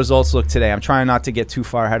how the results look today. I'm trying not to get too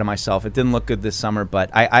far ahead of myself. It didn't look good this summer, but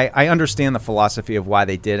I understand the philosophy of why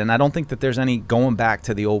they did, and I don't think that there's any going back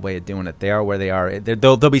to the old way of doing it. They are where they are.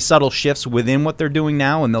 There'll be subtle shifts within what they're doing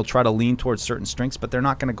now, and they'll try to lean towards certain strengths, but they're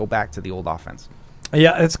not going to go back to the old offense.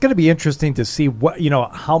 Yeah, it's going to be interesting to see what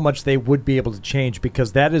how much they would be able to change,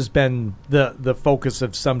 because that has been the focus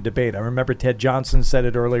of some debate. I remember Ted Johnson said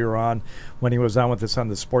it earlier on when he was on with us on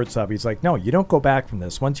the Sports Hub. He's like, no, you don't go back from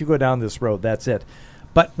this. Once you go down this road, that's it.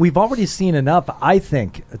 But we've already seen enough, I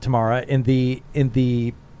think, Tamara, in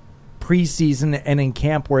the preseason and in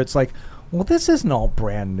camp where it's like, well, this isn't all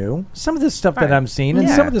brand new. Some of the stuff that I'm seeing and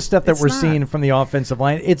some of the stuff that we're seeing from the offensive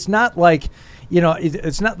line, it's not like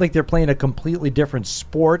it's not like they're playing a completely different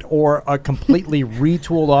sport or a completely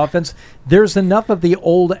retooled offense. There's enough of the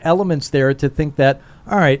old elements there to think that,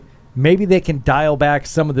 all right, maybe they can dial back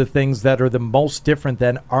some of the things that are the most different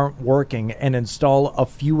that aren't working and install a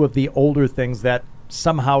few of the older things that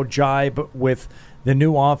somehow jibe with the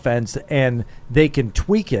new offense, and they can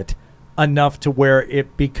tweak it enough to where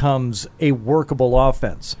it becomes a workable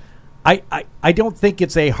offense. I don't think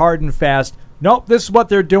it's a hard and fast, nope, this is what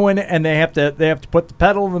they're doing, and they have to put the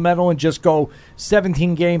pedal in the metal and just go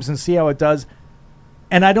 17 games and see how it does.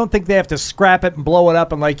 And I don't think they have to scrap it and blow it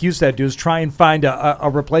up and, like you said, try and find a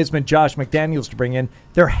replacement Josh McDaniels to bring in.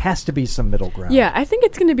 There has to be some middle ground. Yeah, I think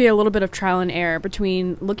it's going to be a little bit of trial and error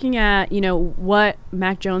between looking at, what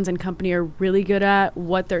Mac Jones and company are really good at,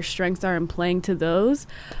 what their strengths are, and playing to those.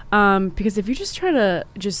 Because if you just try to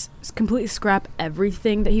just completely scrap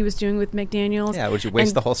everything that he was doing with McDaniels. Yeah, would you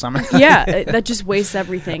waste the whole summer? Yeah, that just wastes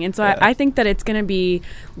everything. And so I think that it's going to be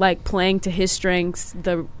like playing to his strengths,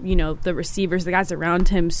 the receivers, the guys around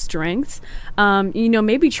him's strengths.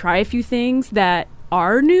 Maybe try a few things that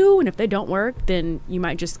are new, and if they don't work, then you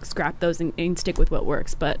might just scrap those and stick with what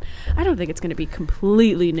works. But I don't think it's going to be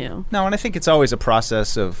completely new. No, and I think it's always a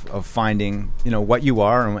process of finding what you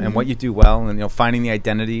are and what you do well, and finding the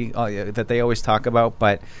identity that they always talk about.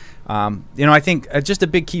 But I think just a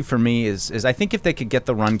big key for me is I think if they could get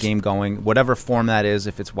the run game going, whatever form that is,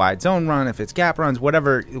 if it's wide zone run, if it's gap runs,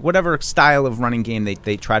 whatever style of running game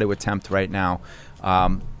they try to attempt right now,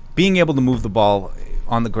 being able to move the ball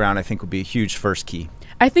on the ground, I think, would be a huge first key.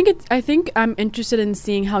 I think I'm interested in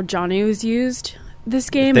seeing how Johnny was used this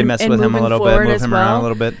game. They mess with him a little bit, move him around a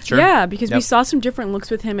little bit. Sure. Yeah, because we saw some different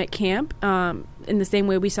looks with him at camp. In the same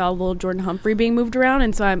way we saw little Jordan Humphrey being moved around,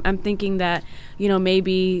 and so I'm thinking that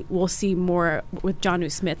maybe we'll see more with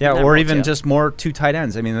Jonnu Smith. Yeah, or even just more two tight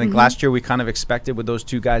ends. I mean, I think last year we kind of expected with those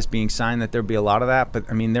two guys being signed that there'd be a lot of that, but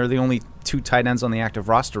I mean they're the only two tight ends on the active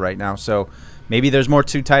roster right now, so maybe there's more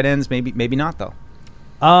two tight ends, maybe not though.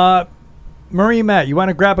 Murray and Matt, you want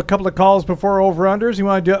to grab a couple of calls before over-unders? You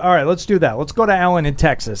want to do? All right, let's do that. Let's go to Alan in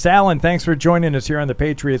Texas. Alan, thanks for joining us here on the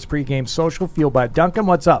Patriots pregame social, fueled by Duncan.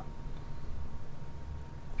 What's up?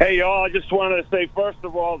 Hey, y'all. I just wanted to say, first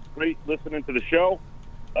of all, it's great listening to the show,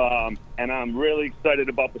 and I'm really excited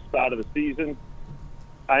about the start of the season.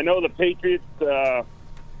 I know the Patriots,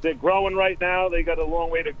 they're growing right now. They got a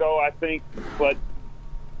long way to go, I think, but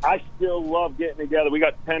I still love getting together. We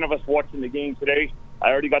got 10 of us watching the game today. I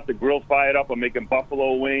already got the grill fired up. I'm making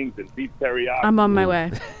buffalo wings and beef teriyaki. I'm on my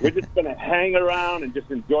way. We're just going to hang around and just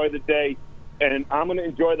enjoy the day. And I'm going to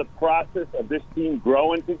enjoy the process of this team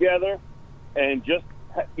growing together. And just,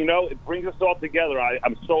 it brings us all together.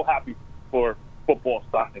 I'm so happy for football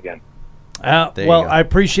starting again. Well, I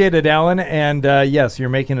appreciate it, Alan. And, yes, you're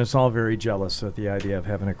making us all very jealous with the idea of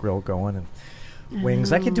having a grill going. And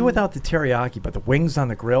Wings. I could do without the teriyaki, but the wings on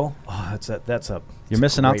the grill. Oh, that's a. You're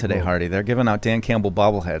missing out great today, move. Hardy. They're giving out Dan Campbell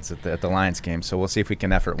bobbleheads at the Lions game, so we'll see if we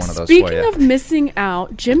can effort one of those Speaking for you. of missing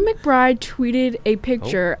out, Jim McBride tweeted a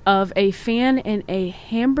picture of a fan in a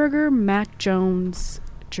Hamburger Mac Jones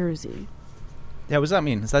jersey. Yeah, what does that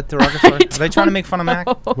mean? Is that derogatory? Are they trying to make fun of Mac?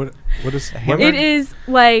 What is It is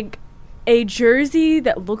like a jersey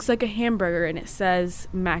that looks like a hamburger, and it says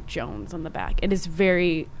Mac Jones on the back. It is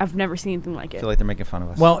very. I've never seen anything like I it. feel like they're making fun of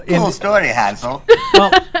us. Well, Cool story, Hansel.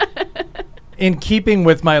 Well, in keeping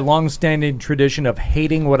with my long-standing tradition of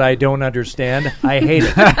hating what I don't understand, I hate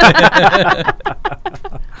it.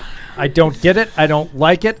 I don't get it. I don't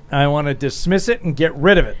like it. I want to dismiss it and get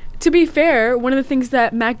rid of it. To be fair, one of the things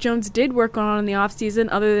that Mac Jones did work on in the offseason,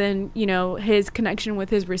 other than, his connection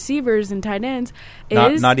with his receivers and tight ends,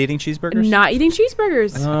 is not eating cheeseburgers? Not eating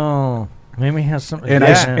cheeseburgers. Oh, maybe he has some. and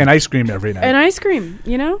ice cream every night. And ice cream,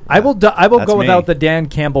 I will That's go me. without the Dan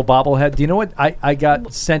Campbell bobblehead. Do you know what I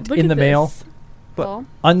got sent Look in at the mail? this, Paul.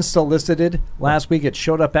 Unsolicited last week. It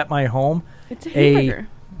showed up at my home. It's a hamburger.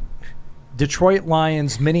 Detroit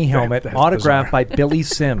Lions mini helmet that's autographed bizarre. by Billy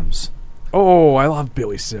Sims. Oh, I love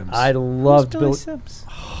Billy Sims. I loved Billy Sims.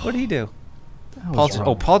 What did he do? was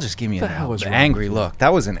wrong? Paul just gave me The hell was an wrong angry with you? look.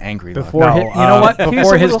 That was an angry Before look. you know what?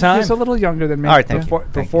 Before his time. He's a little younger than me. All right, thank you.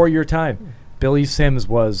 Before your time, Billy Sims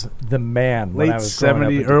was the man. when Late I was growing up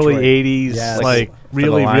 70s, in early Detroit. 80s, Yes. like the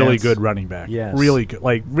really Lions. good running back. Yes. Really good,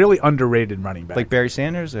 like really underrated running back. Like Barry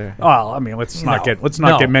Sanders, or well, I mean, let's not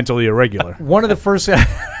No. get mentally irregular. One of the first.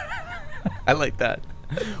 I like that.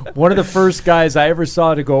 One of the first guys I ever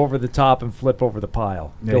saw to go over the top and flip over the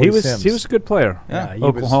pile. Yeah, Billy he was Sims. a good player. Yeah, he was-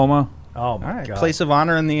 Oklahoma. Oh my All right, God! place of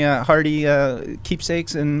honor in the Hardy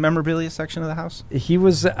keepsakes and memorabilia section of the house. He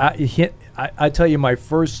was. I tell you, my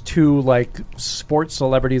first two sports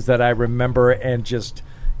celebrities that I remember and just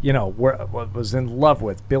was in love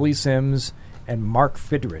with Billy Sims and Mark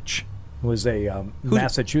Fidrich, who was a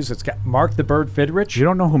Massachusetts guy. Mark the Bird Fidrich. You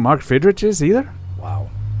don't know who Mark Fidrich is either? Wow.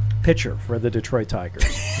 Pitcher for the Detroit Tigers.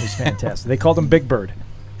 He was fantastic. They called him Big Bird.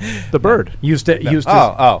 The Bird. Used to.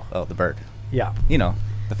 The bird. Yeah.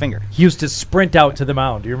 The finger. He used to sprint out to the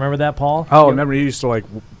mound. Do you remember that, Paul? Oh, remember he used to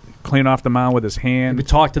clean off the mound with his He hand. would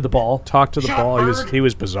talk to the ball. He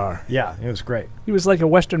was bizarre. Yeah, it was great. He was like a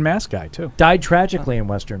Western Mass guy too. Died tragically in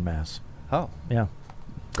Western Mass. Oh, Yeah.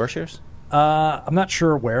 Gorshares? I'm not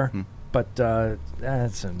sure where, but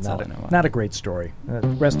that's all I know. not a great story.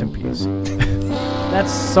 Rest in peace.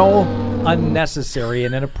 That's so unnecessary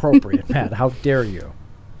and inappropriate, Matt. How dare you?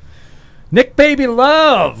 Nick Baby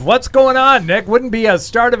Love, what's going on, Nick? Wouldn't be a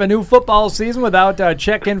start of a new football season without a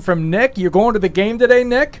check-in from Nick. You going to the game today,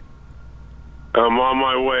 Nick? I'm on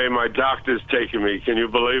my way. My doctor's taking me. Can you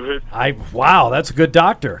believe it? Wow, that's a good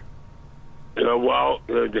doctor.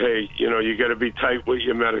 Hey, you got to be tight with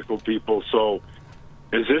your medical people. So,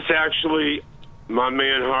 is this actually my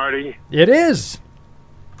man Hardy? It is.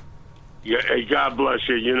 Yeah, hey, God bless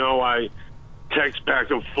you. I text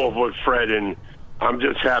back and forth with Fred, and I'm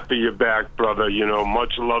just happy you're back, brother.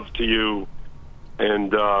 Much love to you.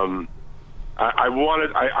 And I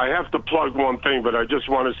have to plug one thing, but I just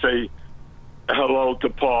want to say hello to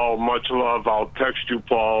Paul. Much love. I'll text you,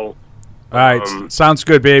 Paul. All right, sounds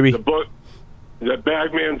good, baby. The book, the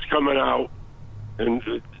Bagman's coming out, and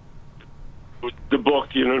the book,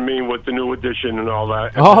 you know what I mean, with the new edition and all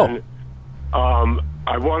that. Oh. And,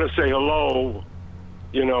 I want to say hello.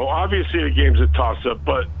 Obviously the game's a toss-up,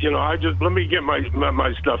 but let me get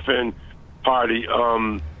my stuff in, Hardy.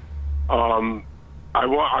 I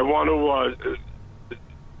want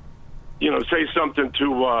to say something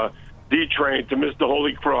to D-Train, to Mr.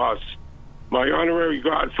 Holy Cross, my honorary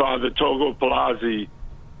godfather Togo Palazzi,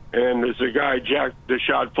 and there's a guy Jack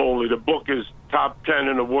Deshad Foley. The book is top 10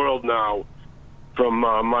 in the world now, from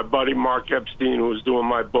my buddy Mark Epstein, who was doing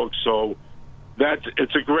my book. So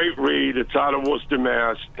it's a great read. It's out of Worcester,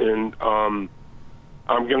 Mass, and I'm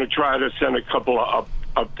going to try to send a couple up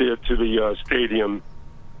there to the stadium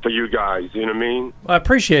for you guys. You know what I mean? I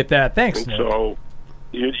appreciate that. Thanks, And Nick. so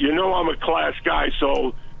I'm a class guy.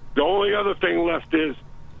 So the only other thing left is,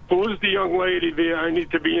 who's the young lady there? I need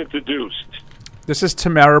to be introduced. This is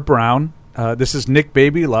Tamara Brown. This is Nick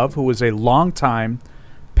Baby Love, who is a longtime,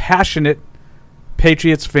 passionate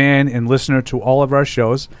Patriots fan and listener to all of our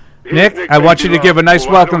shows. Nick, I want you to give a nice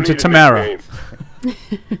welcome to Tamara.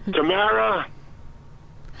 Tamara.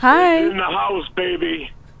 Hi. In the house,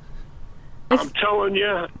 baby. I'm telling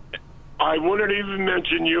you, I wouldn't even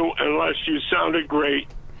mention you unless you sounded great.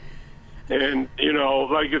 And,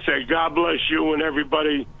 like I said, God bless you and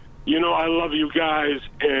everybody. I love you guys.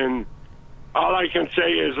 And all I can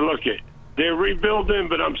say is, they're rebuilding,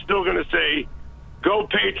 but I'm still going to say Go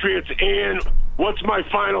Patriots. And what's my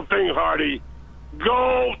final thing, Hardy?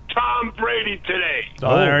 Go Tom Brady today.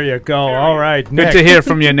 Oh, there you go. All right, Nick. Good to hear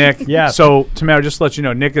from you, Nick. Yeah. So, Tamara, just to let you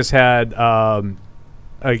know, Nick has had a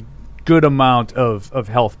good amount of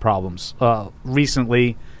health problems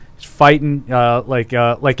recently. He's fighting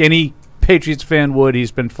like any Patriots fan would.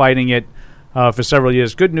 He's been fighting it for several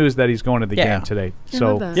years. Good news that he's going to the game today. I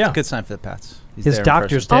love that. It's a good sign for the Pats. He's His there in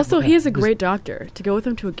doctor's person. Also, he is a great doctor. To go with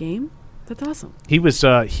him to a game, that's awesome. He was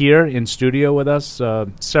here in studio with us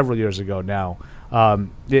several years ago now.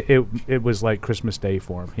 It was like Christmas Day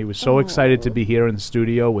for him. He was so excited to be here in the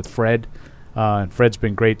studio with Fred, and Fred's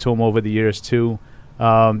been great to him over the years too.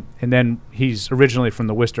 And then he's originally from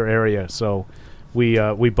the Worcester area, so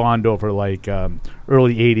we bond over like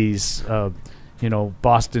early '80s,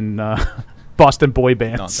 Boston boy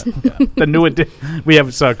bands. The new we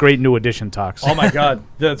have great New Edition talks. Oh my God,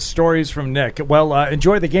 the stories from Nick. Well,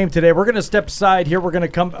 enjoy the game today. We're going to step aside here. We're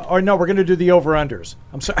going to we're going to do the over-unders.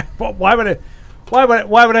 I'm sorry. Why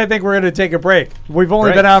would I think we're going to take a break? We've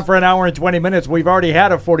only been on for an hour and 20 minutes. We've already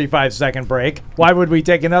had a 45-second break. Why would we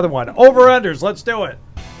take another one? Over-unders. Let's do it.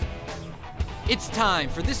 It's time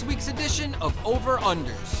for this week's edition of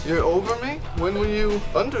Over-Unders. You're over me? When were you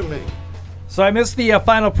under me? So I missed the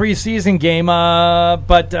final preseason game,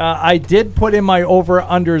 but I did put in my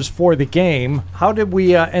over-unders for the game. How did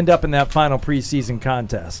we end up in that final preseason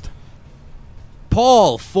contest?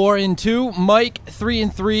 Paul 4-2, Mike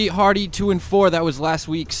 3-3, Hardy 2-4. That was last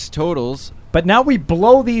week's totals. But now we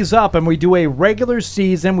blow these up and we do a regular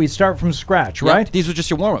season. We start from scratch, right? These were just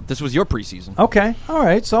your warm-up. This was your preseason. Okay, all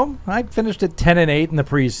right. So I finished at 10-8 in the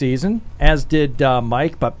preseason, as did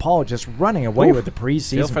Mike. But Paul just running away with the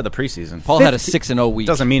preseason. Feel for the preseason. Paul had a 6-0 week.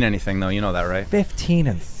 Doesn't mean anything though. You know that, right?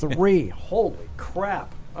 15-3. Holy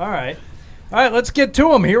crap! All right, let's get to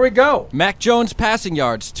them. Here we go. Mac Jones passing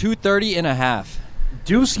yards 230.5.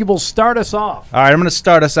 Deuce, you will start us off. All right, I'm going to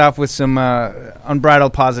start us off with some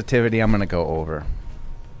unbridled positivity. I'm going to go over.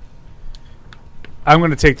 I'm going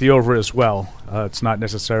to take the over as well. It's not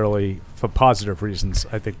necessarily for positive reasons.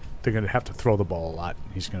 I think they're going to have to throw the ball a lot.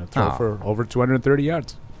 He's going to throw for over 230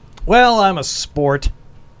 yards. Well, I'm a sport,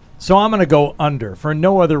 so I'm going to go under for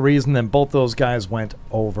no other reason than both those guys went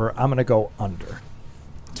over. I'm going to go under.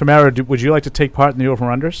 Tamara, would you like to take part in the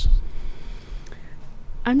over-unders?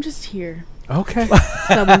 I'm just here. Okay.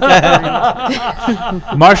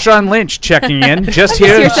 Marshawn Lynch checking in, just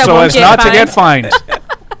here so as not to get fined.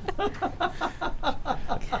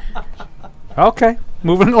 Okay,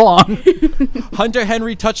 moving along. Hunter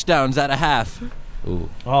Henry touchdowns at a half. Ooh.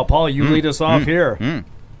 Oh, Paul, you lead us off here.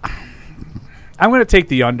 I'm going to take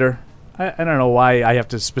the under. I don't know why I have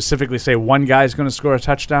to specifically say one guy's going to score a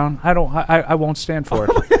touchdown. I won't stand for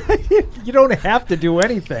it. You don't have to do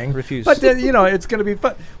anything. Refuse. But it's going to be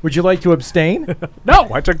fun. Would you like to abstain? No,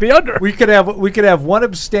 I took the under. We could have one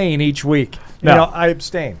abstain each week. No, I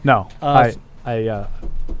abstain. No, I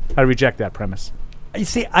reject that premise. You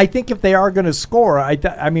see, I think if they are going to score,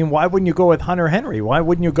 I mean, why wouldn't you go with Hunter Henry? Why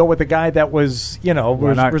wouldn't you go with the guy that was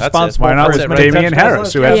responsible? Why not with Damian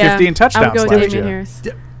Harris, who had 15 touchdowns I would go with last Damian year? Harris.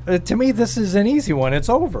 To me, this is an easy one. It's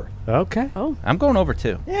over. Okay. Oh, I'm going over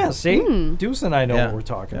too. Yeah, see? Deuce and I know what we're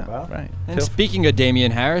talking about. Right. And speaking of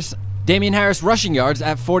Damian Harris rushing yards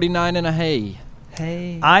at 49.5.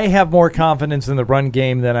 Hey. I have more confidence in the run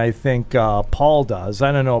game than I think Paul does.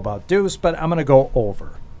 I don't know about Deuce, but I'm going to go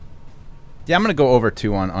over. Yeah, I'm going to go over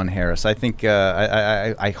too on Harris. I think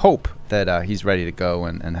I hope that he's ready to go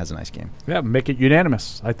and has a nice game. Yeah, make it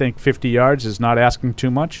unanimous. I think 50 yards is not asking too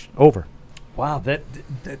much. Over. Wow, that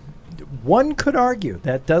one could argue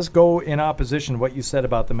that does go in opposition to what you said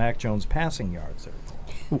about the Mac Jones passing yards.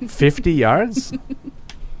 50 yards?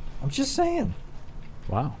 I'm just saying.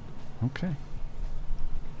 Wow. Okay.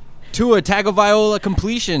 Tua Tagovailoa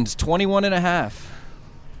completions 21.5.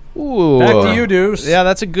 Ooh. Back to you, Deuce. Yeah,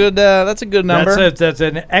 that's a good number. That's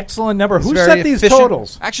an excellent number. It's Who very set these efficient.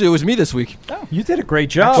 totals? Actually, it was me this week. Oh, you did a great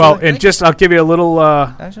job. Well, and I'll give you a little.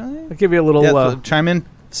 Chime in.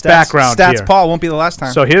 Background stats. here. Paul won't be the last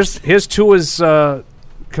time. So here's Tua's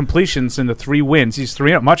completions in the 3 wins. He's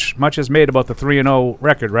 3-0. Much is made about the 3-0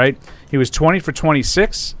 record, right? He was 20 for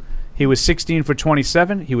 26. He was 16 for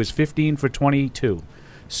 27. He was 15 for 22.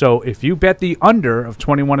 So if you bet the under of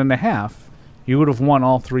 21.5, you would have won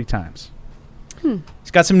all 3 times.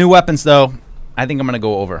 He's got some new weapons, though. I think I'm going to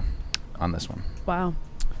go over on this one. Wow.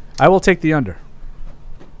 I will take the under.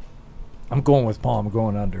 I'm going with Paul. I'm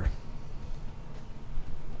going under.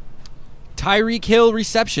 Tyreek Hill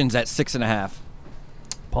receptions at 6.5.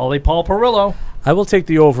 Paul Perillo. I will take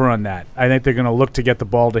the over on that. I think they're going to look to get the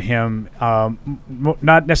ball to him,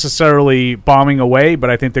 not necessarily bombing away, but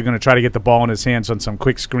I think they're going to try to get the ball in his hands on some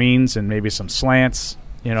quick screens and maybe some slants.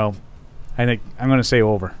 I think I'm going to say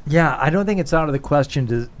over. Yeah, I don't think it's out of the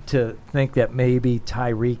question to think that maybe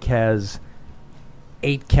Tyreek has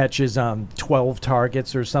 8 catches on 12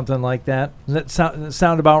 targets or something like that. Does that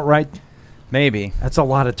sound about right? Maybe. That's a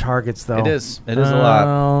lot of targets, though. It is. It is a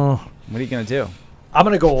lot. What are you going to do? I'm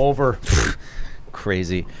going to go over.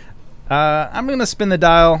 Crazy. I'm going to spin the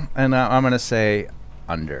dial, and I'm going to say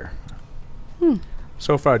under.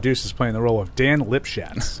 So far, Deuce is playing the role of Dan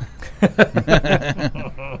Lipschatz.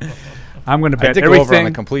 I'm going to bet everything. Over on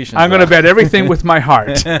the completions, I'm going to bet everything with my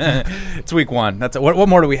heart. It's week 1. What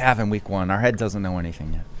more do we have in week 1? Our head doesn't know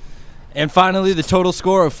anything yet. And finally, the total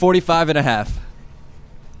score of 45.5.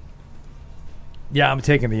 Yeah, I'm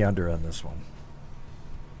taking the under on this one.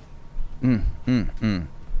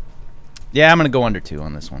 Yeah, I'm going to go under 2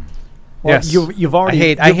 on this one. Well, yes. You've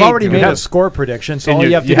already made a score prediction, so all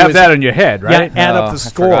you have to do have is that in your head, right? add up the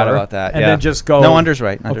score I forgot about that. and then just go under's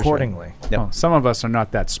right. accordingly. Right. Yep. Well, some of us are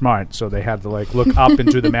not that smart, so they have to look up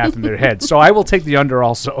and do the math in their head. So I will take the under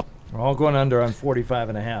also. We're all going under on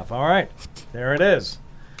 45.5. All right. There it is.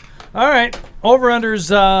 All right.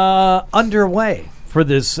 Over-under's underway for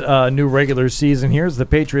this new regular season here as the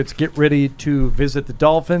Patriots get ready to visit the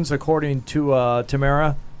Dolphins. According to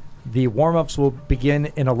Tamara, the warm-ups will begin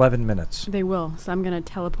in 11 minutes. They will. So I'm going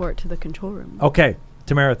to teleport to the control room. Okay.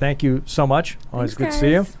 Tamara, thank you so much. Always good to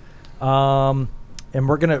see you. And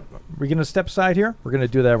we're gonna step aside here. We're gonna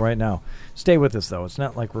do that right now. Stay with us though. It's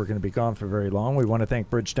not like we're gonna be gone for very long. We want to thank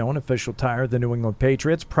Bridgestone, official tire of the New England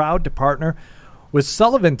Patriots, proud to partner with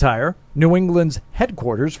Sullivan Tire, New England's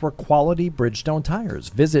headquarters for quality Bridgestone tires.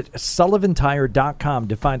 Visit sullivantire.com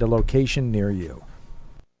to find a location near you.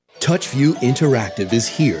 TouchView Interactive is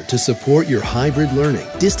here to support your hybrid learning,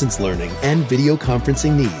 distance learning, and video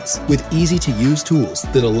conferencing needs with easy-to-use tools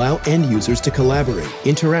that allow end users to collaborate,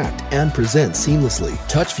 interact, and present seamlessly.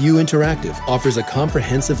 TouchView Interactive offers a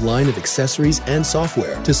comprehensive line of accessories and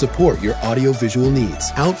software to support your audio-visual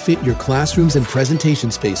needs. Outfit your classrooms and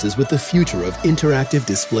presentation spaces with the future of interactive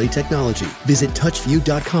display technology. Visit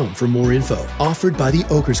touchview.com for more info. Offered by the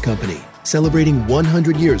Oakers Company, celebrating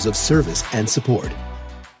 100 years of service and support.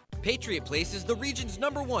 Patriot Place is the region's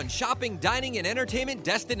 #1 shopping, dining, and entertainment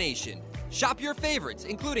destination. Shop your favorites,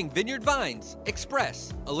 including Vineyard Vines,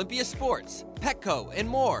 Express, Olympia Sports, Petco, and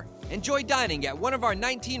more. Enjoy dining at one of our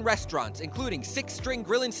 19 restaurants, including Six String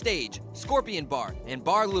Grill and Stage, Scorpion Bar, and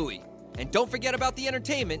Bar Louie. And don't forget about the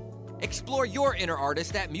entertainment. Explore your inner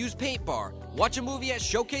artist at Muse Paint Bar, watch a movie at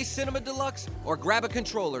Showcase Cinema Deluxe, or grab a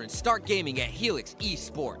controller and start gaming at Helix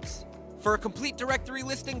eSports. For a complete directory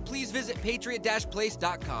listing, please visit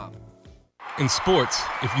patriot-place.com. In sports,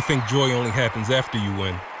 if you think joy only happens after you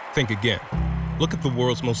win, think again. Look at the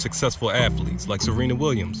world's most successful athletes like Serena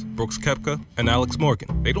Williams, Brooks Koepka, and Alex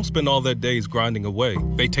Morgan. They don't spend all their days grinding away.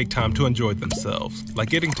 They take time to enjoy themselves,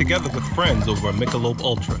 like getting together with friends over a Michelob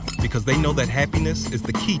Ultra, because they know that happiness is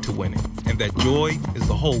the key to winning, and that joy is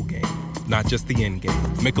the whole game, not just the end game.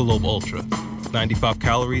 Michelob Ultra. 95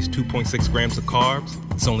 calories, 2.6 grams of carbs.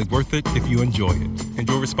 It's only worth it if you enjoy it.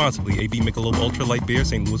 Enjoy responsibly. AB Michelob Ultra Light Beer,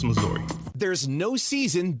 St. Louis, Missouri. There's no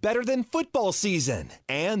season better than football season.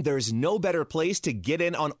 And there's no better place to get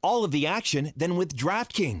in on all of the action than with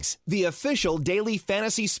DraftKings, the official daily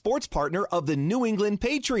fantasy sports partner of the New England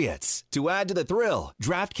Patriots. To add to the thrill,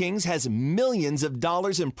 DraftKings has millions of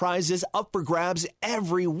dollars in prizes up for grabs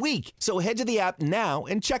every week. So head to the app now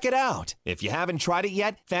and check it out. If you haven't tried it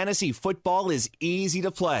yet, fantasy football is easy to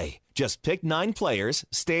play. Just pick 9 players,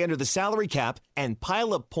 stay under the salary cap, and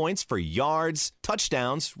pile up points for yards,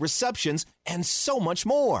 touchdowns, receptions, and so much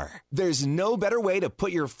more. There's no better way to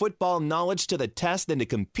put your football knowledge to the test than to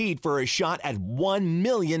compete for a shot at $1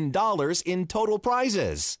 million in total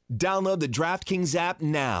prizes. Download the DraftKings app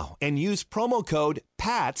now and use promo code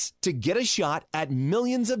PATS to get a shot at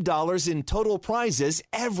millions of dollars in total prizes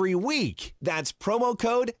every week. That's promo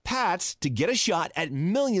code PATS to get a shot at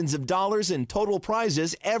millions of dollars in total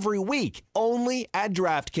prizes every week, only at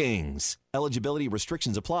DraftKings. Eligibility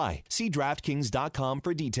restrictions apply. See DraftKings.com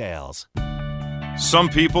for details. Some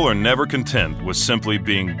people are never content with simply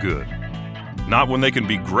being good. Not when they can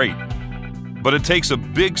be great. But it takes a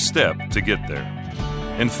big step to get there.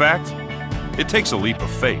 In fact, it takes a leap of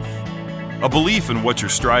faith, a belief in what you're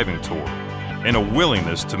striving toward, and a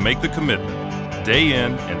willingness to make the commitment, day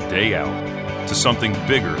in and day out, to something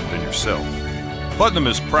bigger than yourself. Putnam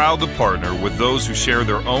is proud to partner with those who share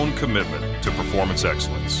their own commitment to performance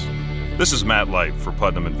excellence. This is Matt Light for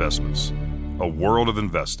Putnam Investments, a world of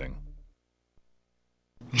investing.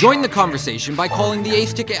 Join the conversation by calling the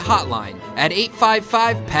Ace Ticket hotline at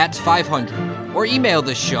 855-PATS-500 or email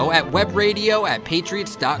the show at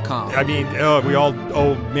webradio@patriots.com. I mean, we all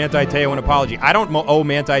owe Manti Te'o an apology. I don't owe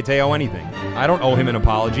Manti Te'o anything. I don't owe him an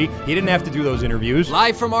apology. He didn't have to do those interviews.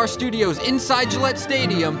 Live from our studios inside Gillette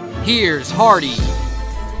Stadium, here's Hardy.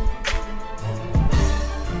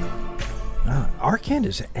 Arcand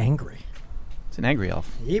is angry. It's an angry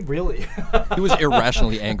elf. He really. He was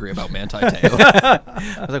irrationally angry about Manti Te'o. I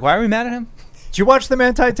was like, why are we mad at him? Did you watch the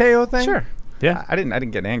Manti Te'o thing? Sure. Yeah. I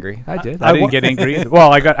didn't get angry. I did. I didn't get angry. Well,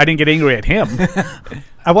 I didn't get angry at him.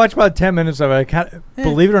 I watched about 10 minutes of it.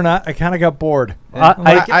 Believe it or not, I kind of got bored.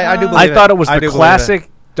 I do believe I thought it was I the classic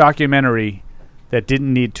documentary that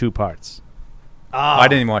didn't need two parts. I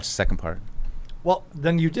didn't even watch the second part. Well,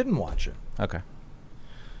 then you didn't watch it. Okay.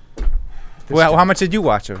 Well, how much did you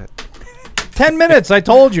watch of it? 10 minutes, I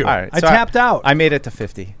told you. All right, I so tapped out. I made it to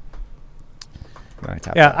 50. I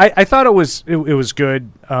tapped Yeah, out. I thought it was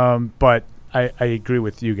good, but I agree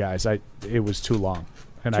with you guys. It was too long,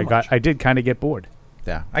 and I did kind of get bored.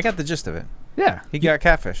 Yeah, I got the gist of it. Yeah, he got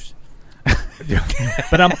catfished.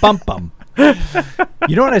 But I'm bum.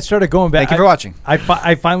 You know what? I started going back. Thank you for watching.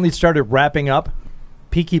 I finally started wrapping up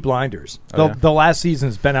Peaky Blinders. The last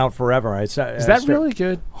season's been out forever. Is that really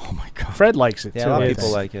good? Oh my god, Fred likes it. Yeah, too. a lot of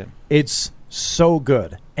people like it. It's so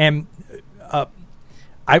good, and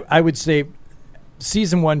I would say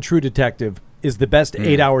season 1, True Detective, is the best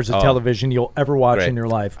 8 hours of television you'll ever watch in your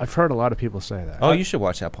life. I've heard a lot of people say that. Oh, you should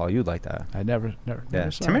watch that, Paul. You'd like that. I never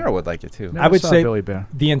saw Tamara it. would like it too. Never I would saw say Billy Bear.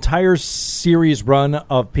 the entire series run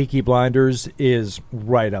of Peaky Blinders is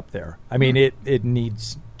right up there. I mean, it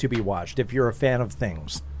needs to be watched if you're a fan of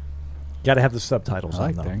things. Got to have the subtitles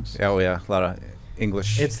on though. Things. Oh yeah, a lot of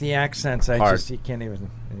English. It's the accents. Hard. You can't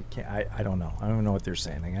even. I don't know. I don't know what they're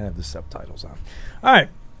saying. I gotta have the subtitles on. All right,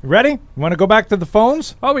 ready? You want to go back to the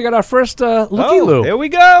phones? Oh, we got our first looky-loo. There we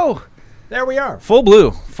go. There we are. Full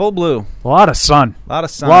blue. Full blue. A lot of sun. A lot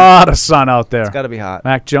of sun. lot of sun out there. It's got to be hot.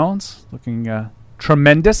 Mac Jones looking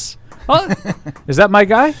tremendous. Oh, is that my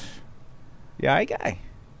guy? Yeah, my guy.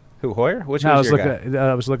 Who, Hoyer? Which No, was your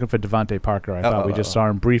guy? I was looking for Devontae Parker. I thought we just saw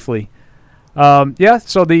him briefly. Yeah,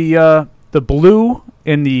 so the blue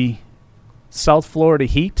in the South Florida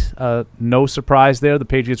Heat, no surprise there. The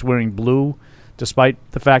Patriots wearing blue, despite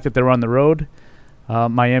the fact that they're on the road.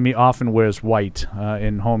 Miami often wears white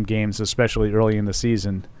in home games, especially early in the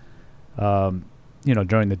season. During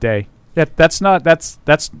the day. That's not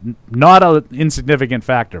an insignificant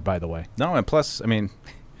factor, by the way. No, and plus, I mean,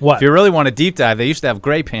 what? If you really want to deep dive, they used to have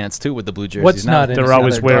gray pants too with the blue jerseys. What's not? They're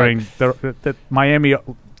always wearing. Miami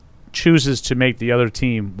chooses to make the other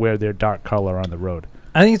team wear their dark color on the road.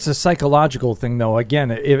 I think it's a psychological thing, though.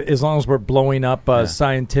 Again, as long as we're blowing up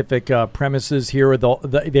scientific premises here,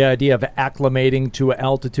 the idea of acclimating to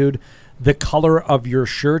altitude, the color of your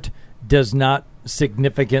shirt does not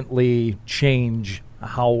significantly change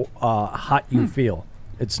how hot you feel.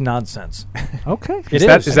 It's nonsense. Okay, Is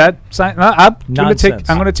that I'm going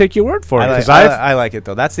to take your word for it. I like it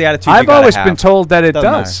though. That's the attitude. I've always been told that it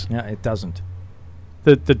does. Yeah, it doesn't.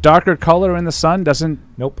 The darker color in the sun doesn't.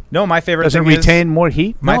 Nope. No, my favorite. Doesn't thing retain more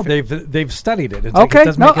heat. No, they've studied it. It's Okay, like it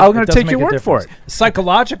does no, make it, I'm going it to does take make your a word for difference. it.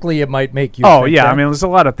 Psychologically, it might make you. Oh think yeah, that. I mean, there's a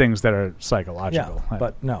lot of things that are psychological. Yeah,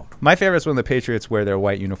 but no. My favorite is when the Patriots wear their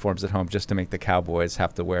white uniforms at home just to make the Cowboys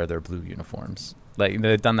have to wear their blue uniforms. Like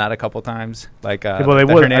they've done that a couple times. Like well, they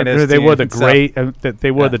wore the gray.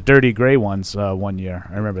 They wore the dirty gray ones one year.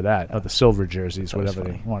 I remember that. The silver jerseys, whatever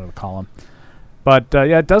they wanted to call them. But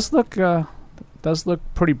yeah, it does look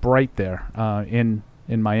pretty bright there in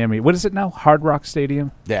Miami. What is it now? Hard Rock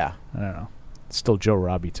Stadium? Yeah. I don't know. It's still Joe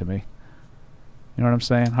Robbie to me. You know what I'm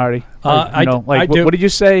saying, Hardy? I do. What did you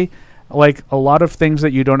say? Like a lot of things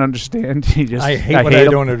that you don't understand. You just I hate what I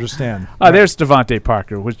don't understand. There's Devontae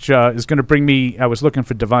Parker, which is going to bring me. I was looking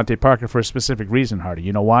for Devontae Parker for a specific reason, Hardy.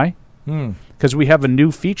 You know why? Because we have a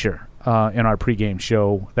new feature in our pregame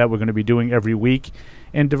show that we're going to be doing every week.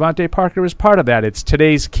 And Devontae Parker is part of that. It's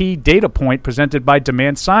today's key data point presented by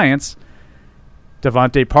Demand Science.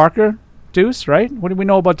 Devontae Parker, Deuce, right? What do we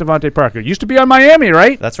know about Devontae Parker? Used to be on Miami,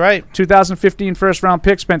 right? That's right. 2015 first-round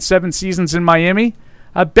pick, spent 7 seasons in Miami.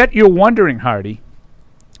 I bet you're wondering, Hardy,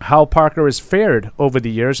 how Parker has fared over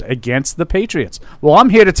the years against the Patriots. Well, I'm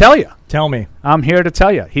here to tell you. Tell me. I'm here to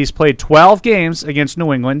tell you. He's played 12 games against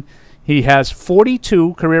New England. He has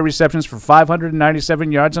 42 career receptions for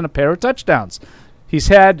 597 yards and a pair of touchdowns. He's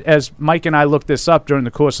had, as Mike and I looked this up during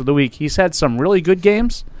the course of the week, he's had some really good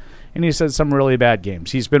games, and he's had some really bad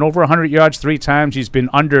games. He's been over 100 yards 3 times. He's been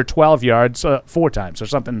under 12 yards 4 times or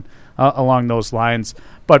something along those lines.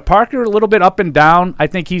 But Parker, a little bit up and down. I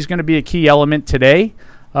think he's going to be a key element today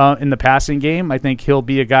in the passing game. I think he'll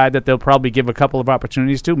be a guy that they'll probably give a couple of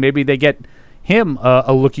opportunities to. Maybe they get him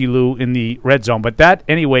a looky-loo in the red zone. But that,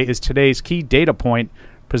 anyway, is today's key data point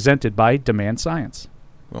presented by Demand Science.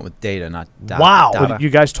 Went with data, not data. Wow. Data. Well, you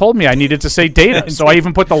guys told me I needed to say data, so I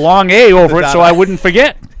even put the long A over it so I wouldn't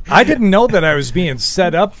forget. I didn't know that I was being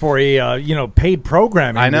set up for a paid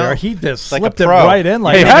programming. I know. There. He just Like a slipped it pro. right in.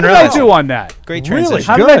 Like Hey, how did I do on that? Great Really? transition.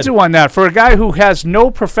 How did I Good. do on that? For a guy who has no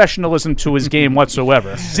professionalism to his game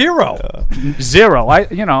whatsoever. Zero. Zero.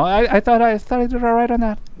 I thought I did all right on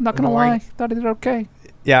that. Not going to lie. Thought I did okay.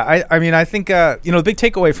 Yeah, I mean, I think, the big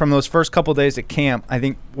takeaway from those first couple days at camp, I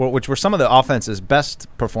think, which were some of the offense's best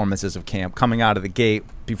performances of camp coming out of the gate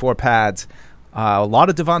before pads, a lot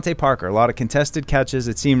of Devontae Parker, a lot of contested catches.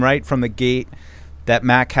 It seemed right from the gate that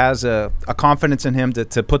Mac has a confidence in him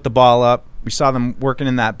to put the ball up. We saw them working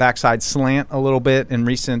in that backside slant a little bit in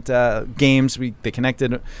recent games. They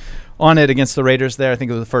connected on it against the Raiders there. I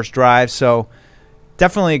think it was the first drive. So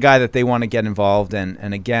definitely a guy that they want to get involved in.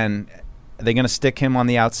 And again, are they going to stick him on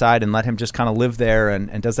the outside and let him just kind of live there?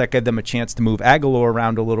 And does that give them a chance to move Aguilar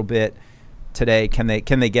around a little bit today? Can they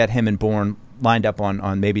get him and Bourne lined up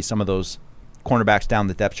on maybe some of those cornerbacks down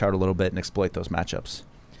the depth chart a little bit and exploit those matchups?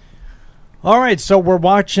 All right, so we're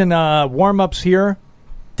watching warm-ups here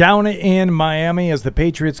down in Miami as the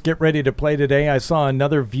Patriots get ready to play today. I saw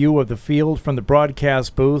another view of the field from the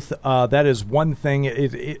broadcast booth. That is one thing.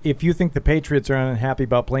 If you think the Patriots are unhappy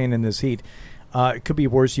about playing in this heat, it could be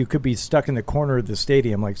worse. You could be stuck in the corner of the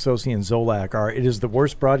stadium like Sosi and Zolak are. It is the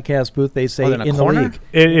worst broadcast booth, they say, in the league.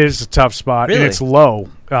 It is a tough spot, Really? and it's low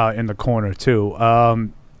in the corner, too.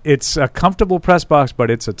 It's a comfortable press box, but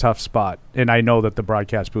it's a tough spot. And I know that the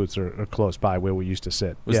broadcast booths are close by where we used to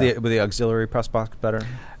sit. Were the auxiliary press box better?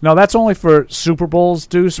 No, that's only for Super Bowls,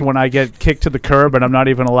 Deuce, when I get kicked to the curb and I'm not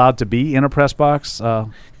even allowed to be in a press box.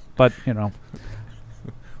 But,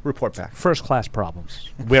 report back. First-class problems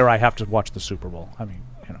where I have to watch the Super Bowl. I mean,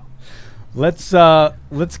 Let's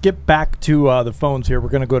get back to the phones here. We're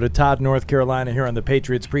going to go to Todd, North Carolina, here on the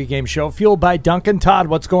Patriots pregame show, fueled by Duncan. Todd,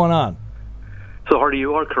 what's going on? So, Hardy,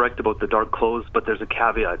 you are correct about the dark clothes, but there's a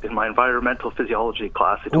caveat. In my environmental physiology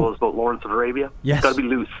class, it told us about Lawrence of Arabia. Yes. It's got to be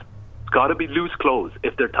loose. It's got to be loose clothes.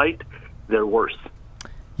 If they're tight, they're worse.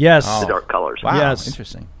 Yes. The dark colors. Wow, Yes.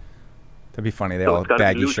 interesting. That'd be funny. They So all it's gotta be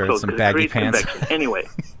baggy loose shirts clothes and 'cause it baggy creates pants. convection. Anyway.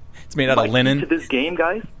 It's made out of my key linen. to this game,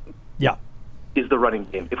 guys, Yeah. is the running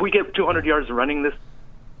game. If we get 200 yards of running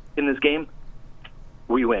in this game,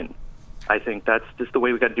 we win. I think that's just the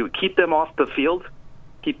way we got to do it. Keep them off the field.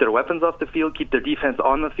 Keep their weapons off the field. Keep their defense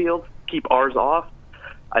on the field. Keep ours off.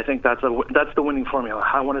 I think that's the winning formula.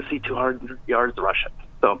 I want to see 200 yards rushing.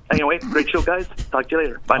 So anyway, great show, guys. Talk to you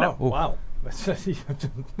later. Bye now. Wow.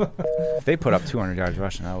 If they put up 200 yards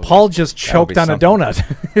rushing, Paul just choked on a donut.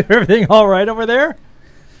 Everything all right over there?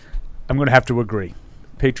 I'm going to have to agree.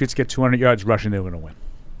 Patriots get 200 yards rushing, they're going to win.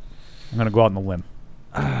 I'm going to go out on the limb.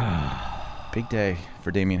 Big day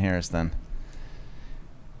for Damian Harris then.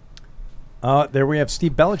 There we have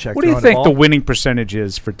Steve Belichick. What do you throwing think ball. the winning percentage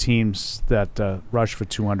is for teams that rush for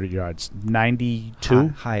 200 yards? 92?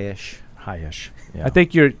 High-ish. High-ish. Yeah. I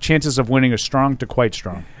think your chances of winning are strong to quite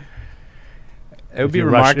strong. It would be if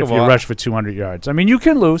remarkable. you rush for 200 yards. I mean, you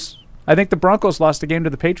can lose. I think the Broncos lost a game to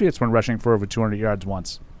the Patriots when rushing for over 200 yards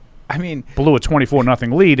once. I mean, blew a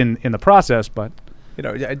 24-0 lead in the process, but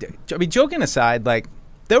I mean, joking aside, like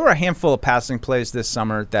there were a handful of passing plays this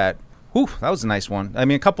summer that was a nice one. I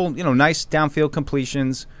mean, a couple, nice downfield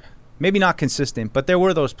completions, maybe not consistent, but there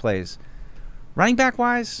were those plays. Running back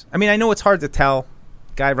wise, I mean, I know it's hard to tell.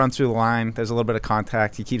 Guy runs through the line. There's a little bit of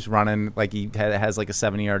contact. He keeps running like he has like a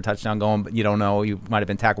 70-yard touchdown going, but you don't know. You might have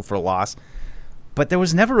been tackled for a loss. But there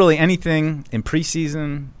was never really anything in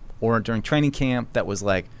preseason or during training camp that was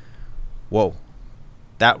like, whoa,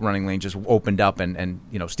 that running lane just opened up and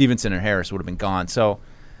Stevenson or Harris would have been gone. So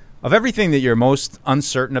of everything that you're most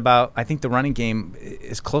uncertain about, I think the running game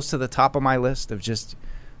is close to the top of my list of just,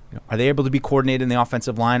 are they able to be coordinated in the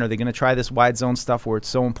offensive line? Are they going to try this wide zone stuff where it's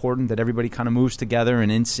so important that everybody kind of moves together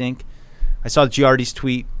and in sync? I saw Giardi's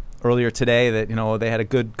tweet earlier today that, they had a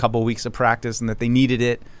good couple weeks of practice and that they needed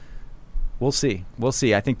it. We'll see.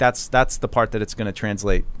 I think that's the part that it's going to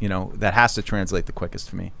translate, that has to translate the quickest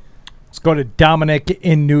for me. Let's go to Dominic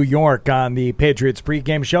in New York on the Patriots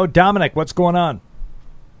pregame show. Dominic, what's going on?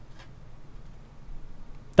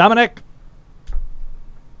 Dominic,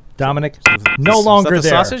 no longer is that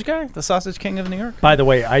the there. sausage guy? The sausage king of New York? By the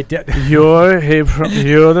way, I did. You're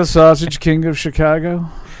the sausage king of Chicago?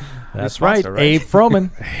 That's right, Abe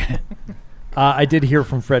Froman. I did hear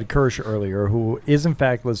from Fred Kirsch earlier, who is in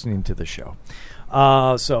fact listening to the show.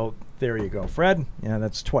 So There you go. Fred, yeah,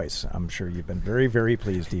 that's twice. I'm sure you've been very, very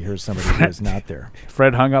pleased to hear somebody who is not there.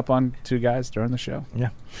 Fred hung up on two guys during the show.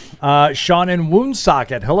 Yeah. Sean in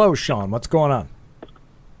Woonsocket. Hello, Sean. What's going on?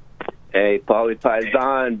 Hey, Paulie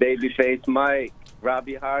Paisan, Babyface Mike,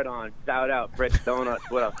 Robbie Hardon, shout out, Fred Donuts.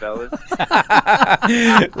 What up, fellas?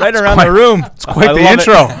 Right around the room. It's quite the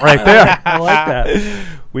intro right there. I like that.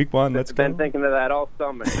 Week one, let's Been thinking of that all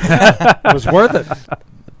summer. It was worth it.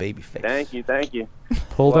 The baby face. Thank you.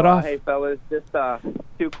 Pulled it off. Hey, fellas, just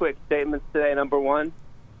two quick statements today. Number one,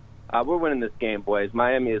 we're winning this game, boys.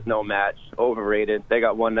 Miami is no match. Overrated. They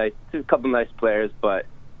got couple nice players, but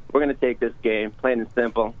we're going to take this game, plain and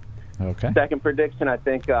simple. Okay. Second prediction, I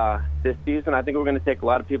think this season, I think we're going to take a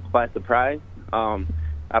lot of people by surprise. I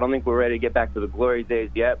don't think we're ready to get back to the glory days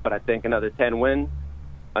yet, but I think another 10 wins,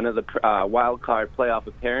 another wild card playoff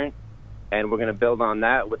appearance, and we're going to build on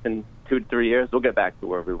that. Within 2 to 3 years, we'll get back to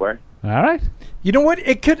where we were. All right. You know what?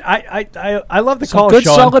 It could. I love the Some call. good,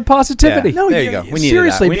 Sean. solid positivity. No, There you go. We needed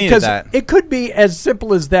seriously, that. We needed because that. it could be as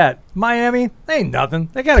simple as that. Miami, they ain't nothing.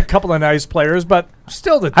 They got a couple of nice players, but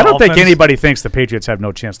still the I don't think Dolphins. anybody thinks the Patriots have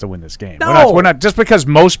no chance to win this game. No. We're not just because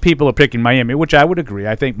most people are picking Miami, which I would agree.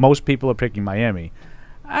 I think most people are picking Miami.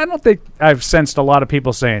 I don't think I've sensed a lot of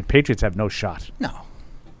people saying Patriots have no shot.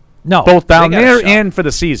 No, Both down They got a there shot. and for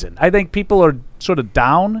the season. I think people are sort of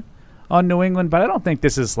down on New England, but I don't think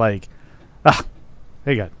this is like,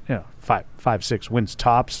 they got 5-6 wins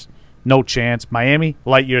tops, no chance. Miami,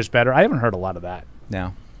 light years better. I haven't heard a lot of that.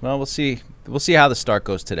 No. Well, we'll see. We'll see how the start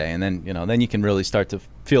goes today, and then then you can really start to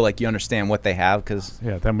feel like you understand what they have. Because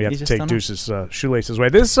then we have to take Deuce's shoelaces away.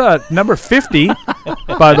 This number 50,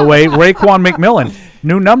 by the way, Raekwon McMillan,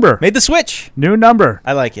 new number, made the switch. New number.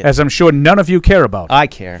 I like it, as I'm sure none of you care about. I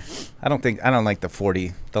care. I don't like the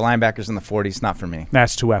 40. The linebackers in the 40s, not for me.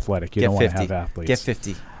 That's too athletic. You Get don't want to 50. have athletes. Get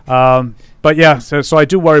 50. But yeah, so I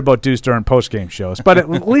do worry about Deuce during post-game shows. But at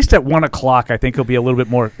least at 1 o'clock, I think he'll be a little bit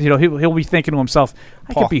more. He'll be thinking to himself,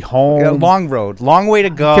 I could be home. Yeah, long road, long way to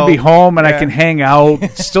go. I could be home and I can hang out.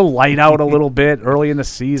 Still light out a little bit early in the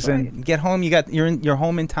season. Right. Get home. You're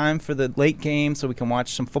home in time for the late game, so we can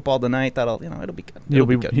watch some football tonight. It'll be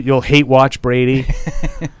good. You'll hate watch Brady.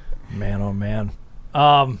 Man, oh man.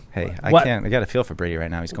 Hey, I got a feel for Brady right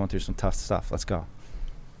now. He's going through some tough stuff. Let's go.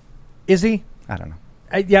 Is he? I don't know.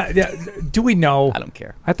 Yeah. Do we know? I don't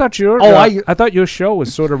care. I thought I thought your show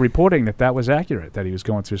was sort of reporting that was accurate. That he was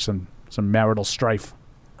going through some marital strife.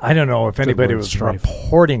 I don't know if anybody was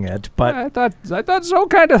reporting it, but I thought so.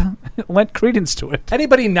 Kind of lent credence to it.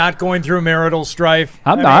 Anybody not going through marital strife?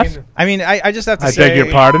 I'm not. I just have to I say. beg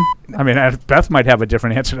your pardon. I mean, Beth might have a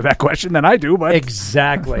different answer to that question than I do, but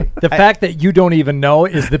exactly. The fact that you don't even know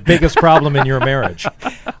is the biggest problem in your marriage.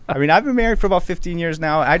 I mean, I've been married for about 15 years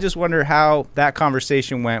now. I just wonder how that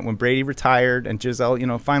conversation went when Brady retired and Giselle,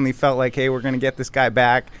 finally felt like, hey, we're going to get this guy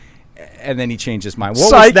back. And then he changed his mind.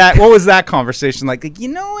 What was that conversation like?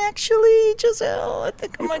 Actually, Giselle, I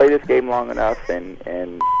think I might play this game long enough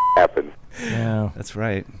and happens. Yeah, that's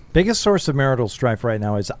right. Biggest source of marital strife right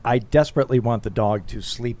now is I desperately want the dog to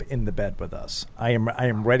sleep in the bed with us. I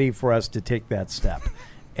am ready for us to take that step.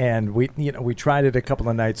 And we tried it a couple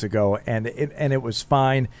of nights ago, and it was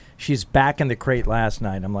fine. She's back in the crate last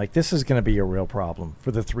night. I'm like, this is going to be a real problem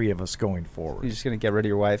for the three of us going forward. You're just going to get rid of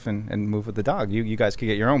your wife and move with the dog. You guys could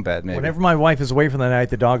get your own bed, maybe. Whenever my wife is away for the night,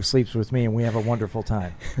 the dog sleeps with me, and we have a wonderful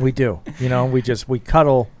time. We do. We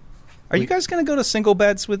cuddle. Are you guys going to go to single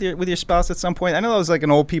beds with your spouse at some point? I know that was like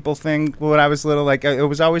an old people thing when I was little. Like it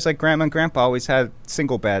was always like Grandma and Grandpa always had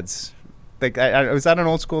single beds. Like, was that an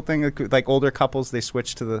old school thing? Like older couples, they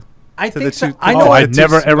switched to the. I to think the so. two, I know I've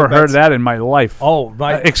never ever heard that in my life. Oh,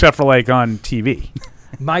 except for like on TV.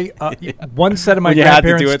 My one set of my You had to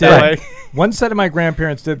grandparents do it that way. One set of my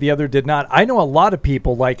grandparents did. The other did not. I know a lot of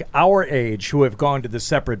people like our age who have gone to the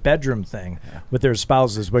separate bedroom thing with their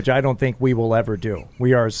spouses, which I don't think we will ever do.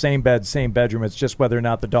 We are same bed, same bedroom. It's just whether or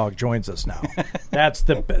not the dog joins us now.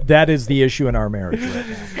 That is the issue in our marriage right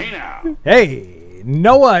now. Hey now. Hey,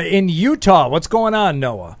 Noah in Utah. What's going on,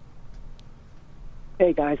 Noah?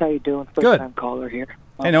 Hey guys, how you doing? First Good. time caller here.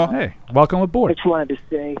 Hey, Noah. Hey, welcome aboard. I just wanted to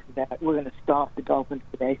say that we're going to stop the Dolphins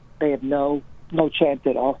today. They have no chance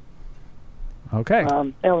at all. Okay.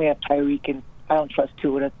 They only have Tyreek, and I don't trust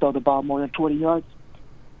Tua to throw the ball more than 20 yards.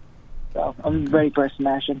 So I'm ready for a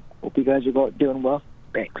smashing. Hope you guys are doing well.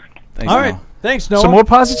 Thanks. All right. Thanks, Noah. Some more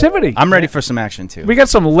positivity. I'm ready for some action too. We got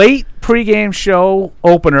some late pregame show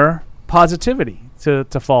opener positivity to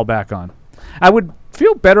fall back on. I would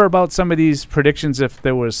feel better about some of these predictions if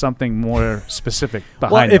there was something more specific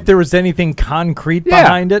behind if there was anything concrete Yeah.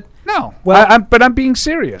 behind it. No. Well, but I'm being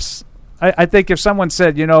serious. I think if someone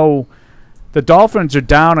said, the Dolphins are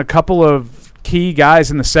down a couple of key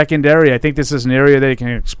guys in the secondary. I think this is an area they can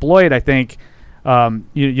exploit. I think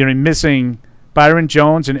you're missing Byron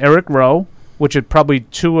Jones and Eric Rowe, which are probably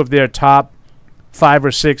two of their top 5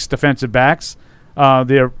 or 6 defensive backs.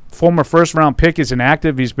 Their former first-round pick is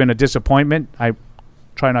inactive. He's been a disappointment. I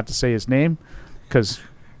try not to say his name because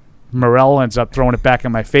Morrell ends up throwing it back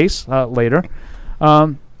in my face later.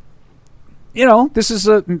 This is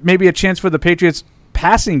maybe a chance for the Patriots'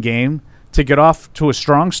 passing game to get off to a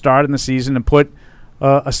strong start in the season and put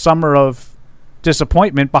a summer of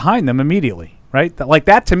disappointment behind them immediately, right? Like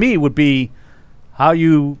that to me would be how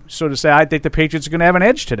you sort of say, I think the Patriots are going to have an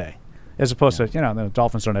edge today, as opposed to, the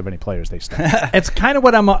Dolphins don't have any players they start. It's kind of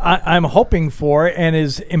what I'm hoping for, and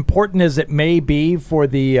as important as it may be for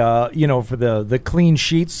the for the clean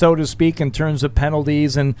sheet, so to speak, in terms of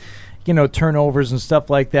penalties and turnovers and stuff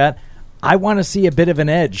like that. I want to see a bit of an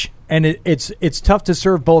edge, and it's tough to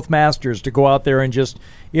serve both masters, to go out there and just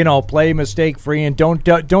play mistake free and don't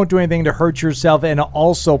do anything to hurt yourself, and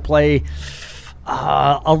also play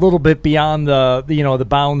a little bit beyond the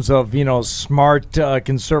bounds of smart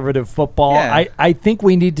conservative football. Yeah. I think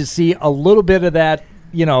we need to see a little bit of that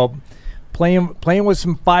playing with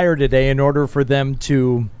some fire today in order for them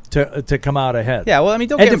to come out ahead. Yeah, well, I mean,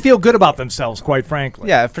 to feel good about themselves, quite frankly.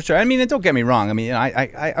 Yeah, for sure. I mean, and don't get me wrong. I mean,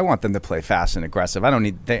 I want them to play fast and aggressive. I don't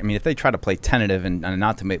need. If they try to play tentative and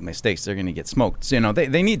not to make mistakes, they're going to get smoked. So,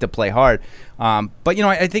 they need to play hard. But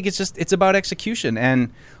I think it's about execution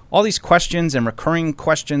and all these questions and recurring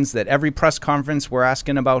questions that every press conference we're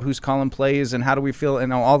asking about who's calling plays and how do we feel,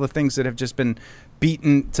 and all the things that have just been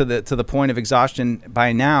beaten to the point of exhaustion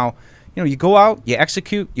by now. You go out, you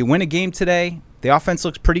execute, you win a game today. The offense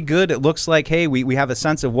looks pretty good. It looks like, hey, we have a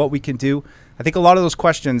sense of what we can do. I think a lot of those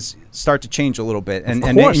questions start to change a little bit. And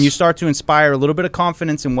you start to inspire a little bit of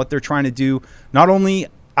confidence in what they're trying to do, not only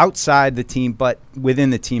outside the team, but within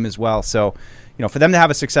the team as well. So, for them to have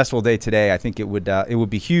a successful day today, I think it would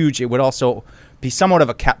be huge. It would also be somewhat of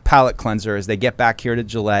a palate cleanser as they get back here to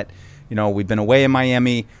Gillette. We've been away in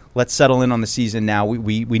Miami. Let's settle in on the season now.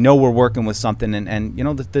 We know we're working with something, and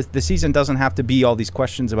the season doesn't have to be all these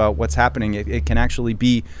questions about what's happening. It can actually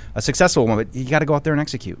be a successful one, but you got to go out there and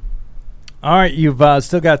execute. All right, you've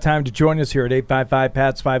still got time to join us here at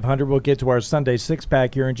 855-PATS-500. We'll get to our Sunday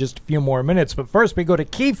six-pack here in just a few more minutes, but first we go to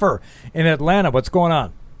Kiefer in Atlanta. What's going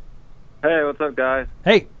on? Hey, what's up, guys?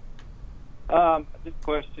 Hey.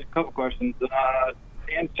 Just a couple questions.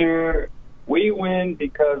 Answer, we win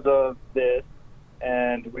because of this,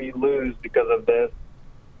 and we lose because of this.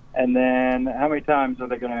 And then how many times are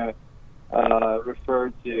they going to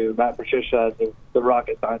refer to Matt Patricia as the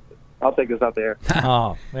rocket scientist? I'll take this out there.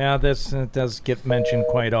 Oh, yeah, this does get mentioned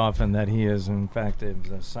quite often that he is, in fact, a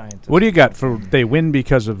scientist. What do you got for they win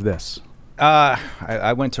because of this?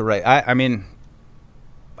 I went to Ray. I mean,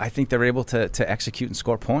 I think they're able to execute and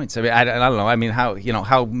score points. I mean, I don't know. I mean,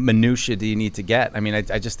 how minutia do you need to get? I mean,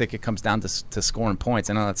 I just think it comes down to scoring points.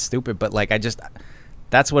 I know that's stupid, but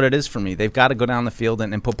that's what it is for me. They've got to go down the field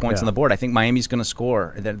and put points on the board. I think Miami's going to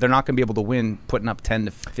score. They're not going to be able to win putting up 10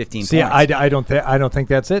 to 15 See, points. I don't think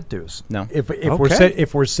that's it, Deuce. No.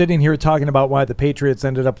 If we're sitting here talking about why the Patriots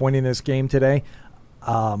ended up winning this game today,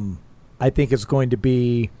 I think it's going to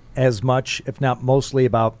be as much, if not mostly,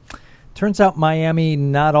 about. Turns out Miami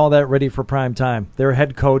not all that ready for prime time. Their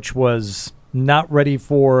head coach was not ready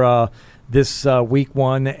for this week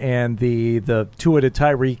one, and the Tua to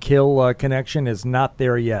Tyreek Hill connection is not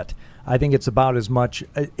there yet. I think it's about as much.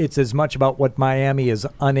 It's as much about what Miami is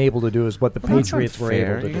unable to do as what the Patriots were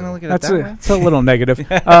able to do. That's a little negative.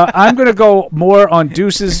 I'm going to go more on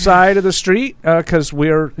Deuce's side of the street because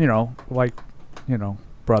we're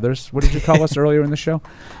brothers. What did you call us earlier in the show?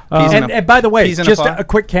 And by the way, just a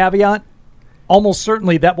quick caveat. Almost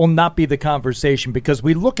certainly that will not be the conversation because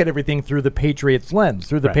we look at everything through the Patriots lens,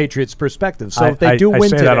 through the Patriots perspective. So if they do win I say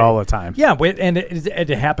today, that all the time. Yeah, and it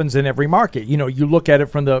happens in every market. You look at it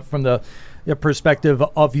from the perspective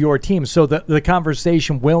of your team. So the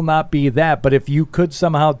conversation will not be that. But if you could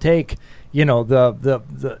somehow take,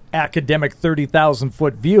 the academic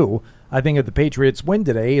 30,000-foot view, I think if the Patriots win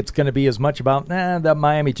today, it's going to be as much about that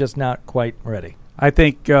Miami just not quite ready. I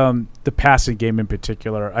think the passing game in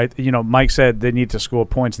particular, Mike said they need to score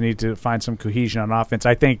points, they need to find some cohesion on offense.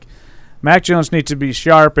 I think Mac Jones needs to be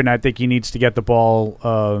sharp, and I think he needs to get the ball,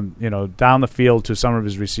 down the field to some of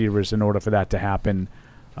his receivers in order for that to happen.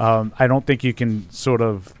 I don't think you can sort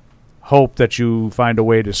of hope that you find a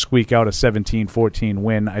way to squeak out a 17-14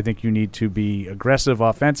 win. I think you need to be aggressive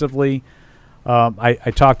offensively.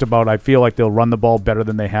 I talked about I feel like they'll run the ball better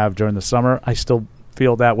than they have during the summer. I still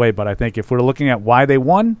feel that way, but I think if we're looking at why they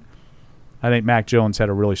won, I think Mac Jones had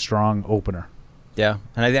a really strong opener. Yeah,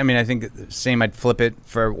 and I think the same. I'd flip it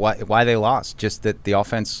for why they lost. Just that the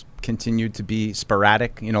offense continued to be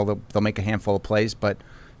sporadic. They'll make a handful of plays, but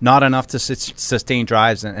not enough to sustain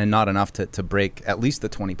drives and not enough to break at least the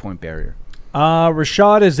 20-point barrier.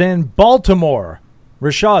 Rashad is in Baltimore.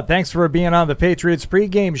 Rashad, thanks for being on the Patriots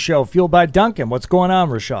pregame show, fueled by Duncan. What's going on,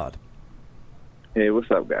 Rashad? Hey,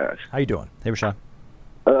 what's up, guys? How you doing? Hey, Rashad.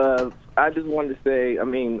 I just wanted to say,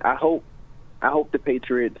 I hope the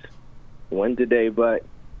Patriots win today, but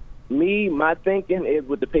my thinking is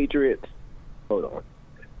with the Patriots. Hold on.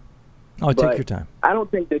 Oh, take your time. I don't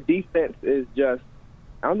think the defense is going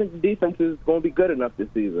to be good enough this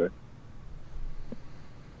season.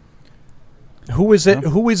 Who is it?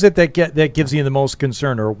 Who is it that gives you the most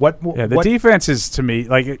concern, or what? Yeah, the defense is, to me,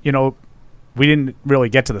 we didn't really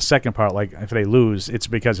get to the second part. Like, if they lose, it's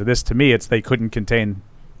because of this. To me, it's they couldn't contain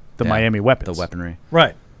the Miami weapons, the weaponry,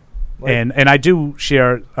 right? And I do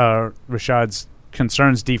share Rashad's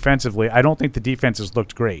concerns defensively. I don't think the defenses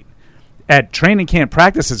looked great. At training camp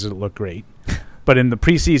practices, it looked great. But in the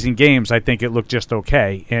preseason games, I think it looked just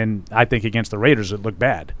okay. And I think against the Raiders, it looked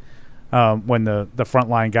bad. When the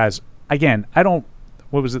frontline guys, again, what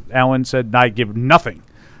was it Allen said? I give nothing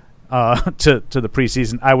to the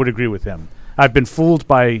preseason. I would agree with him. I've been fooled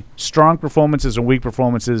by strong performances and weak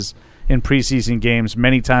performances in preseason games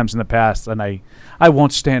many times in the past, and I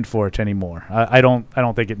won't stand for it anymore. I don't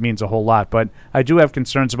think it means a whole lot, but I do have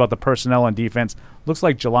concerns about the personnel on defense. Looks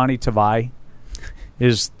like Jelani Tavai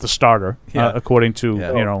is the starter, according to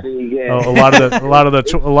a lot of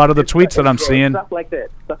the tweets that I'm seeing. Stuff like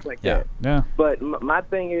that. Yeah. But my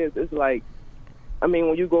thing is, it's like,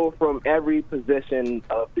 when you go from every position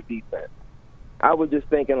of the defense, I was just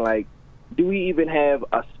thinking, like, do we even have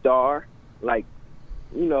a star? Like,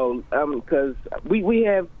 because we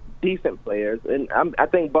have decent players, and I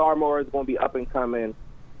think Barmore is going to be up and coming.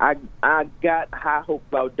 I got high hopes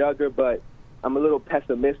about Duggar, but I'm a little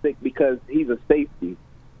pessimistic because he's a safety.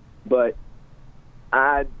 But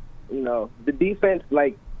the defense,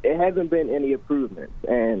 like, it hasn't been any improvements.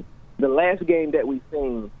 And the last game that we've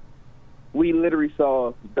seen, we literally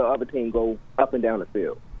saw the other team go up and down the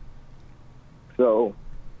field. So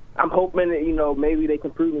I'm hoping that, maybe they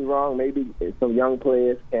can prove me wrong. Maybe some young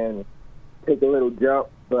players can take a little jump.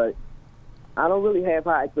 But I don't really have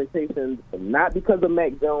high expectations, not because of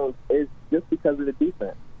Mac Jones. It's just because of the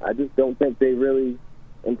defense. I just don't think they really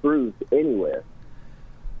improved anywhere.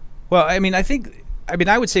 Well, I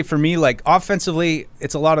would say for me, like, offensively,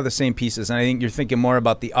 it's a lot of the same pieces. And I think you're thinking more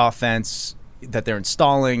about the offense that they're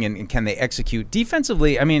installing and can they execute.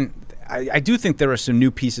 Defensively, I do think there are some new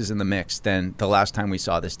pieces in the mix than the last time we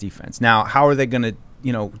saw this defense. Now, how are they going to,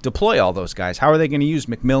 deploy all those guys? How are they going to use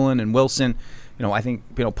McMillan and Wilson? I think,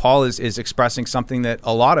 Paul is expressing something that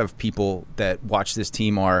a lot of people that watch this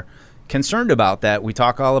team are concerned about, that we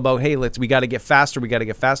talk all about, hey, we got to get faster. And,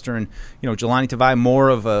 Jelani Tavai, more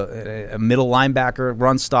of a middle linebacker,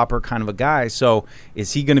 run stopper kind of a guy. So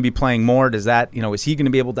is he going to be playing more? Does that, is he going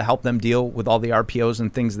to be able to help them deal with all the RPOs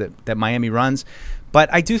and things that Miami runs?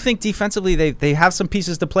 But I do think defensively they have some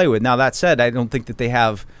pieces to play with. Now, that said, I don't think that they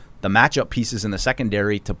have the matchup pieces in the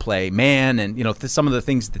secondary to play man and, some of the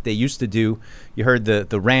things that they used to do. You heard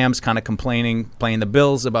the Rams kind of playing the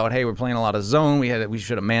Bills about, hey, we're playing a lot of zone. We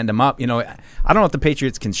should have manned them up. I don't know if the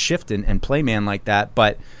Patriots can shift and play man like that,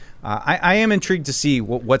 but I am intrigued to see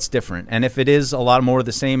what's different. And if it is a lot more of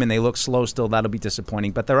the same and they look slow still, that'll be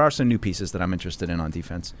disappointing. But there are some new pieces that I'm interested in on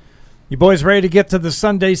defense. You boys ready to get to the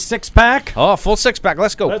Sunday six-pack? Oh, full six-pack.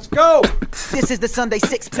 Let's go. Let's go. This is the Sunday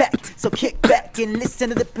six-pack, so kick back and listen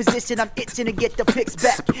to the position. I'm itching to get the picks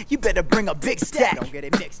back. You better bring a big stack. Don't get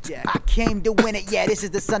it mixed, Jack. I came to win it, yeah, this is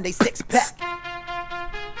the Sunday six-pack.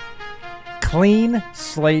 Clean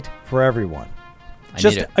slate for everyone.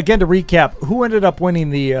 Just, again, to recap, who ended up winning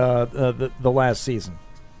the last season?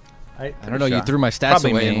 I don't know. You threw my stats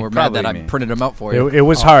away, and we're mad that I printed them out for you. It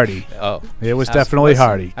was Hardy. It was definitely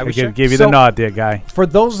Hardy. I gave you the nod there, guy. For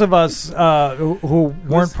those of us who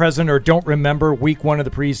weren't present or don't remember week one of the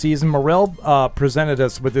preseason, Morrell presented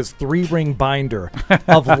us with this 3-ring binder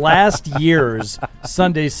of last year's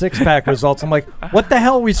Sunday six-pack results. I'm like, what the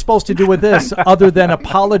hell are we supposed to do with this other than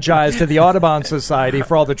apologize to the Audubon Society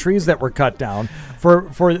for all the trees that were cut down,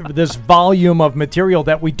 for this volume of material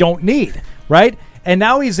that we don't need, right? And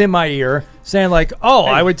now he's in my ear saying, like, oh,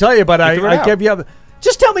 hey, I would tell you, but I give you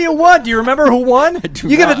just tell me who won. Do you remember who won?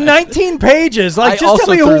 You give it 19 pages. Like, just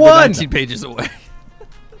tell me who won. 19 pages away.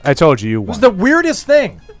 I told you won. It was the weirdest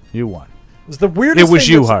thing. You won. It was the weirdest thing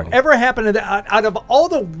you, Hardy. Ever happened out of all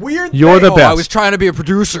the weird You're things. The best. I was trying to be a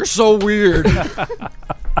producer. So weird.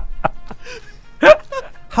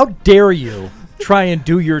 How dare you try and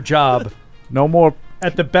do your job? No more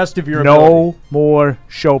at the best of your ability. No more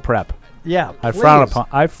show prep. Yeah, I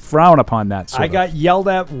frown upon that. I got yelled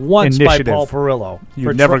at once by Paul Perillo.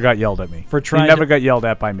 You never got yelled at me. You never got yelled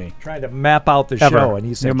at by me. Trying to map out the show, and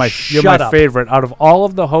he said, "You're my favorite out of all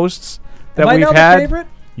of the hosts that we've had. Favorite?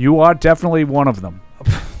 You are definitely one of them."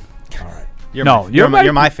 All right. You're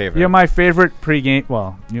my favorite. You're my favorite pregame.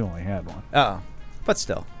 Well, you only had one. Oh, but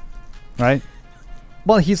still, right?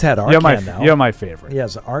 Well, he's had Arcan now. You're my favorite. He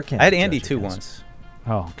has Arcan. I had Andy too once.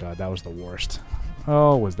 Oh God, that was the worst.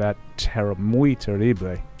 Oh, was that terrible? Muy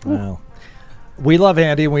terrible. Well, we love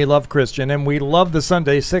Andy, and we love Christian, and we love the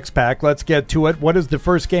Sunday six-pack. Let's get to it. What is the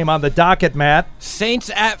first game on the docket, Matt? Saints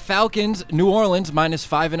at Falcons, New Orleans,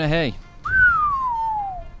 -5.5.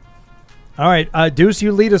 All right, Deuce,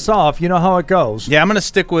 you lead us off. You know how it goes. Yeah, I'm going to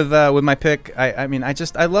stick with my pick. I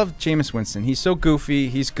love Jameis Winston. He's so goofy.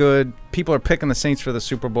 He's good. People are picking the Saints for the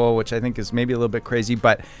Super Bowl, which I think is maybe a little bit crazy,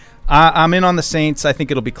 but I'm in on the Saints. I think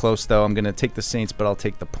it'll be close, though. I'm going to take the Saints, but I'll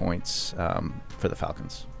take the points for the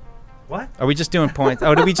Falcons. What? Are we just doing points?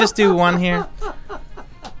 Oh, did we just do one here?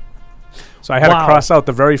 So I had to cross out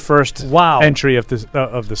the very first entry of the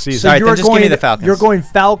season. So right, then just give me the Falcons. You're going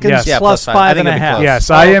Falcons plus 5.5. Yes,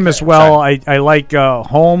 I am as well. I like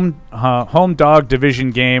home dog division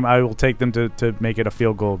game. I will take them to make it a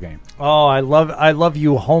field goal game. Oh, I love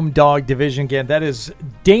you home dog division game. That is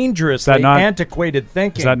dangerously antiquated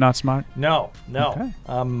thinking. Is that not smart? No. Okay.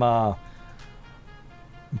 I'm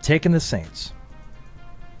taking the Saints.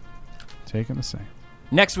 Taking the Saints.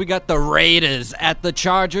 Next, we got the Raiders at the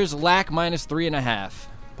Chargers, LAC -3.5.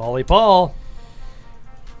 Paulie Paul.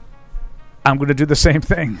 I'm going to do the same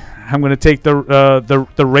thing. I'm going to take the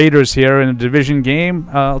Raiders here in a division game.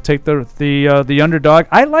 I'll take the underdog.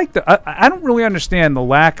 I don't really understand the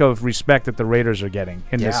lack of respect that the Raiders are getting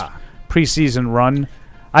in this preseason run.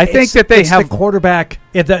 I think that they have the quarterback.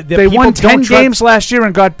 They won 10 games last year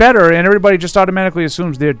and got better, and everybody just automatically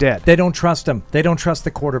assumes they're dead. They don't trust him. They don't trust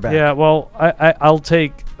the quarterback. Yeah, well, I'll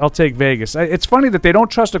take Vegas. It's funny that they don't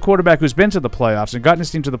trust a quarterback who's been to the playoffs and gotten his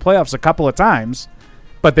team to the playoffs a couple of times,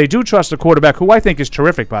 but they do trust a quarterback who I think is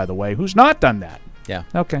terrific, by the way, who's not done that. Yeah.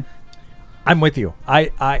 Okay. I'm with you.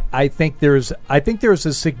 I think there's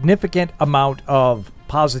a significant amount of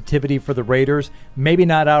positivity for the Raiders. Maybe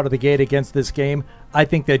not out of the gate against this game. I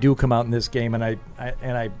think they do come out in this game, and I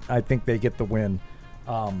think they get the win.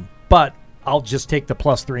 But I'll just take the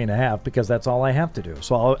plus 3.5 because that's all I have to do.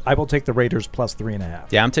 So I will take the Raiders plus 3.5.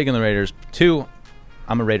 Yeah, I'm taking the Raiders too.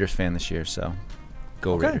 I'm a Raiders fan this year, so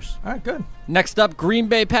go Raiders. All right, good. Next up, Green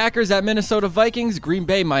Bay Packers at Minnesota Vikings. Green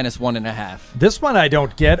Bay -1.5. This one I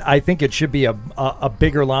don't get. I think it should be a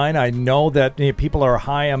bigger line. I know that people are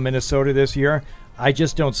high on Minnesota this year. I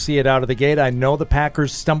just don't see it out of the gate. I know the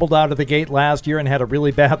Packers stumbled out of the gate last year and had a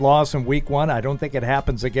really bad loss in week 1. I don't think it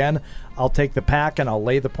happens again. I'll take the Pack, and I'll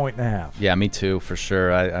lay the 1.5. Yeah, me too, for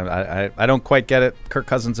sure. I don't quite get it. Kirk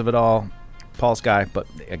Cousins of it all. Paul's guy, but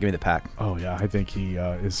give me the Pack. Oh, yeah, I think he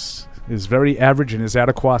is very average in his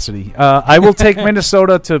adequacy. I will take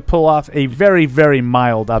Minnesota to pull off a very, very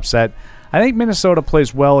mild upset. I think Minnesota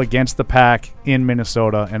plays well against the Pack in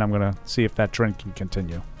Minnesota, and I'm going to see if that trend can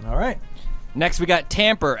continue. All right. Next, we got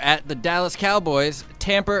Tampa at the Dallas Cowboys.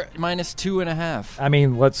 Tampa -2.5. I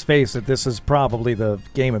mean, let's face it, this is probably the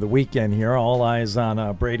game of the weekend here. All eyes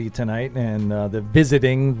on Brady tonight and the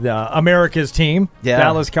visiting America's team,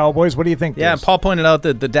 Dallas Cowboys. What do you think? Yeah, Paul pointed out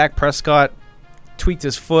that the Dak Prescott tweaked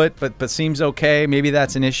his foot, but seems okay. Maybe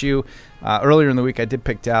that's an issue. Earlier in the week, I did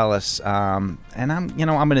pick Dallas, and I'm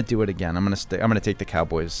going to do it again. I'm going to take the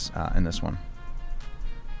Cowboys in this one.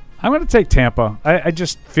 I'm going to take Tampa. I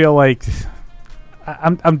just feel like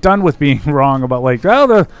I'm done with being wrong about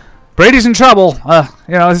the Brady's in trouble.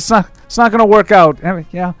 It's not going to work out. I mean,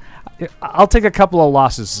 I'll take a couple of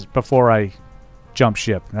losses before I jump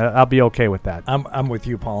ship. I'll be okay with that. I'm with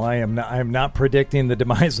you, Paul. I am not predicting the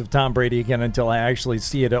demise of Tom Brady again until I actually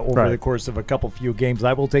see it over the course of a few games.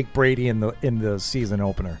 I will take Brady in the season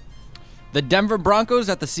opener. The Denver Broncos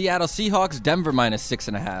at the Seattle Seahawks. Denver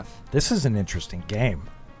 -6.5. This is an interesting game.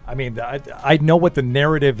 I mean, I know what the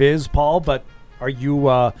narrative is, Paul, but are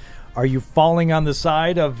you falling on the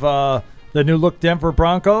side of the new look Denver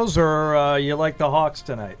Broncos, or you like the Hawks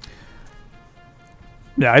tonight?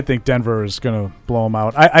 Yeah, I think Denver is going to blow them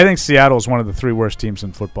out. I think Seattle is one of the 3 worst teams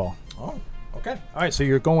in football. Oh, okay. All right, so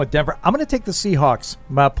you're going with Denver. I'm going to take the Seahawks.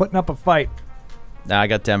 I'm putting up a fight. Nah, I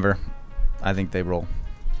got Denver. I think they roll.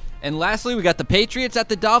 And lastly, we got the Patriots at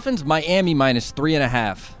the Dolphins. Miami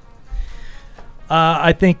 -3.5.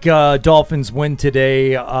 I think Dolphins win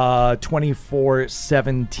today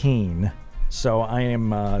 24-17. So I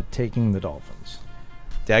am taking the Dolphins.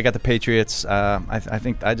 birthday. I got the Patriots. I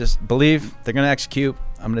think I just believe they're going to execute.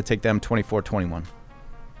 I'm going to take them 24-21.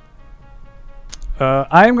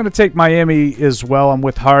 I am going to take Miami as well. I'm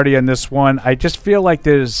with Hardy on this one. I just feel like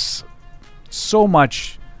there's so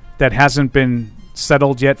much that hasn't been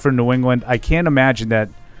settled yet for New England. I can't imagine that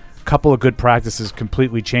a couple of good practices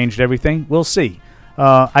completely changed everything. We'll see.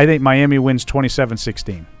 I think Miami wins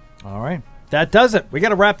 27-16. All right. That does it. We got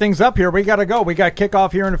to wrap things up here. We got to go. We got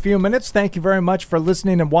kickoff here in a few minutes. Thank you very much for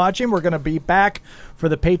listening and watching. We're going to be back for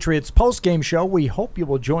the Patriots postgame show. We hope you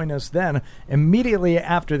will join us then immediately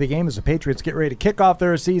after the game as the Patriots get ready to kick off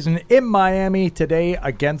their season in Miami today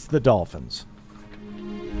against the Dolphins.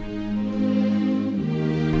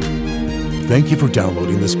 Thank you for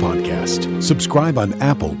downloading this podcast. Subscribe on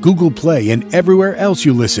Apple, Google Play, and everywhere else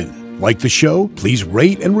you listen. Like the show? Please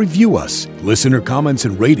rate and review us. Listener comments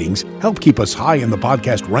and ratings help keep us high in the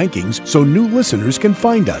podcast rankings so new listeners can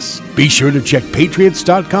find us. Be sure to check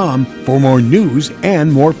Patriots.com for more news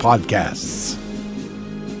and more podcasts.